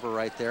head lever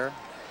right there.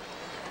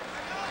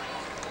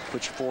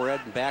 Put your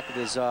forehead in back of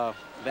his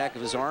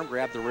arm,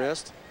 grab the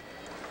wrist.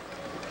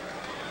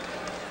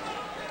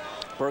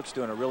 Burke's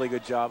doing a really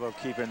good job of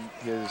keeping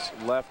his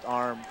left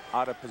arm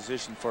out of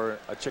position for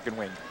a chicken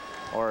wing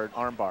or an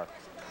arm bar.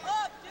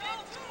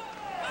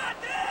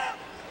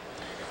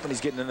 When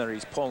he's getting in there,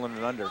 he's pulling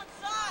it under.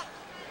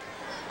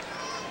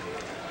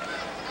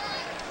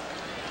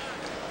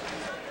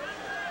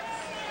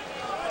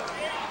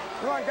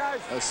 Come on, guys.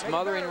 A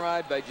smothering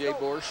ride by Jay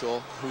Borschel,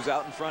 who's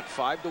out in front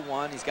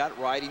 5-1. He's got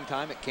riding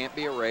time. It can't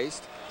be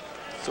erased.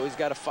 So he's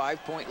got a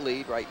 5-point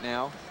lead right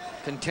now.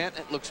 Content,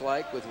 it looks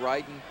like, with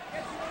riding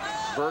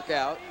Burk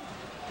out.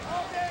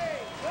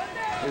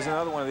 Here's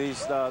another one of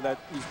these that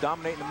he's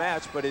dominating the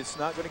match, but it's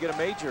not going to get a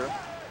major.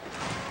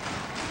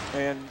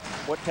 And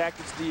what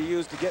tactics do you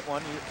use to get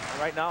one?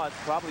 Right now, it's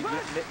probably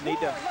need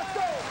to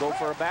go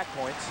for a back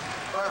points.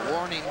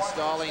 Warning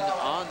stalling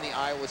on the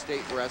Iowa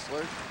State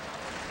wrestler,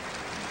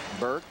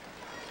 Burk.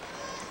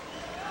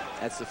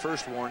 That's the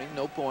first warning,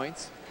 no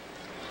points.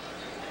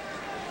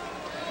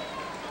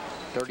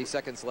 30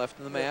 seconds left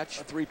in the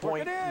match. A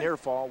 3-point near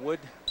fall would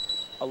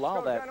allow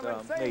that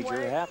major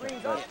to happen.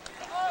 But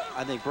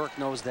I think Burk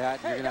knows that.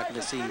 You're not going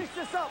to see.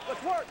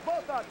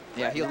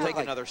 Yeah, he'll take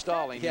another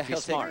stalling if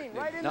he's smart.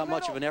 Not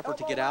much of an effort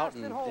to get out,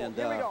 and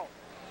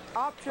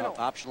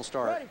optional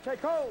start.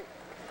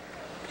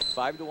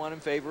 5-1 in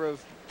favor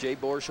of Jay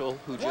Borschel,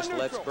 who just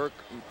lets Burk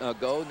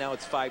go. Now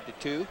it's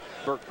 5-2.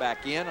 Burk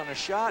back in on a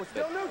shot,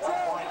 but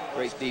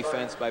great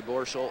defense by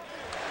Borschel.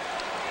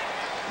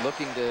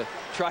 Looking to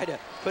try to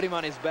put him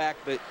on his back,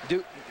 but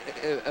Duke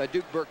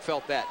Burk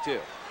felt that too.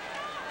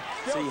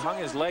 See, he hung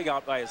his leg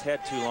out by his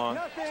head too long,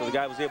 so the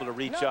guy was able to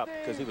reach up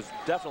because he was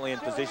definitely in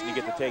position to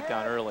get the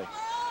takedown early.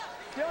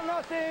 Still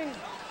nothing.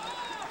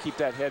 Keep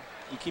that head,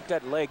 you keep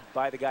that leg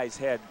by the guy's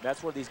head.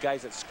 That's where these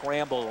guys that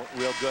scramble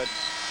real good,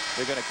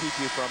 they're going to keep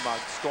you from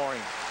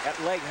scoring. That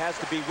leg has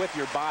to be with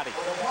your body,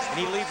 and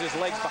he leaves his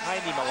legs behind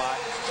him a lot.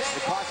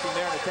 It costs him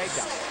there in the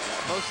takedown.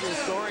 Most of the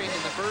scoring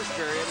in the first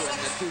period when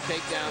the 2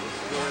 takedowns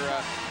were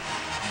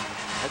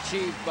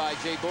achieved by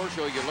Jay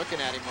Borschel. You're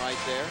looking at him right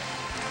there.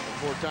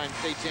 Four-time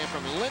state champ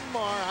from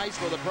Linn-Mar High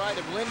School. The pride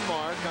of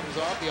Linn-Mar comes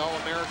off, the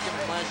All-American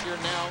last year,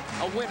 now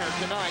a winner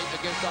tonight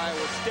against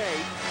Iowa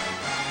State.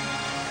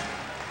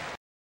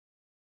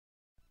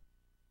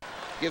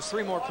 Gives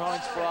 3 more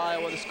points for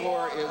Iowa. The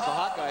score is the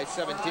Hawkeyes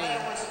 17,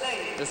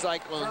 the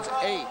Cyclones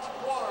 8.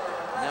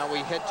 Now we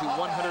head to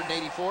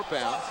 184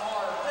 pounds.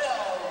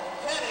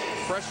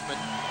 Freshman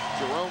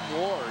Jerome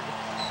Ward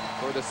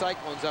for the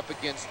Cyclones up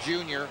against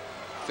junior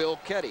Phil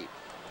Keddy.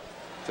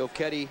 Phil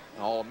Keddy,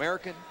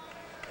 All-American,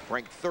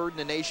 ranked 3rd in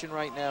the nation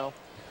right now.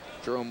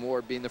 Jerome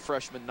Ward being the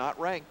freshman, not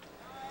ranked.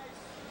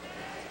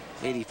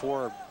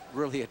 84,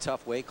 really a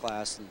tough weight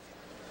class.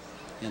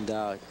 And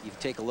you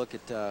take a look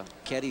at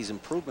Keddy's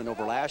improvement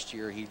over last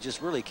year. He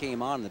just really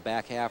came on in the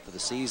back half of the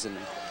season.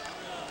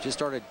 Just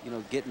started,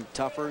 getting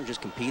tougher and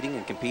just competing.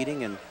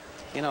 And,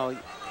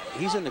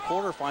 he's in the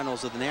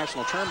quarterfinals of the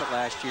national tournament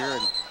last year,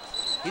 and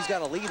he's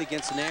got a lead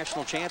against the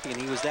national champion.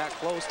 He was that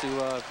close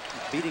to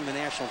beating the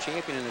national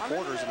champion in the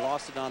quarters and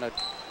lost it on a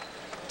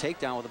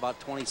takedown with about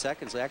 20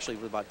 seconds, actually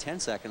with about 10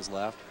 seconds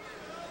left.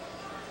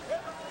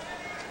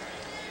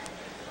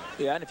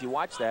 Yeah, and if you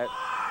watch that,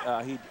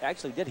 he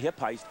actually did hip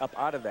heist up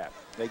out of that.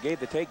 They gave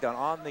the takedown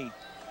on the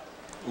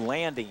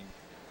landing,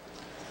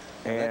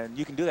 and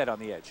you can do that on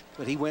the edge.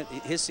 But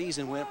his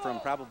season went from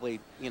probably,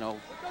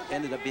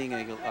 ended up being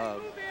a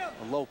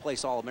low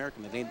place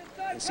All-American.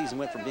 His season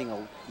went from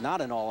being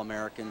not an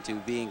All-American to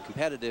being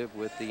competitive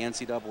with the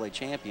NCAA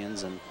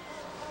champions and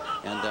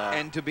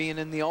to being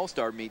in the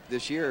All-Star meet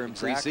this year in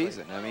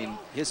preseason. I mean,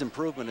 his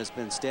improvement has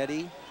been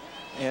steady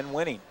and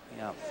winning.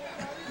 Yeah.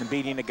 and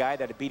beating a guy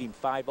that had beat him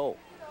 5-0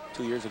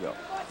 2 years ago.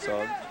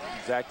 So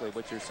exactly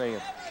what you're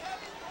saying.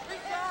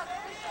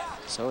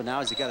 So now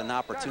he's got an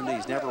opportunity.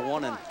 He's never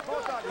won a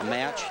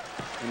match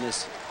in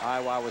this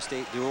Iowa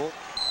State duel.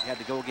 He had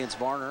to go against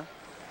Varner.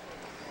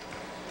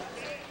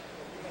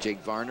 Jake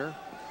Varner,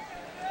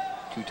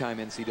 two-time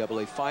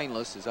NCAA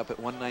finalist, is up at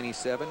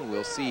 197.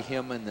 We'll see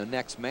him in the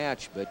next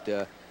match, but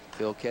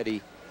Phil Keddy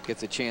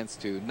gets a chance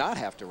to not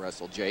have to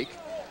wrestle Jake.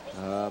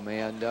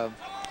 Go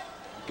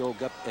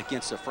up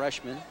against a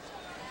freshman.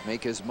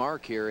 Make his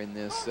mark here in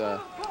this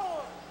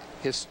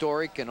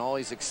historic and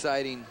always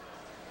exciting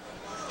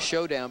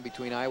showdown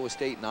between Iowa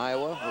State and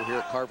Iowa. We're here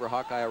at Carver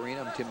Hawkeye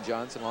Arena. I'm Tim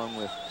Johnson along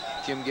with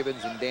Jim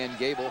Gibbons and Dan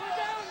Gable,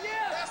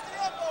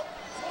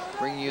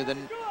 bringing you the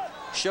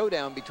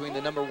showdown between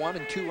the #1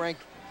 and 2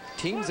 ranked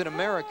teams in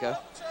America.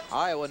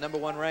 Iowa,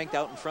 #1 ranked,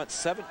 out in front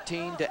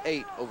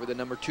 17-8 over the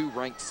 #2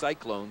 ranked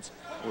Cyclones.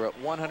 We're at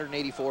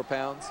 184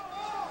 pounds.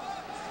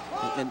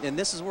 And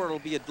this is where it'll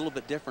be a little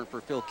bit different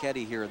for Phil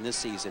Keddy here in this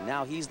season.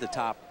 Now he's the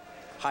top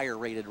higher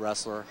rated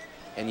wrestler,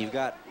 and you've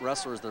got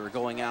wrestlers that are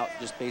going out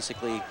just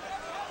basically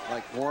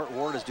like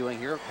Ward is doing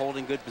here,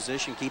 holding good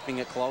position, keeping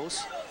it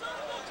close.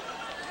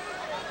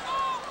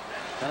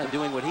 Kind of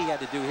doing what he had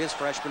to do his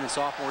freshman and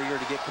sophomore year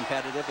to get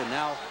competitive, and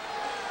now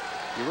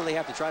you really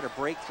have to try to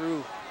break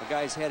through a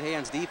guy's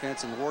head-hands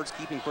defense, and Ward's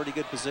keeping pretty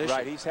good position.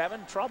 Right, he's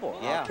having trouble.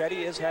 Yeah.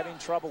 Keddy is having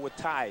trouble with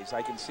ties,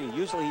 I can see.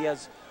 Usually he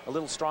has a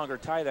little stronger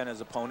tie than his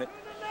opponent,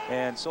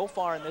 and so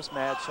far in this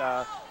match,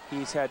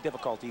 he's had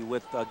difficulty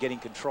with getting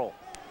control.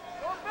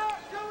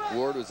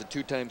 Ward was a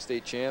 2-time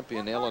state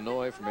champion in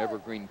Illinois from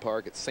Evergreen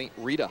Park at St.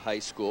 Rita High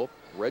School,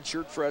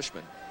 redshirt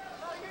freshman.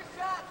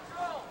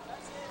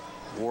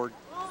 Ward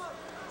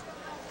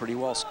pretty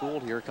well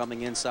schooled here,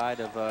 coming inside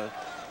of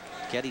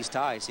Keddy's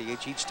tie. See,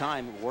 each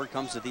time Ward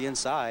comes to the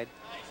inside,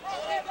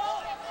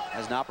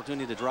 has an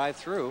opportunity to drive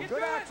through.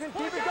 Good action,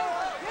 keep it going.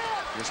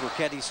 Here's where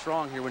Keddy's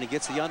strong here. When he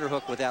gets the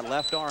underhook with that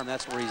left arm,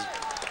 that's where he's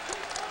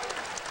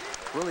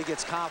really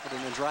gets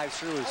confident and drives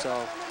through.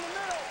 So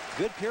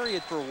good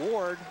period for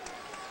Ward.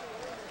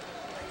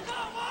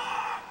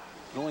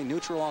 Going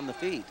neutral on the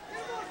feet.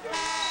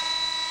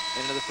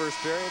 Into the first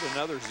period,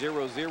 another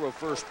 0-0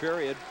 first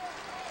period.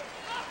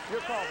 Your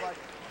call, bud.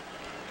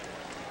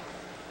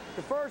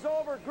 Defers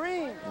over,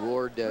 Green.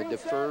 Ward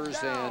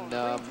defers, and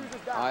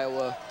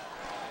Iowa's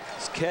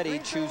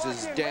Keddy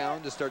chooses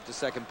down to start the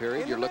second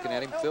period. You're looking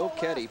at him, Phil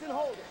Keddy,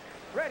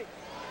 Ready.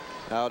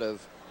 out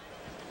of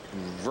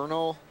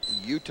Vernal,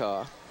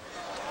 Utah.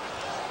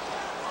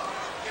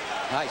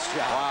 Nice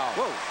job. Wow,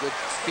 whoa, good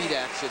feet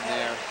action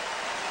there.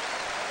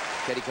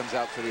 Keddy comes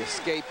out for the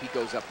escape. He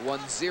goes up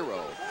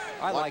 1-0.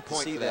 I like to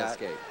see that.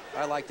 Escape.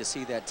 I like to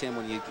see that, Tim,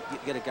 when you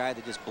get a guy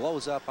that just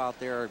blows up out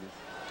there and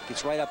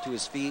gets right up to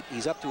his feet.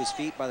 He's up to his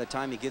feet by the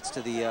time he gets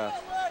to the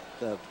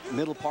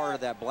middle part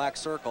of that black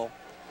circle.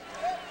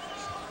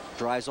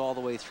 Drives all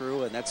the way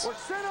through, and it's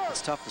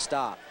tough to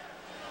stop.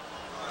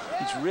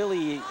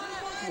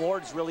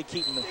 Ward's really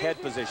keeping the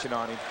head position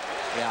on him.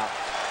 Yeah.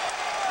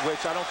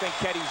 Which I don't think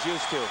Keddy's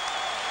used to.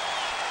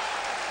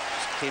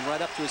 Came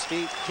right up to his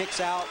feet, kicks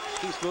out,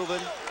 keeps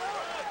moving.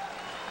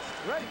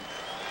 Ready.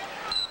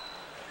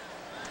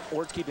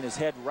 Ward's keeping his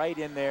head right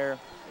in there,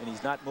 and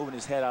he's not moving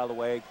his head out of the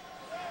way.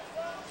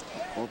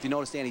 Well, if you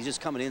notice, Dan, he's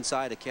just coming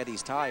inside of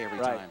Keddy's tie every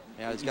time.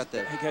 Yeah, he's got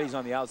the. Keddy's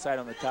on the outside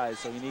on the ties,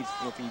 so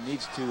if he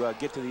needs to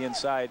get to the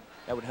inside,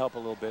 that would help a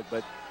little bit.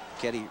 But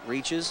Keddy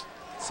reaches.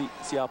 See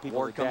how people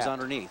Ward adapt. comes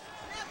underneath.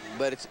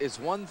 But it's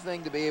one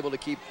thing to be able to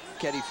keep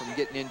Keddy from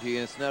getting into you,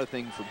 and it's another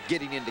thing for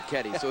getting into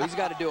Keddy. So he's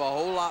got to do a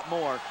whole lot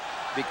more,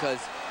 because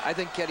I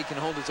think Keddy can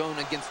hold his own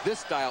against this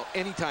style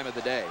any time of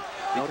the day.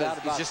 No Because doubt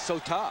he's about just so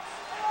tough.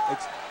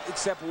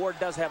 Except Ward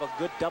does have a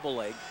good double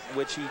leg,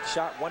 which he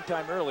shot one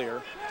time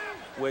earlier,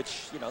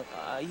 which,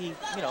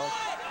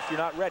 if you're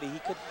not ready, he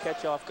could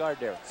catch you off guard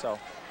there. So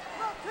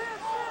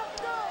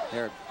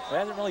there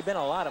hasn't really been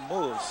a lot of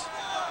moves,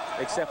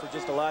 except for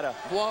just a lot of.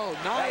 Whoa,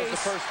 nice. That was the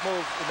first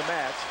move in the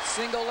match.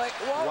 Single leg.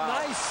 Whoa, Wow.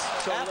 nice.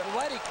 So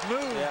athletic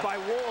move by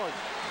Ward.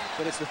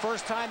 But it's the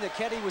first time that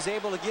Keddy was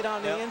able to get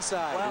on the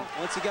inside. Well,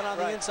 once he got on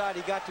the inside,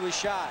 he got to his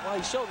shot. Well,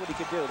 he showed what he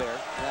could do there.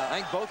 Yeah. I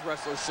think both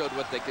wrestlers showed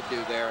what they could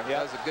do there.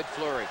 That was a good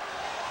flurry.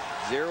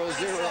 0-0 or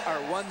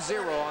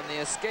 1-0 on the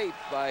escape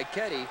by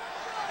Keddy.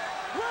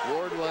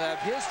 Ward will have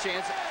his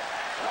chance.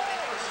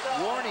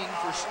 Warning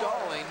for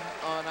stalling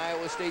on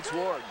Iowa State's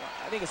Ward.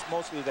 I think it's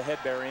mostly the head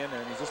burying,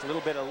 and there's just a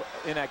little bit of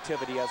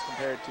inactivity as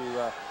compared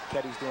to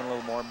Keddy's doing a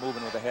little more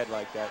moving with the head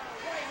like that.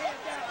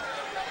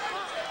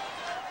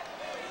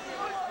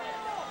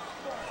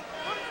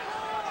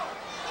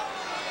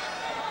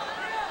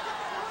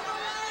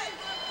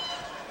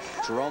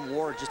 Jerome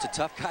Ward, just a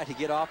tough guy to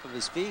get off of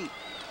his feet.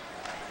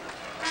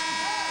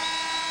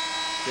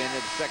 Into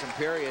the second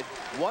period,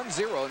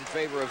 1-0 in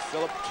favor of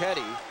Philip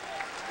Keddy,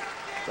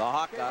 the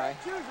Hawkeye,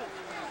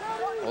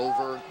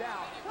 over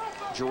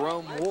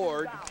Jerome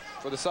Ward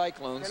for the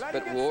Cyclones.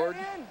 But Ward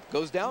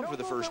goes down for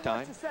the first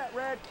time.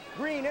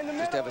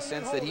 Just have a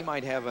sense that he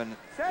might have a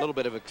little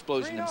bit of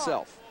explosion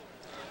himself.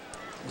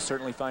 We'll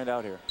certainly find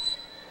out here.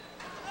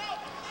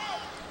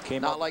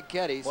 Not like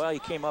Keddy's. Well, he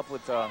came up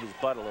with his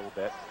butt a little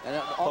bit.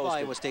 And all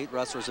Iowa State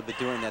wrestlers have been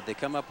doing that. They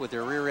come up with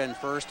their rear end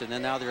first, and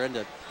then now they're in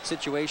a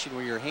situation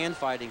where you're hand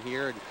fighting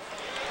here and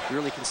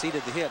really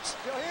conceded the hips.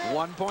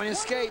 1 point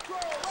escape.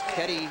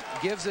 Keddy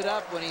gives it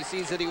up when he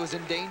sees that he was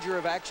in danger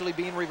of actually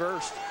being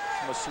reversed.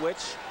 A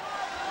switch.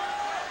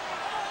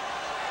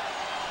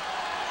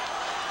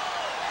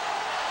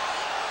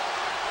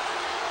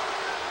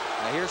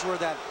 Now here's where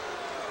that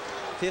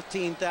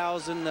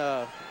 15,000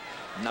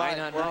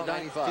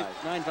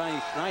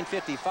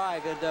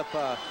 955 end up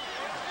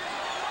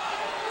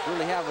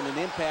really having an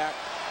impact.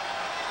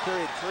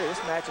 Period 3.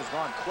 This match has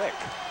gone quick.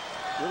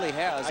 Really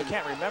has. I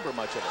can't remember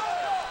much of it.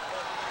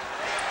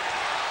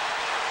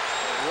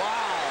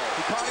 Wow.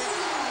 He caught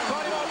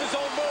him off his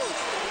own move.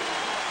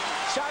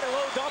 Shot a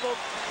low double,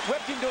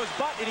 whipped him to his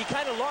butt, and he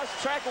kind of lost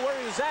track of where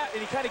he was at,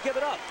 and he kind of gave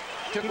it up.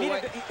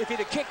 If he'd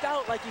have kicked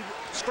out like he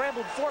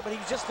scrambled before, but he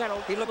just kind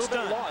of looked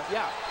stunned. Lost.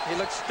 Yeah. He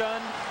looked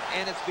stunned,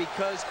 and it's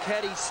because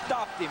Keddy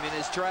stopped him in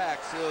his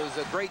tracks. It was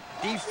a great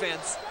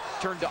defense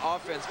turned to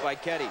offense by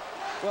Keddy.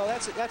 Well,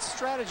 that's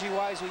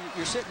strategy-wise. When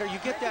you're sitting there, you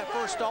get that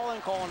first stalling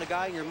call on the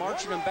guy, and you're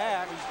marching him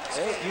back.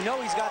 You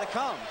know he's got to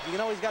come. You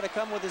know he's got to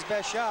come with his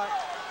best shot.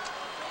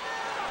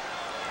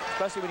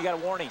 Especially when you got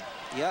a warning.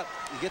 Yep,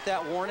 you get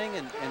that warning,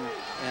 and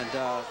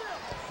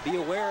be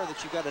aware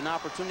that you've got an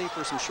opportunity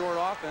for some short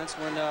offense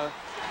when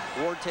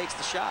Ward takes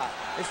the shot.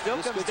 It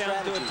still comes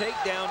down to a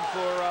takedown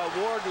for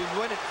Ward who's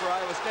winning for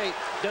Iowa State.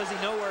 Does he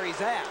know where he's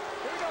at?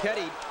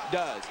 Keddy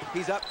does.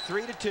 He's up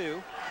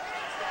 3-2.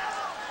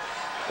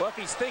 Well, if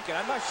he's thinking,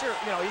 I'm not sure.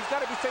 You know, he's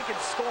got to be thinking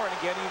scoring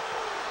again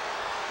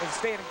and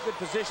stay in a good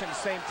position at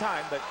the same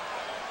time. But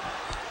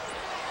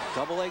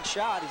double leg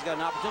shot. He's got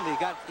an opportunity.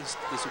 He's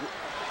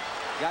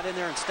got in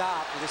there and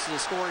stopped. And this is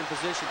a scoring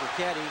position for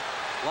Keddy.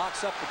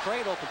 Locks up the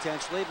cradle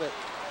potentially, but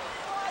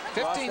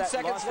 15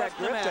 seconds left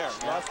in the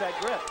match. Lost that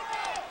grip.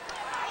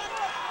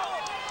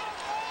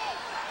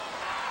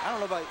 I don't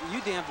know about you,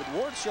 Dan, but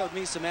Ward showed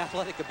me some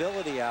athletic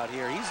ability out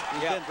here. He's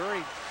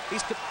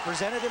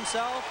presented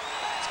himself.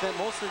 Spent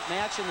most of the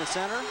match in the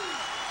center.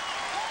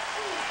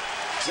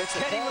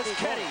 Keddy was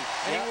Keddy,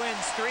 and he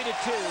wins 3-2.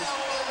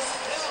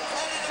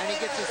 And he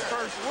gets his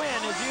first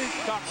win, as you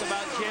talked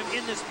about, Jim,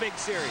 in this big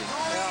series.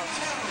 Well,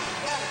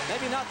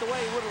 maybe not the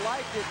way he would have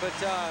liked it, but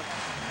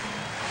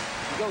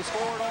he goes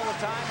forward all the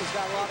time. He's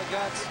got a lot of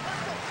guts.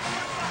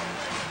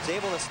 He's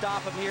able to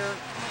stop him here.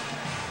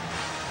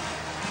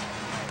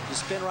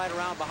 Just spin right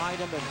around behind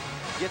him and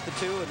get the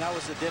 2, and that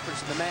was the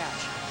difference in the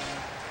match.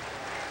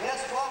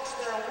 Yes, folks,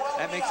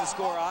 that makes the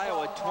score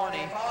Iowa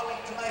 20,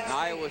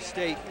 Iowa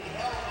State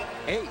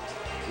 8.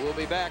 We'll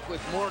be back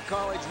with more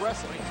college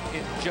wrestling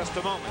in just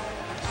a moment.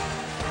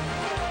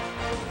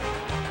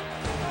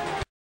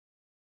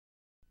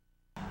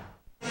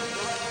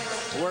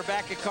 We're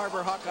back at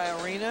Carver Hawkeye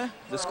Arena.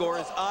 The score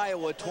is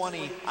Iowa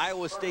 20,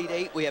 Iowa State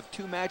 8. We have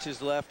 2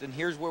 matches left, and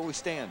here's where we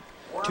stand.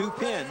 2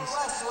 pins.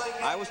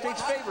 Iowa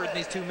State's favored in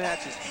these 2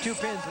 matches. 2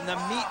 pins, and the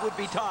meat would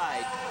be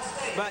tied.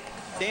 But,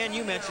 Dan,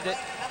 you mentioned it.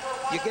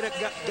 You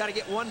got to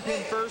get 1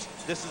 pin first.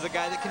 This is a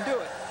guy that can do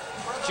it.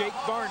 Jake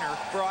Varner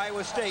for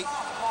Iowa State.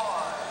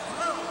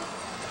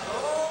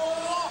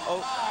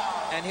 Oh,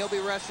 and he'll be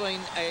wrestling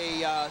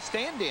a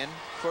stand-in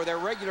for their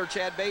regular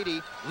Chad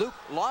Beatty, Luke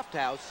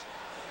Lofthouse,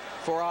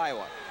 for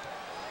Iowa.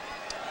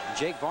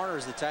 Jake Varner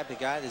is the type of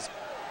guy that's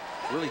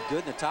really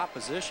good in the top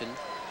position.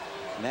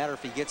 No matter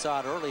if he gets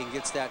out early and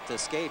gets that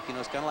escape. You know,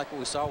 it's kind of like what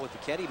we saw with the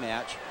Keddy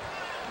match.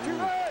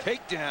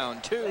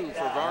 Takedown 2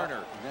 for Varner.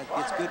 And that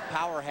gets good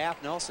power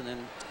half Nelson,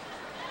 and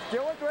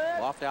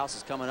Lofthouse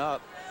is coming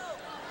up.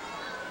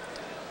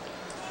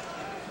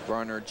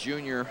 Varner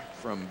Jr.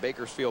 from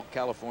Bakersfield,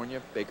 California,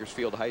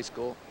 Bakersfield High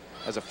School.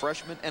 As a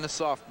freshman and a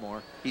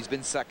sophomore, he's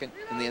been second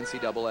in the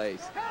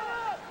NCAAs.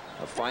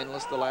 A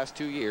finalist the last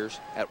 2 years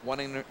at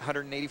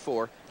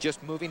 184,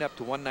 just moving up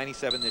to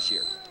 197 this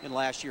year. And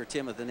last year,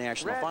 Tim, at the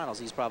national finals,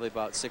 he's probably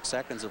about 6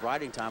 seconds of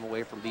riding time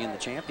away from being the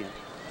champion.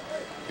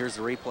 Here's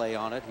the replay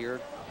on it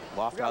here.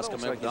 Lofthouse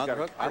coming in with the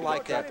underhook. I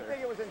like that.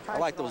 I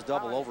like those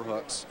double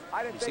overhooks.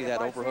 You see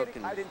that overhook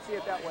and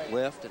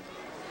lift. And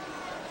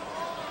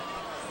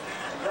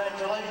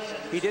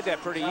he did that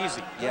pretty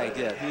easy. Yeah, he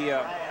did. He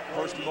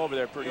forced him over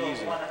there pretty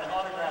easy. An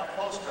autograph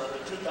poster of the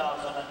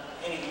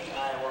 2008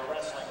 Iowa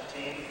wrestling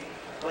team.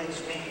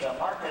 Please meet the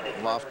marketing.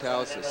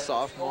 Lofthouse, a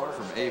sophomore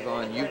from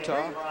Avon,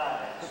 Utah.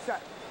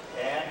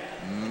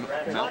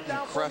 Mountain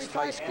Crest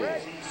High School. In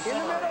the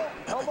middle,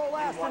 elbow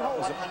last and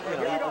hold. He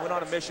went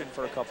on a mission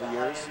for a couple of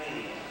years,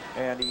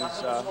 and he's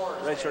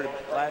redshirted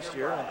last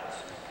year,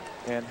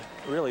 and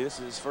really this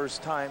is his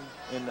first time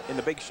in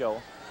the big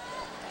show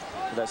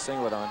with that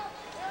singlet on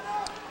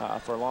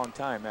for a long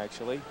time.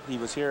 Actually, he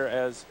was here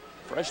as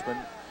a freshman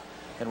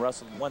and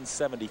wrestled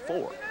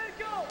 174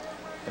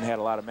 and had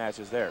a lot of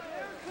matches there,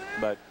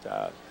 but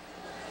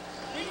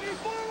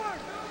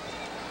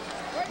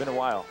been a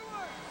while.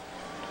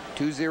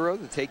 2-0,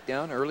 the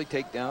takedown, early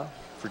takedown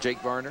for Jake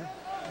Varner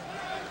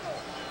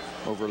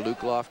over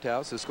Luke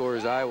Lofthouse. The score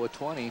is Iowa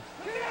 20,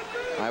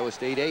 Iowa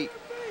State 8.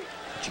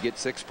 But you get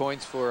 6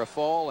 points for a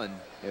fall, and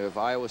if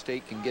Iowa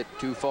State can get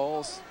 2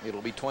 falls,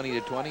 it'll be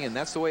 20-20, and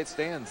that's the way it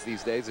stands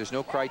these days. There's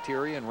no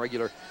criteria in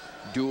regular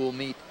dual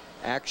meet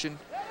action.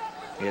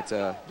 If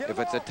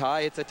it's a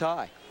tie, it's a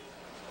tie.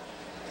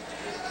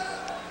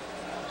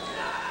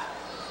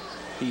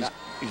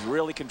 He's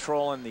really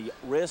controlling the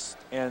wrist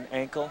and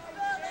ankle,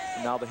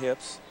 and now the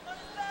hips.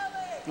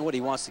 And what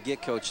he wants to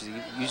get, Coach, is he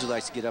usually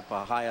likes to get up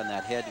high on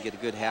that head and get a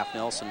good half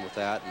Nelson with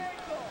that. And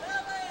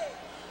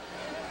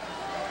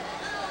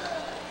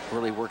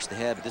really works the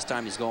head, but this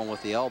time he's going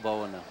with the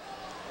elbow and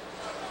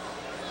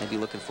maybe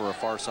looking for a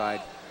far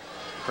side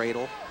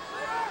cradle.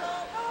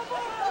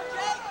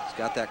 He's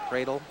got that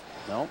cradle.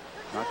 No,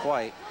 not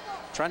quite.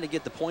 Trying to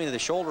get the point of the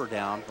shoulder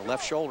down, the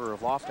left shoulder of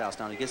Lofthouse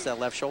down. He gets that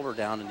left shoulder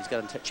down, and he's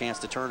got a chance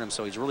to turn him,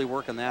 so he's really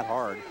working that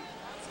hard.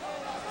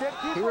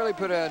 He really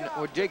put on,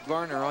 with Jake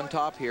Varner on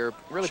top here,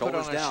 really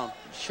Shoulders put on down.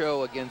 a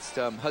show against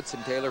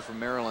Hudson Taylor from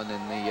Maryland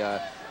in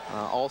the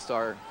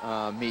All-Star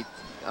meet,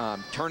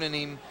 turning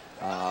him,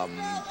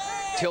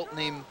 tilting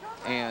him,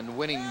 and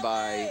winning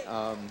by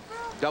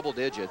double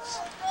digits.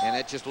 And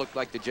it just looked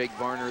like the Jake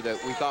Varner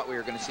that we thought we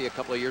were going to see a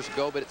couple of years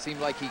ago, but it seemed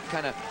like he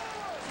kind of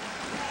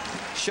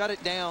shut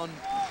it down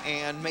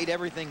and made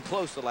everything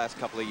close the last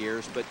couple of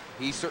years, but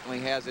he certainly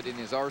has it in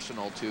his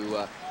arsenal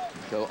to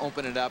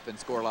open it up and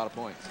score a lot of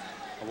points.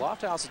 Well,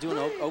 Lofthouse is doing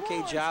an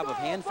okay job of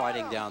hand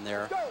fighting down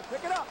there.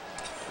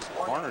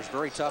 Varner's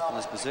very tough in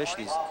this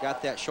position. He's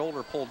got that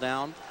shoulder pulled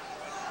down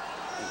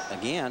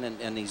again,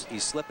 and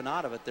he's slipping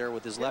out of it there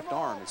with his left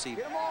arm. And see,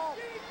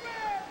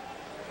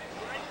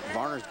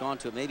 Varner's gone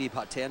to it maybe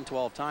about 10,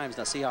 12 times.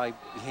 Now see how he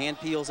hand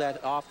peels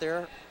that off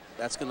there?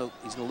 He's gonna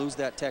lose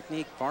that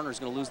technique. Varner's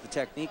gonna lose the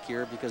technique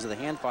here because of the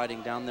hand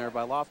fighting down there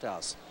by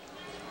Lofthouse.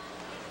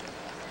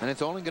 And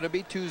it's only going to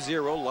be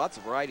 2-0, lots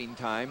of riding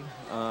time.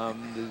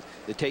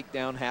 The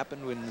takedown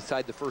happened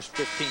inside the first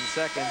 15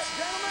 seconds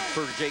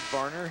for Jake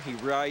Varner. He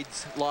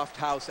rides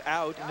Lofthouse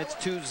out, and it's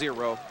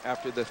 2-0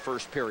 after the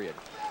first period.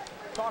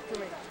 Talk to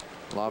me.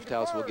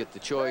 Lofthouse will get the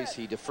choice.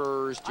 He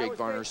defers. Jake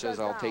Varner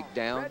says, I'll take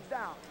down.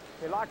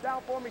 Hey, lock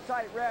down for me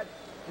tight, Red.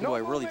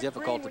 Boy, really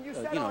difficult to,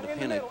 to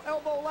pin a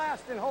elbow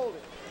last and hold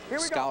it. Here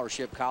we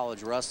scholarship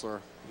college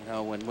wrestler,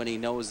 when he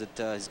knows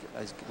that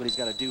what he's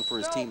got to do for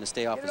his team to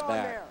stay off his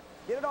back.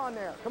 Get it on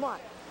there. Come on.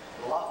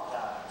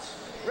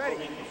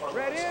 Ready.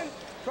 Red in.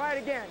 Try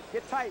it again.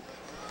 Get tight.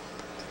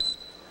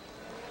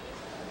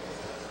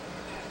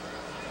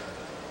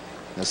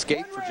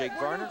 Escape for Jake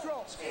Varner.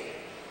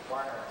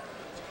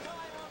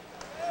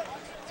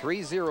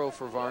 3-0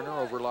 for Varner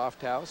over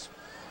Lofthouse.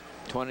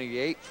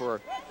 28 for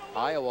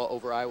Iowa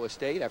over Iowa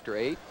State after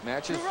 8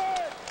 matches.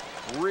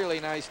 Really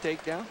nice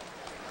takedown.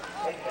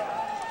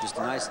 Just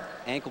a nice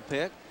ankle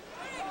pick.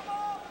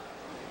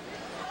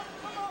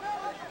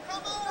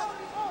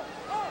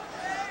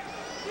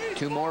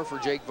 Two more for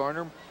Jake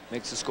Varner,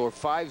 makes the score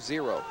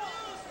 5-0.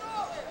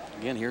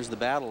 Again, here's the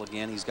battle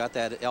again. He's got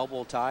that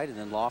elbow tied, and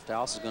then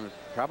Lofthouse is going to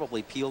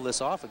probably peel this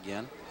off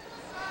again.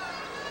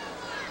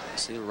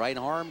 See the right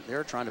arm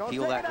there, trying to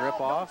peel that grip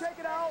off. Don't take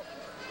it out.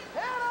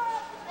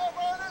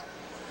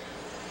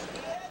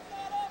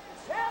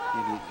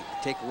 You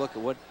take a look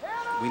at what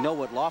we know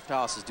what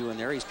Lofthouse is doing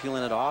there. He's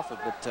peeling it off,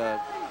 but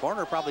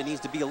Varner probably needs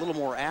to be a little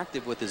more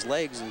active with his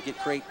legs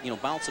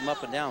and bounce him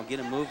up and down,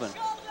 get him moving.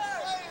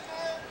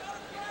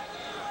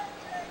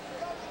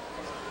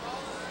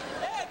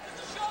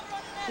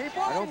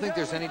 I don't think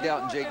there's any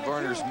doubt in Jake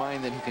Varner's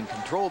mind that he can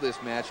control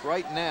this match.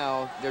 Right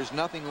now, there's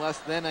nothing less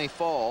than a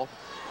fall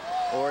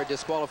or a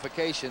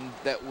disqualification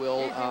that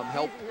will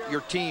help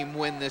your team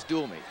win this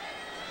dual meet.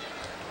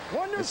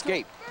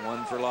 Escape,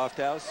 one for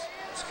Lofthouse.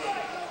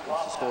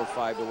 That's the score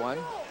 5-1.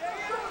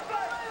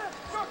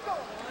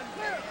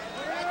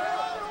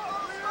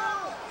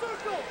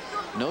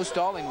 No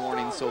stalling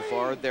warning so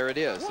far. There it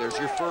is. There's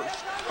your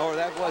first, or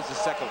that was the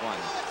second one.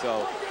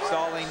 So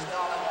stalling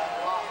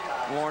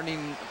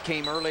warning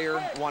came earlier.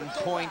 1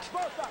 point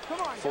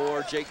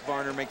for Jake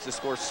Varner, makes the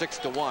score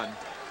 6-1.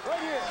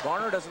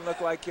 Varner doesn't look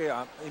like he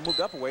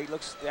moved up a weight.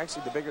 Looks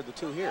actually the bigger of the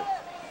two here.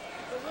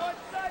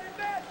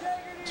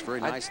 It's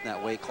very nice in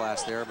that weight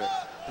class there,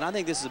 and I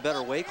think this is a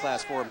better weight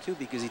class for him too,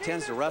 because he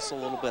tends to wrestle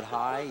a little bit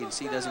high. You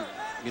see, he doesn't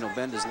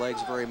bend his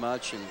legs very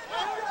much and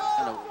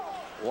kind of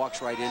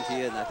walks right into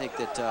you. And I think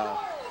that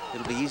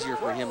it'll be easier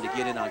for him to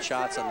get in on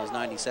shots on those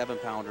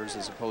 97-pounders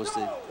as opposed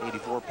to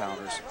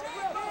 84-pounders.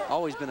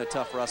 Always been a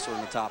tough wrestler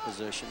in the top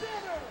position.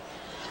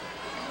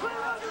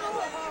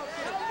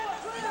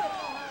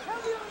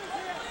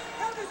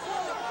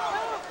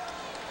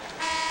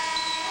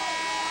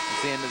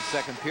 At the end of the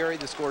second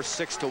period, the score is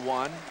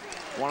 6-1.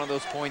 One of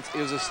those points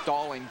is a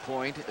stalling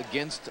point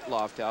against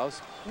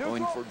Lofthouse,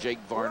 going for Jake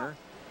Varner.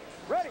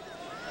 Ready.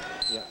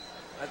 Yeah,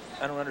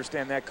 I don't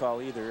understand that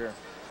call either.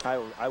 I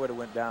would have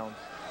went down.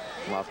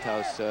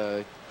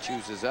 Lofthouse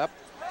chooses up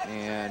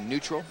and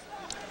neutral.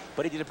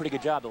 But he did a pretty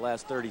good job the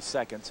last 30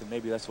 seconds, and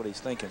maybe that's what he's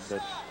thinking.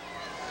 But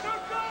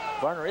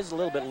Varner is a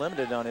little bit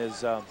limited on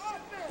his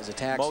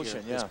attacks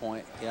motion here at this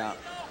point. Yeah.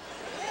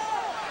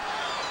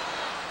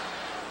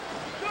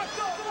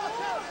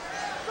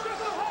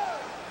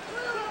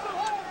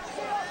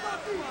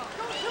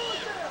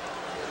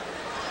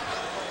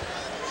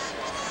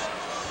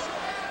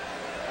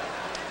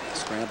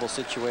 Scramble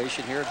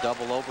situation here,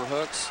 double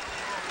overhooks.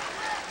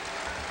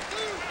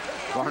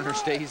 Varner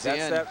stays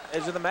That's in. that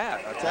edge of the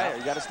mat. I tell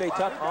you got to stay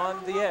tough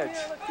on the edge.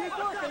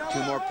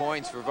 2 more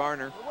points for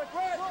Varner.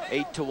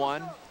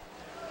 8-1.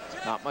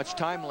 Not much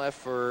time left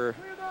for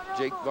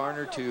Jake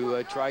Varner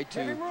to try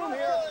to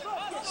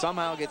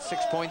somehow get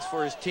 6 points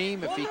for his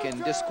team if he can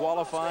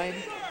disqualify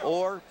him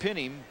or pin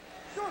him.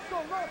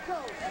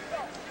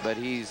 But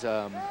he's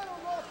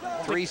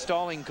 3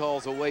 stalling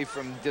calls away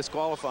from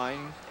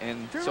disqualifying,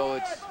 and so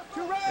it's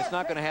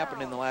not going to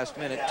happen in the last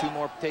minute. 2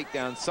 more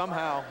takedowns.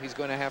 Somehow he's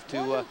going to have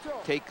to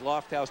take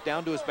Lofthouse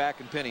down to his back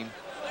and pin him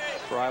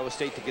for Iowa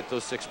State to get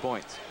those 6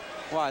 points.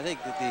 Well, I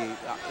think that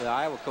the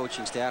Iowa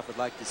coaching staff would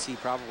like to see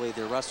probably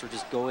their wrestler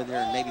just go in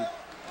there and maybe,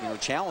 you know,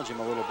 challenge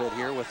him a little bit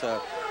here with a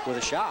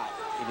shot.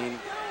 I mean,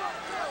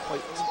 well,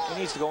 he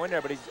needs to go in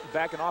there, but he's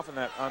backing off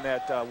on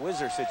that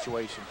whizzer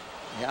situation.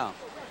 Yeah.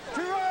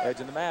 Edge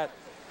of the mat.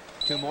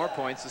 2 more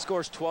points. The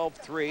score's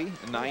 12-3.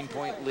 A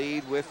 9-point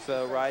lead with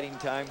riding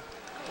time.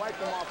 Wipe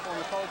them off on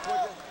the coach,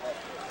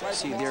 would you?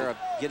 See, they're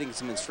getting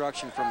some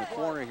instruction from the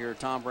corner here.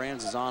 Tom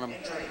Brands is on him.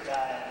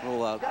 A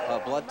little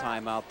blood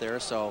time out there,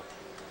 so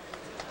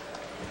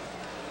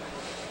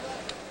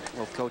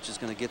both coaches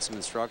going to get some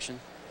instruction,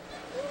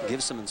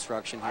 give some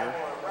instruction here.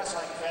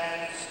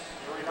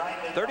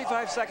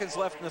 35 seconds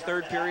left in the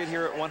 3rd period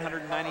here at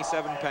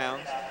 197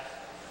 pounds.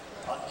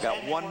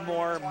 Got 1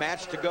 more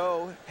match to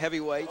go,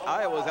 heavyweight.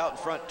 Iowa's out in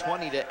front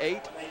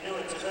 20-8.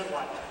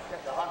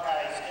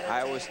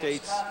 Iowa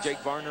State's Jake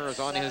Varner is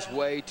on his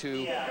way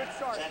to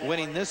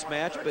winning this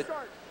match, but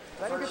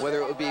whether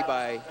it would be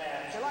by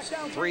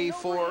 3,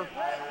 4,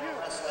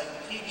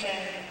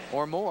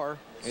 or more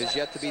is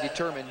yet to be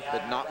determined,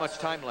 but not much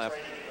time left.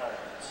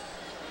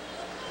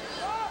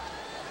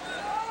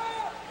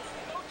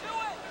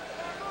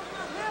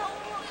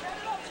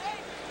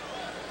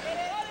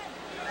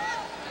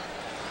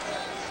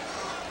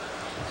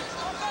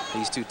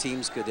 These 2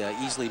 teams could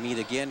easily meet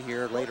again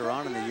here later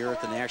on in the year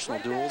at the national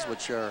duels,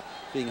 which are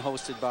being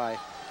hosted by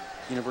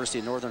University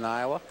of Northern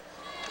Iowa,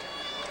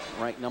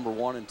 ranked number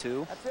 1 and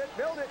 2. That's it.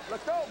 Build it.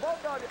 Let's go.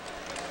 Both of you.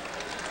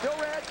 Still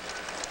red.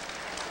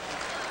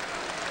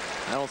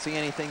 I don't see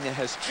anything that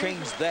has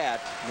changed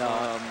that.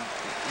 No.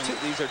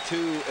 These are 2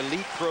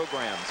 elite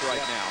programs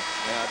right now.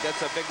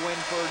 That's a big win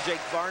for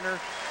Jake Varner.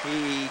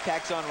 He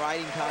tacks on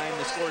riding time.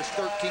 The score is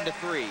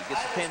 13-3.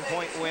 Gets a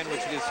 10-point win,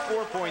 which is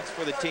 4 points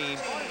for the team.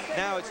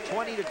 Now it's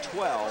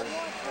 20-12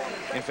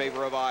 in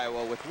favor of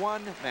Iowa with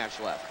 1 match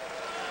left.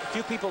 A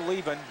few people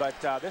leaving, but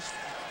this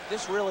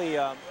really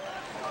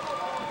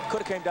could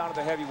have came down to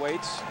the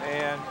heavyweights,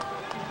 and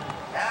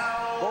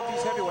both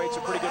these heavyweights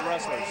are pretty good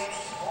wrestlers.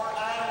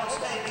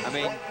 I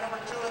mean,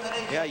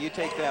 yeah, you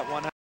take that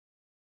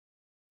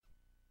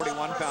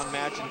 141-pound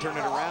match and turn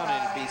it around,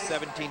 and it'd be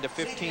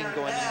 17-15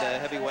 going into a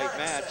heavyweight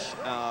match.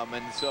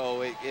 And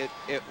so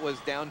it was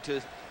down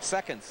to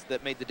seconds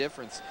that made the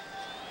difference.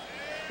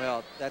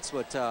 Well, that's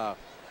what,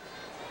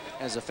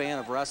 as a fan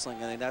of wrestling,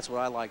 I think that's what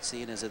I like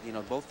seeing, is that, you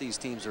know, both these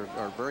teams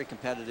are very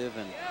competitive,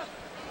 and,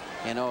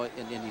 you know,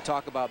 and you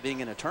talk about being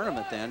in a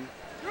tournament then,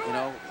 you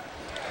know,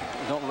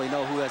 you don't really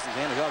know who has the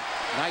advantage. Oh,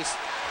 nice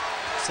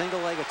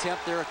single leg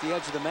attempt there at the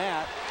edge of the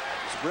mat.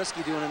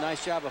 Zabriskie doing a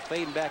nice job of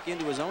fading back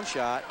into his own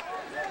shot.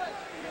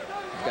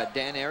 We've got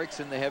Dan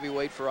Erekson, the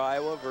heavyweight for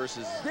Iowa,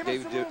 versus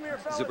David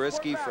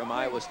Zabriskie from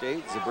Iowa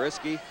State.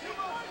 Zabriskie,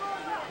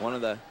 one of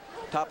the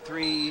top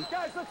 3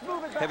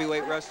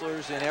 heavyweight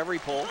wrestlers in every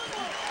poll.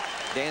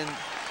 Dan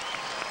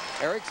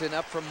Erekson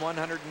up from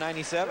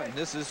 197.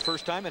 This is his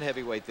first time at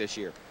heavyweight this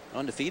year.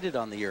 Undefeated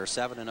on the year,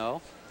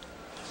 7-0.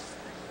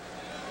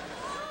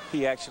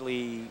 He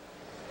actually,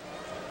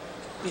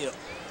 you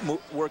know,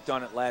 worked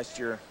on it last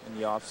year in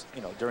the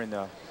during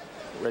the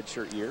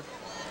redshirt year.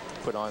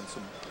 Put on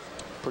some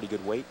pretty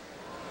good weight.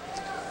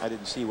 I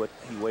didn't see what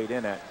he weighed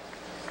in at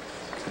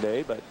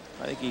today, but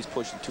I think he's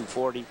pushing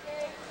 240.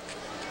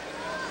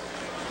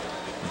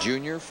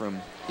 Junior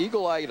from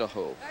Eagle,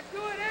 Idaho.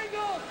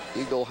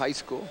 Eagle High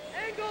School.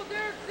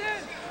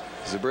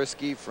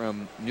 Zabriskie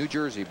from New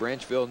Jersey,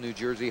 Branchville, New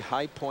Jersey,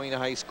 High Point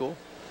High School.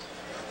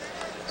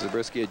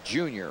 Zabriskie, a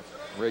junior,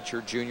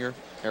 redshirt junior.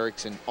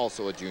 Erekson,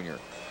 also a junior.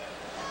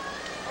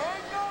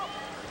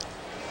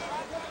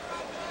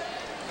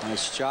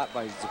 Nice shot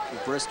by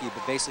Zabriskie,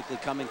 but basically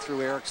coming through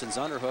Erekson's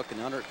underhook, and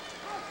the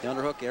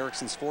underhook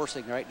Erekson's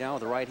forcing right now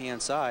with the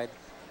right-hand side.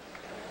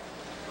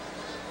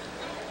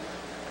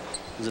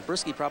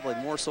 Zabriskie probably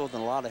more so than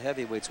a lot of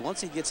heavyweights.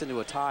 Once he gets into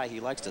a tie, he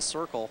likes to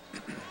circle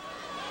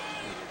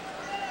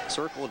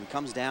and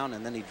comes down,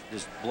 and then he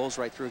just blows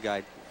right through a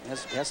guy.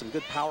 Has some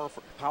good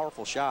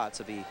powerful shots.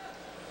 If he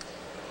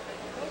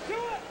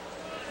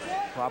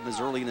problem is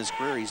early in his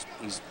career,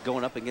 he's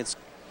going up against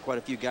quite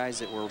a few guys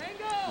that were,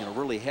 you know,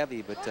 really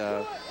heavy, but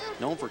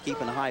known for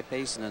keeping a high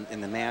pace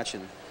in the match.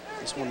 And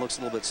this one looks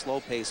a little bit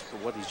slow paced for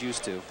what he's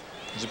used to.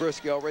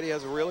 Zabriskie already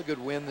has a really good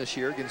win this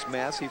year against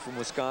Massey from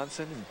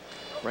Wisconsin, and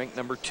ranked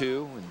number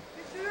 2. And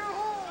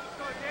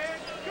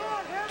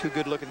 2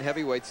 good-looking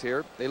heavyweights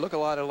here. They look a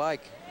lot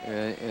alike,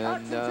 and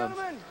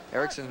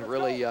Erekson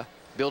really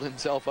build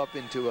himself up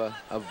into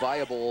a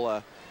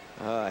viable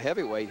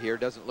heavyweight here.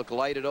 Doesn't look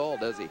light at all,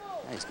 does he?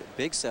 Yeah, he's got a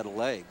big set of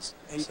legs.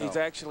 He's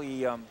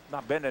actually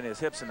not bending his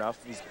hips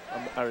enough. He's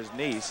or his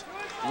knees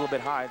a little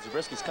bit high.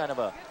 Zabriskie's kind of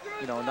a,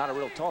 you know, not a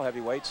real tall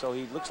heavyweight, so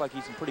he looks like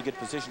he's in pretty good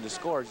position to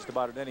score just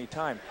about at any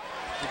time.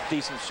 A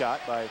decent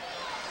shot by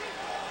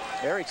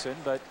Erekson,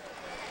 but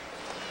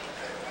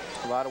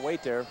a lot of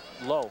weight there,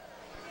 low.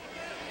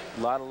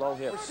 A lot of low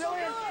hips.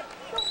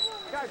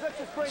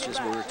 It's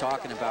just what we were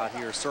talking about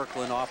here,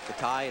 circling off the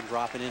tie and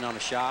dropping in on a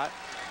shot.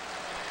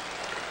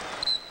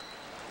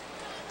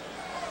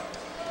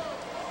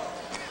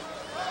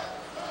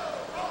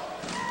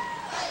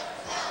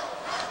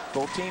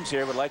 Both teams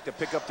here would like to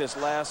pick up this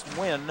last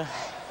win,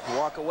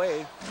 walk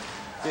away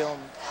feeling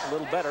a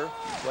little better,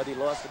 whether he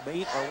lost the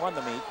meet or won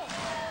the meet.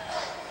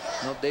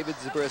 Well, David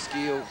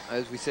Zabriskie,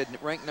 as we said,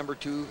 ranked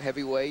 #2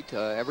 heavyweight.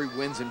 Every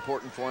win's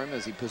important for him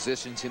as he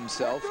positions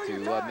himself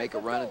to make a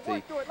run at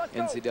the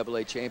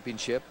NCAA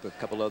championship. A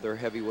couple other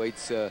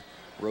heavyweights,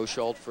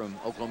 Rochalt from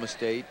Oklahoma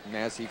State,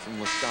 Massey from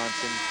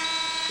Wisconsin.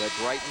 But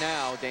right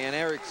now, Dan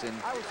Erekson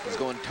is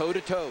going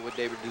toe-to-toe with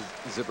David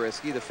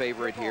Zabriskie, the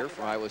favorite here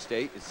from Iowa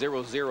State. It's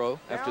 0-0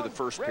 after the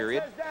first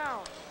period.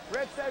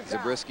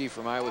 Zabriskie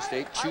from Iowa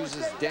State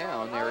chooses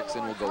down.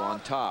 Erekson will go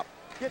on top.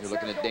 You're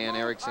looking at Dan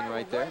Erekson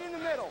right there. Right in the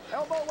middle.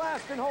 Elbow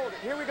last and hold it.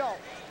 Here we go.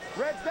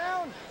 Red's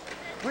down,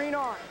 green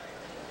on.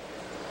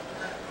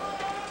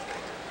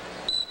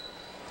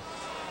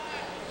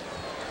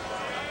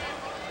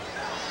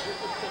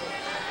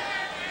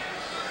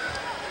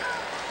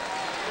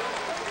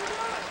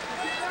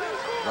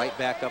 Right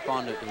back up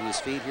onto his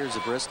feet here,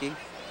 Zabriskie.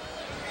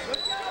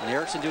 And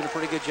Erekson doing a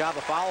pretty good job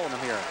of following him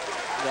here.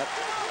 But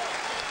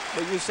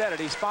you said it,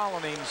 he's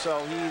following him,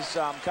 so he's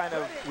kind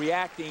of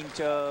reacting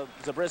to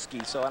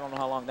Zabriskie, so I don't know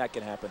how long that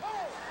can happen.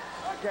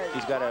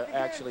 He's got to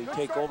actually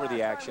take over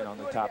the action on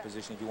the top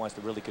position if he wants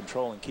to really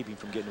control and keep him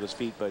from getting to his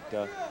feet, but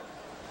I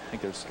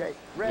think there's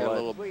a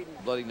little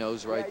bloody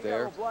nose right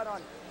there.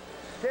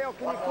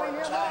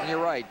 And you're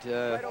right,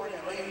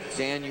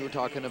 Dan, you were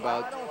talking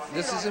about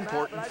this is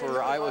important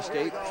for Iowa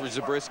State, for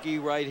Zabriskie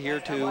right here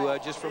to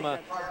just from a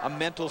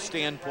mental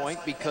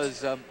standpoint,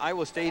 because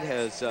Iowa State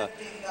has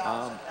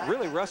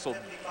really wrestled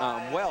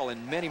well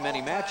in many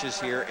matches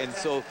here, and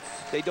so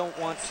they don't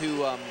want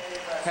to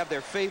have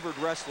their favored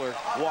wrestler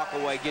walk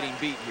away getting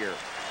beat here.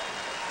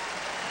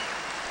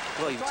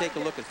 Well, you take a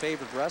look at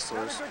favored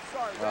wrestlers.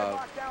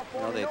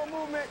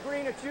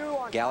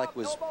 Gallick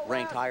was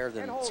ranked higher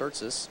than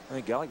Tsirtsis. I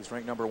think Gallick is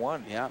ranked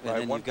 #1. Yeah, and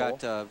then you've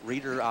got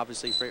Reeder,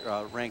 obviously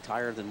ranked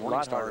higher than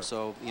Morningstar.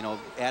 So, you know,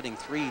 adding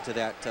 3 to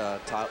that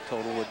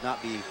total would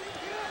not be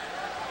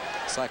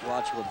a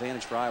psychological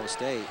advantage for Iowa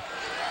State.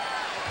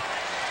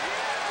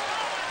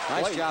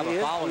 Nice job of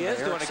following. He is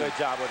doing a good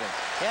job with him.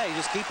 Yeah, he's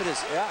just keeping his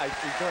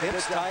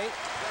hips tight.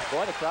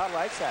 Boy, the crowd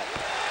likes that.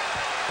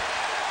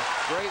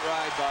 Great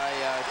ride by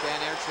Dan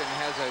Erekson.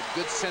 Has a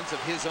good sense of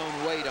his own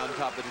weight on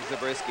top of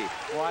Zabriskie.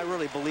 Well, I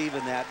really believe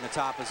in that in the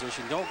top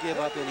position. Don't give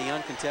up any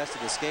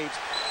uncontested escapes.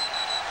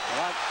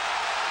 Well, I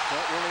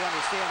don't really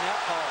understand that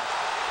call.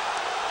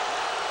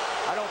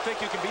 I don't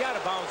think you can be out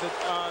of bounds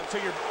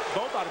until you're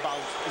both out of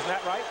bounds. Isn't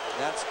that right?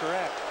 That's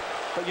correct.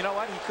 But you know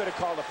what? He could have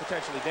called it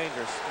potentially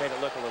dangerous, made it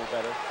look a little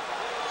better.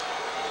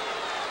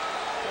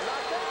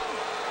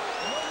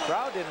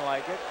 Crowd didn't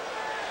like it.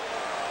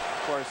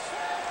 Of course.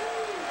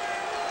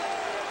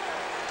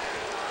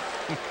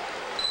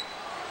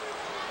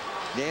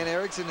 Dan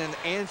Erekson, and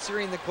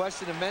answering the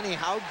question of many,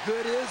 how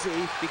good is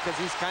he? Because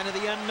he's kind of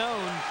the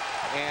unknown.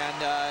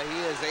 And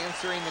he is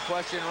answering the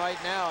question right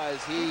now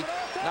as he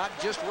not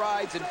just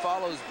rides and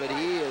follows, but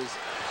he is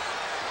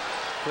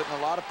putting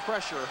a lot of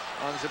pressure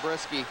on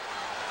Zabriskie.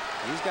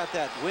 He's got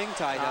that wing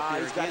tied up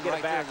here. He's got to get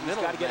it back. He's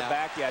got to get it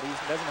back yet. He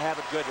doesn't have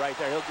it good right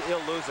there.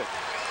 He'll lose it.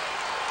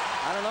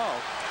 I don't know.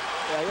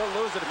 Yeah, he'll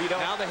lose it if he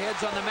don't. Now the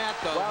head's on the mat,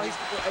 though. Well,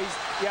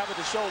 yeah, but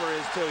the shoulder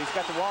is, too. He's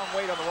got the wrong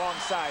weight on the wrong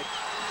side.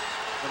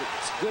 But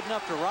it's good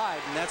enough to ride,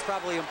 and that's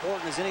probably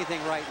important as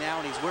anything right now,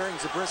 and he's wearing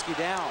Zabriskie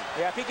down.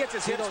 Yeah, if he gets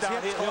his hips down,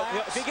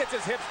 if he gets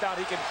his hips down,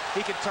 he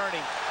can turn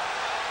him.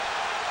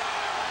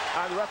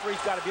 The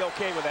referee's got to be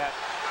okay with that.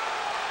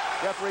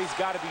 Referee's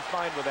got to be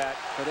fine with that.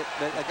 But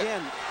again,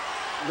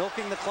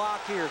 milking the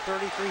clock here,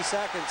 33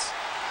 seconds.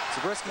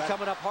 Zabriskie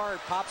coming up hard,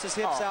 pops his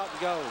hips out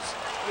and goes.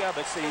 Yeah,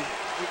 but see,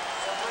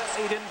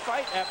 he didn't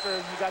fight after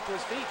he got to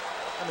his feet.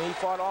 I mean, he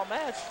fought all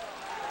match.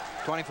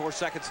 24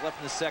 seconds left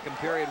in the second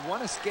period.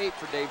 One escape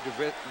for Dave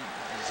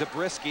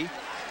Zabriskie,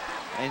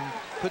 and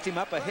puts him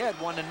up ahead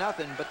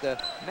 1-0. But the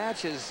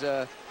match has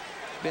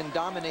been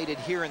dominated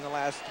here in the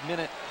last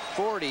minute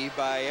 40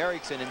 by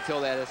Erekson until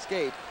that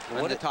escape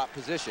in the top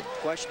position.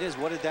 Question is,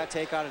 what did that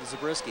take out of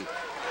Zabriskie?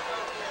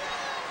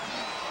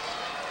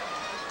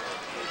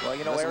 Well,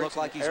 you know, Erekson looks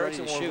like he's ready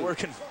to shoot.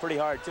 Working pretty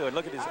hard too, and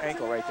look at his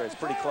ankle right there. It's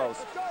pretty close.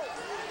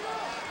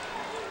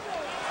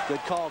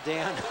 Good call,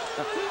 Dan.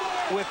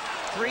 With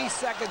 3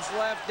 seconds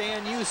left,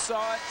 Dan, you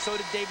saw it. So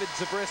did David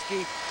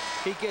Zabriskie.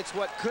 He gets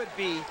what could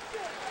be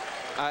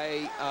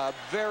a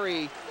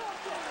very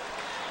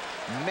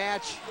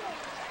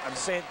I'm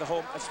saying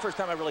that's the first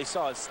time I really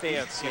saw his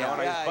stance, you know,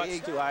 and his butt's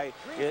too high.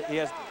 He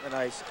has a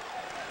nice,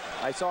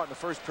 I saw it in the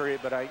first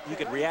period, but he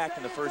could react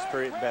in the first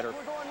period better.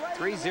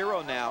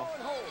 3-0 now.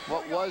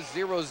 What was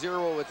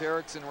 0-0 with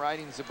Erekson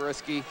riding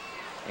Zabriskie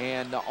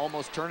and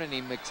almost turning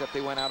him, except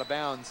they went out of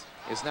bounds,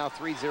 is now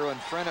 3-0 in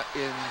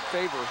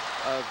favor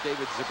of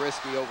David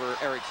Zabriskie over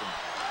Erekson.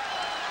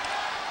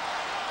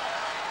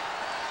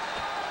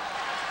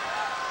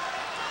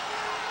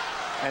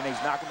 And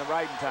he's knocking the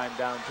riding time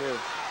down, too.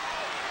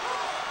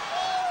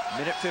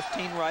 Minute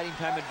 15 riding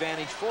time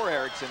advantage for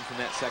Erekson from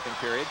that second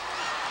period.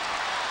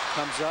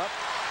 Comes up,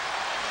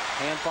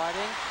 hand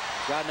fighting,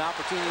 got an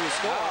opportunity to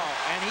score.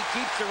 Oh, and he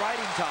keeps the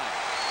riding time.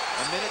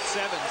 A minute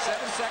 7. 7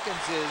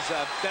 seconds is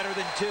better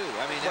than 2.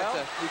 I mean, well,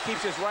 he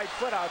keeps his right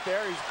foot out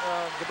there.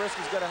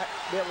 Zabriskie's going to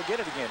be able to get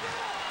it again.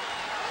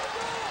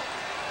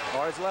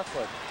 Or his left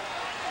foot.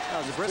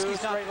 No, Zabriskie's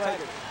not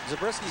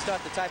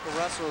the type of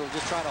wrestler who will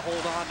just try to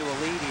hold on to a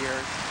lead here.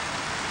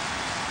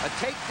 A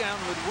takedown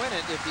would win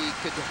it if he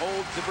could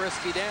hold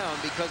Zabriskie down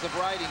because of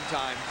riding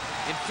time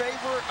in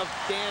favor of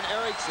Dan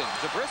Erekson.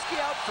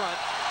 Zabriskie out front.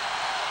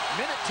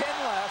 Minute 10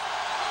 left.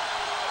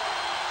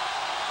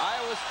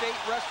 Iowa State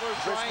wrestler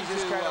trying to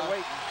kind of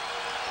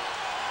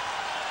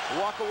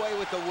walk away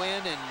with the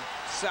win and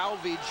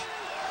salvage.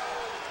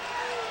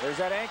 There's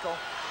that ankle.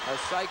 A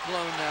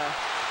Cyclone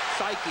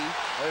Psyche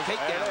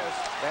takedown.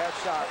 Bad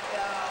shot.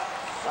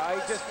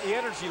 The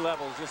energy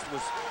level just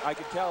was, I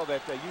could tell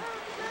that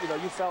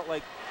you felt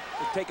like it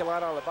would take a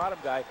lot out of the bottom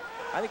guy.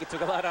 I think it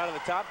took a lot out of the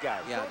top guy.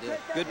 Yeah, it did.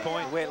 Good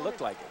point. The way it looked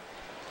like it.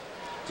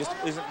 Just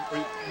isn't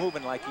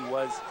moving like he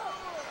was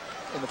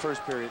in the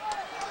first period.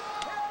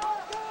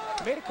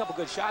 He made a couple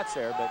good shots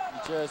there, but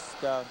he just...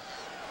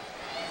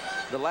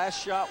 The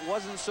last shot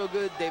wasn't so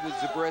good. David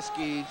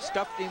Zabriskie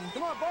stuffed him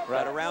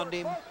right around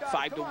him.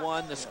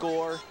 5-1 the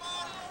score.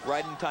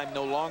 Riding time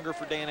no longer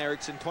for Dan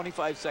Erekson.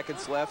 25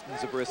 seconds left, and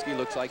Zabriskie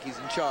looks like he's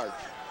in charge.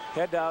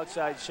 Head to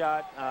outside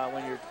shot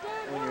when you're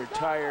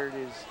tired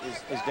is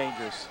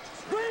dangerous.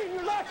 Green,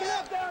 you're locking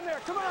up down there.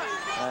 Come on.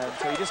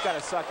 So you just got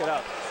to suck it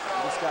up.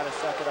 You just got to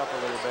suck it up a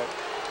little bit.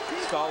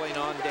 Stalling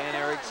on Dan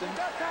Erekson.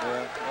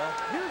 Yeah.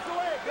 Here's the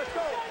leg. Let's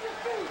go.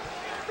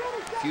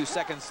 A few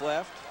seconds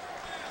left.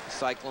 The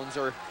Cyclones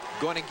are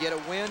going to get a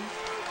win,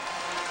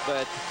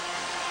 but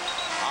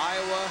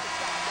Iowa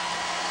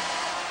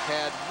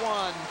had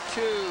 1,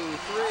 2,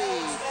 3,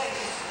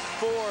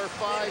 4,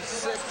 5,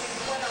 6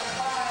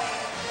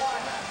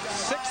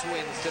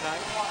 wins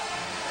tonight.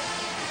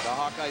 The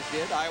Hawkeyes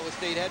did. Iowa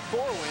State had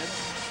 4 wins.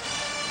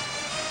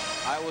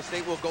 Iowa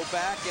State will go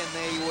back and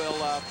they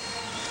will,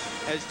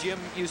 as Jim,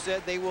 you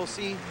said, they will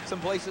see some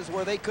places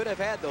where they could have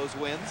had those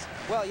wins.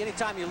 Well,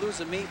 anytime you lose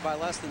a meet by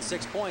less than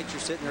 6 points,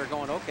 you're sitting there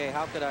going, okay,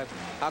 how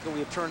could we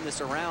have turned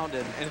this around?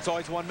 And it's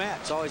always one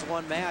match. It's always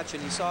one match,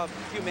 and you saw a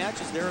few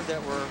matches there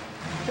that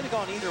could have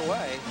gone either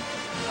way.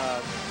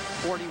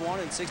 41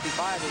 and 65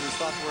 that we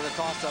thought were the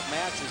toss-up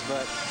matches,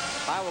 but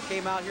Iowa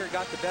came out here,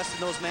 got the best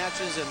in those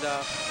matches, and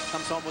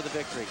comes home with a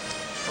victory.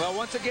 Well,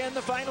 once again,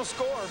 the final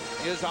score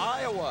is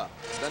Iowa,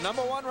 the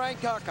 #1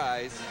 ranked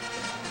Hawkeyes,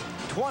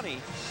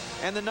 20,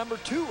 and the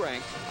 #2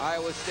 ranked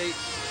Iowa State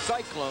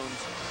Cyclones,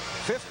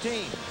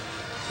 15.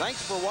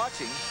 Thanks for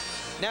watching.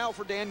 Now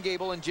for Dan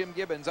Gable and Jim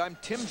Gibbons, I'm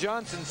Tim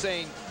Johnson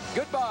saying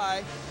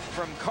goodbye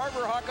from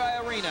Carver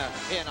Hawkeye Arena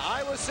in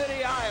Iowa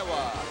City,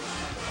 Iowa.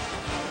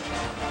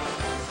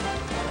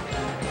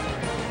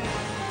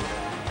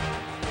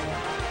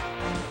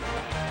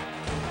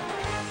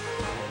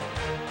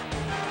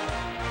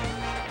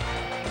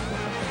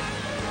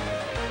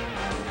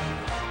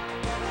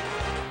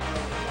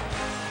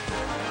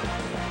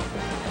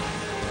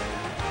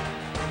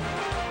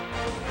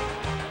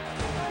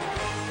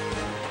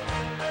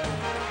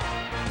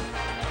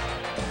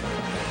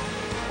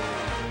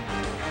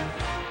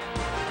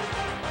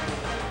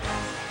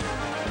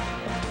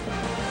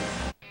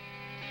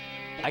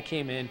 I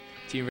came in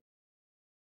to